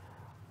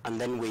 and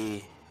then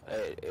we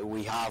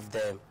have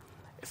the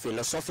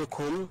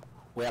philosophicum,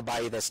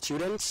 whereby the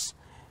students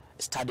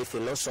study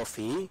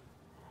philosophy,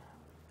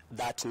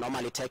 that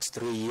normally takes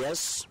 3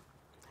 years.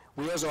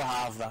 We also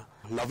have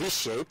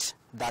novitiate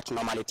that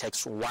normally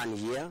takes 1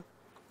 year.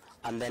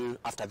 And then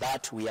after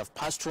that, we have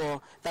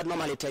pastoral that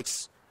normally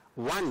takes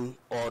 1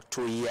 or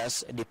 2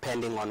 years,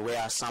 depending on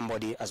where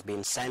somebody has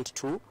been sent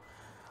to.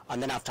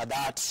 And then after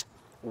that,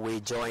 we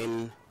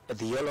join a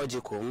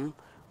theologicum,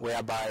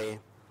 whereby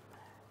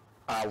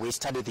we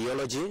study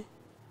theology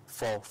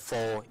for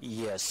 4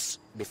 years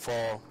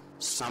before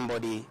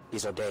somebody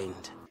is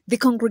ordained. The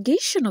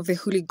Congregation of the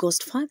Holy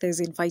Ghost Fathers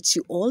invites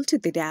you all to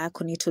the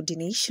diaconate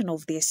ordination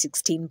of their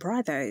 16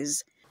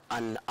 brothers.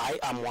 And I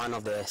am one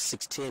of the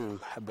 16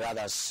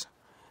 brothers,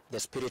 the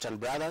Spiritan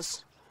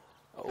brothers,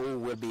 who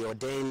will be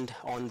ordained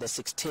on the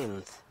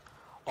 16th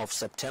of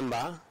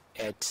September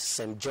at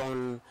St.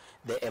 John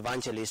the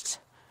Evangelist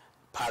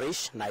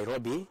Parish,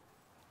 Nairobi.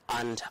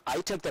 And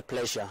I take the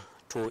pleasure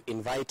to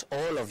invite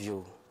all of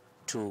you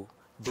to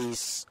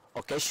this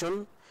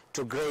occasion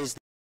to grace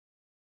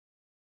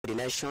the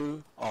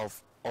ordination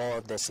of all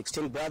the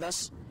 16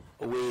 brothers.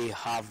 We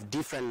have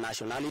different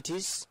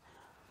nationalities.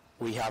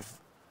 We have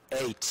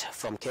 8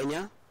 from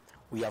Kenya,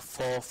 we have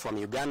 4 from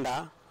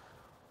Uganda,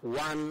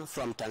 1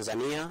 from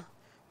Tanzania,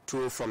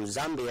 2 from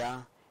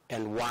Zambia,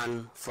 and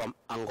 1 from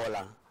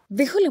Angola.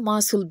 The Holy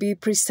Mass will be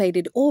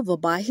presided over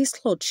by His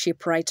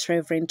Lordship Right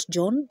Reverend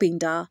John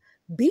Binder,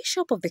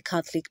 Bishop of the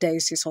Catholic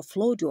Diocese of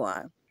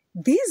Lodwar.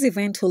 This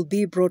event will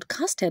be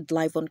broadcasted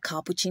live on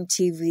Capuchin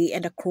TV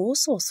and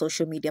across all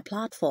social media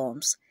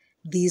platforms.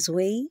 This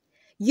way,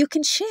 you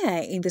can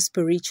share in the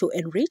spiritual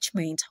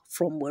enrichment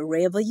from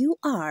wherever you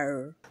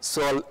are.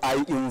 So I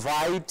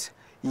invite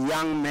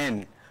young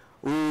men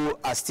who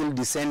are still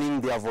discerning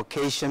their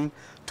vocation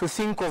to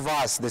think of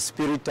us, the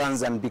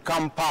Spiritans, and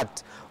become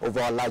part of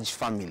our large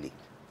family.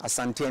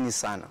 Asanteni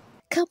sana.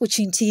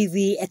 Capuchin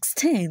TV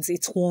extends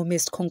its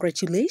warmest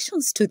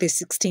congratulations to the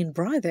 16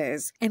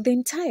 brothers and the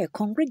entire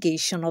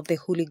congregation of the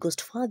Holy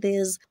Ghost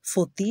Fathers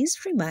for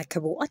this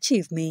remarkable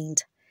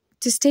achievement.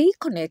 To stay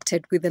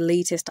connected with the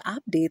latest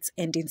updates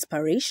and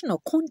inspirational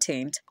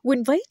content, we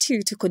invite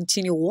you to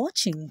continue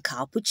watching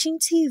Capuchin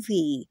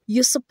TV.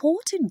 Your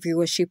support and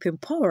viewership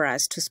empower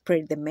us to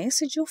spread the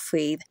message of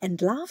faith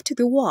and love to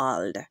the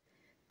world.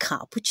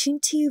 Capuchin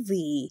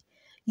TV,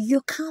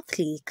 your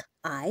Catholic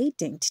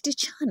identity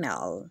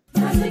channel.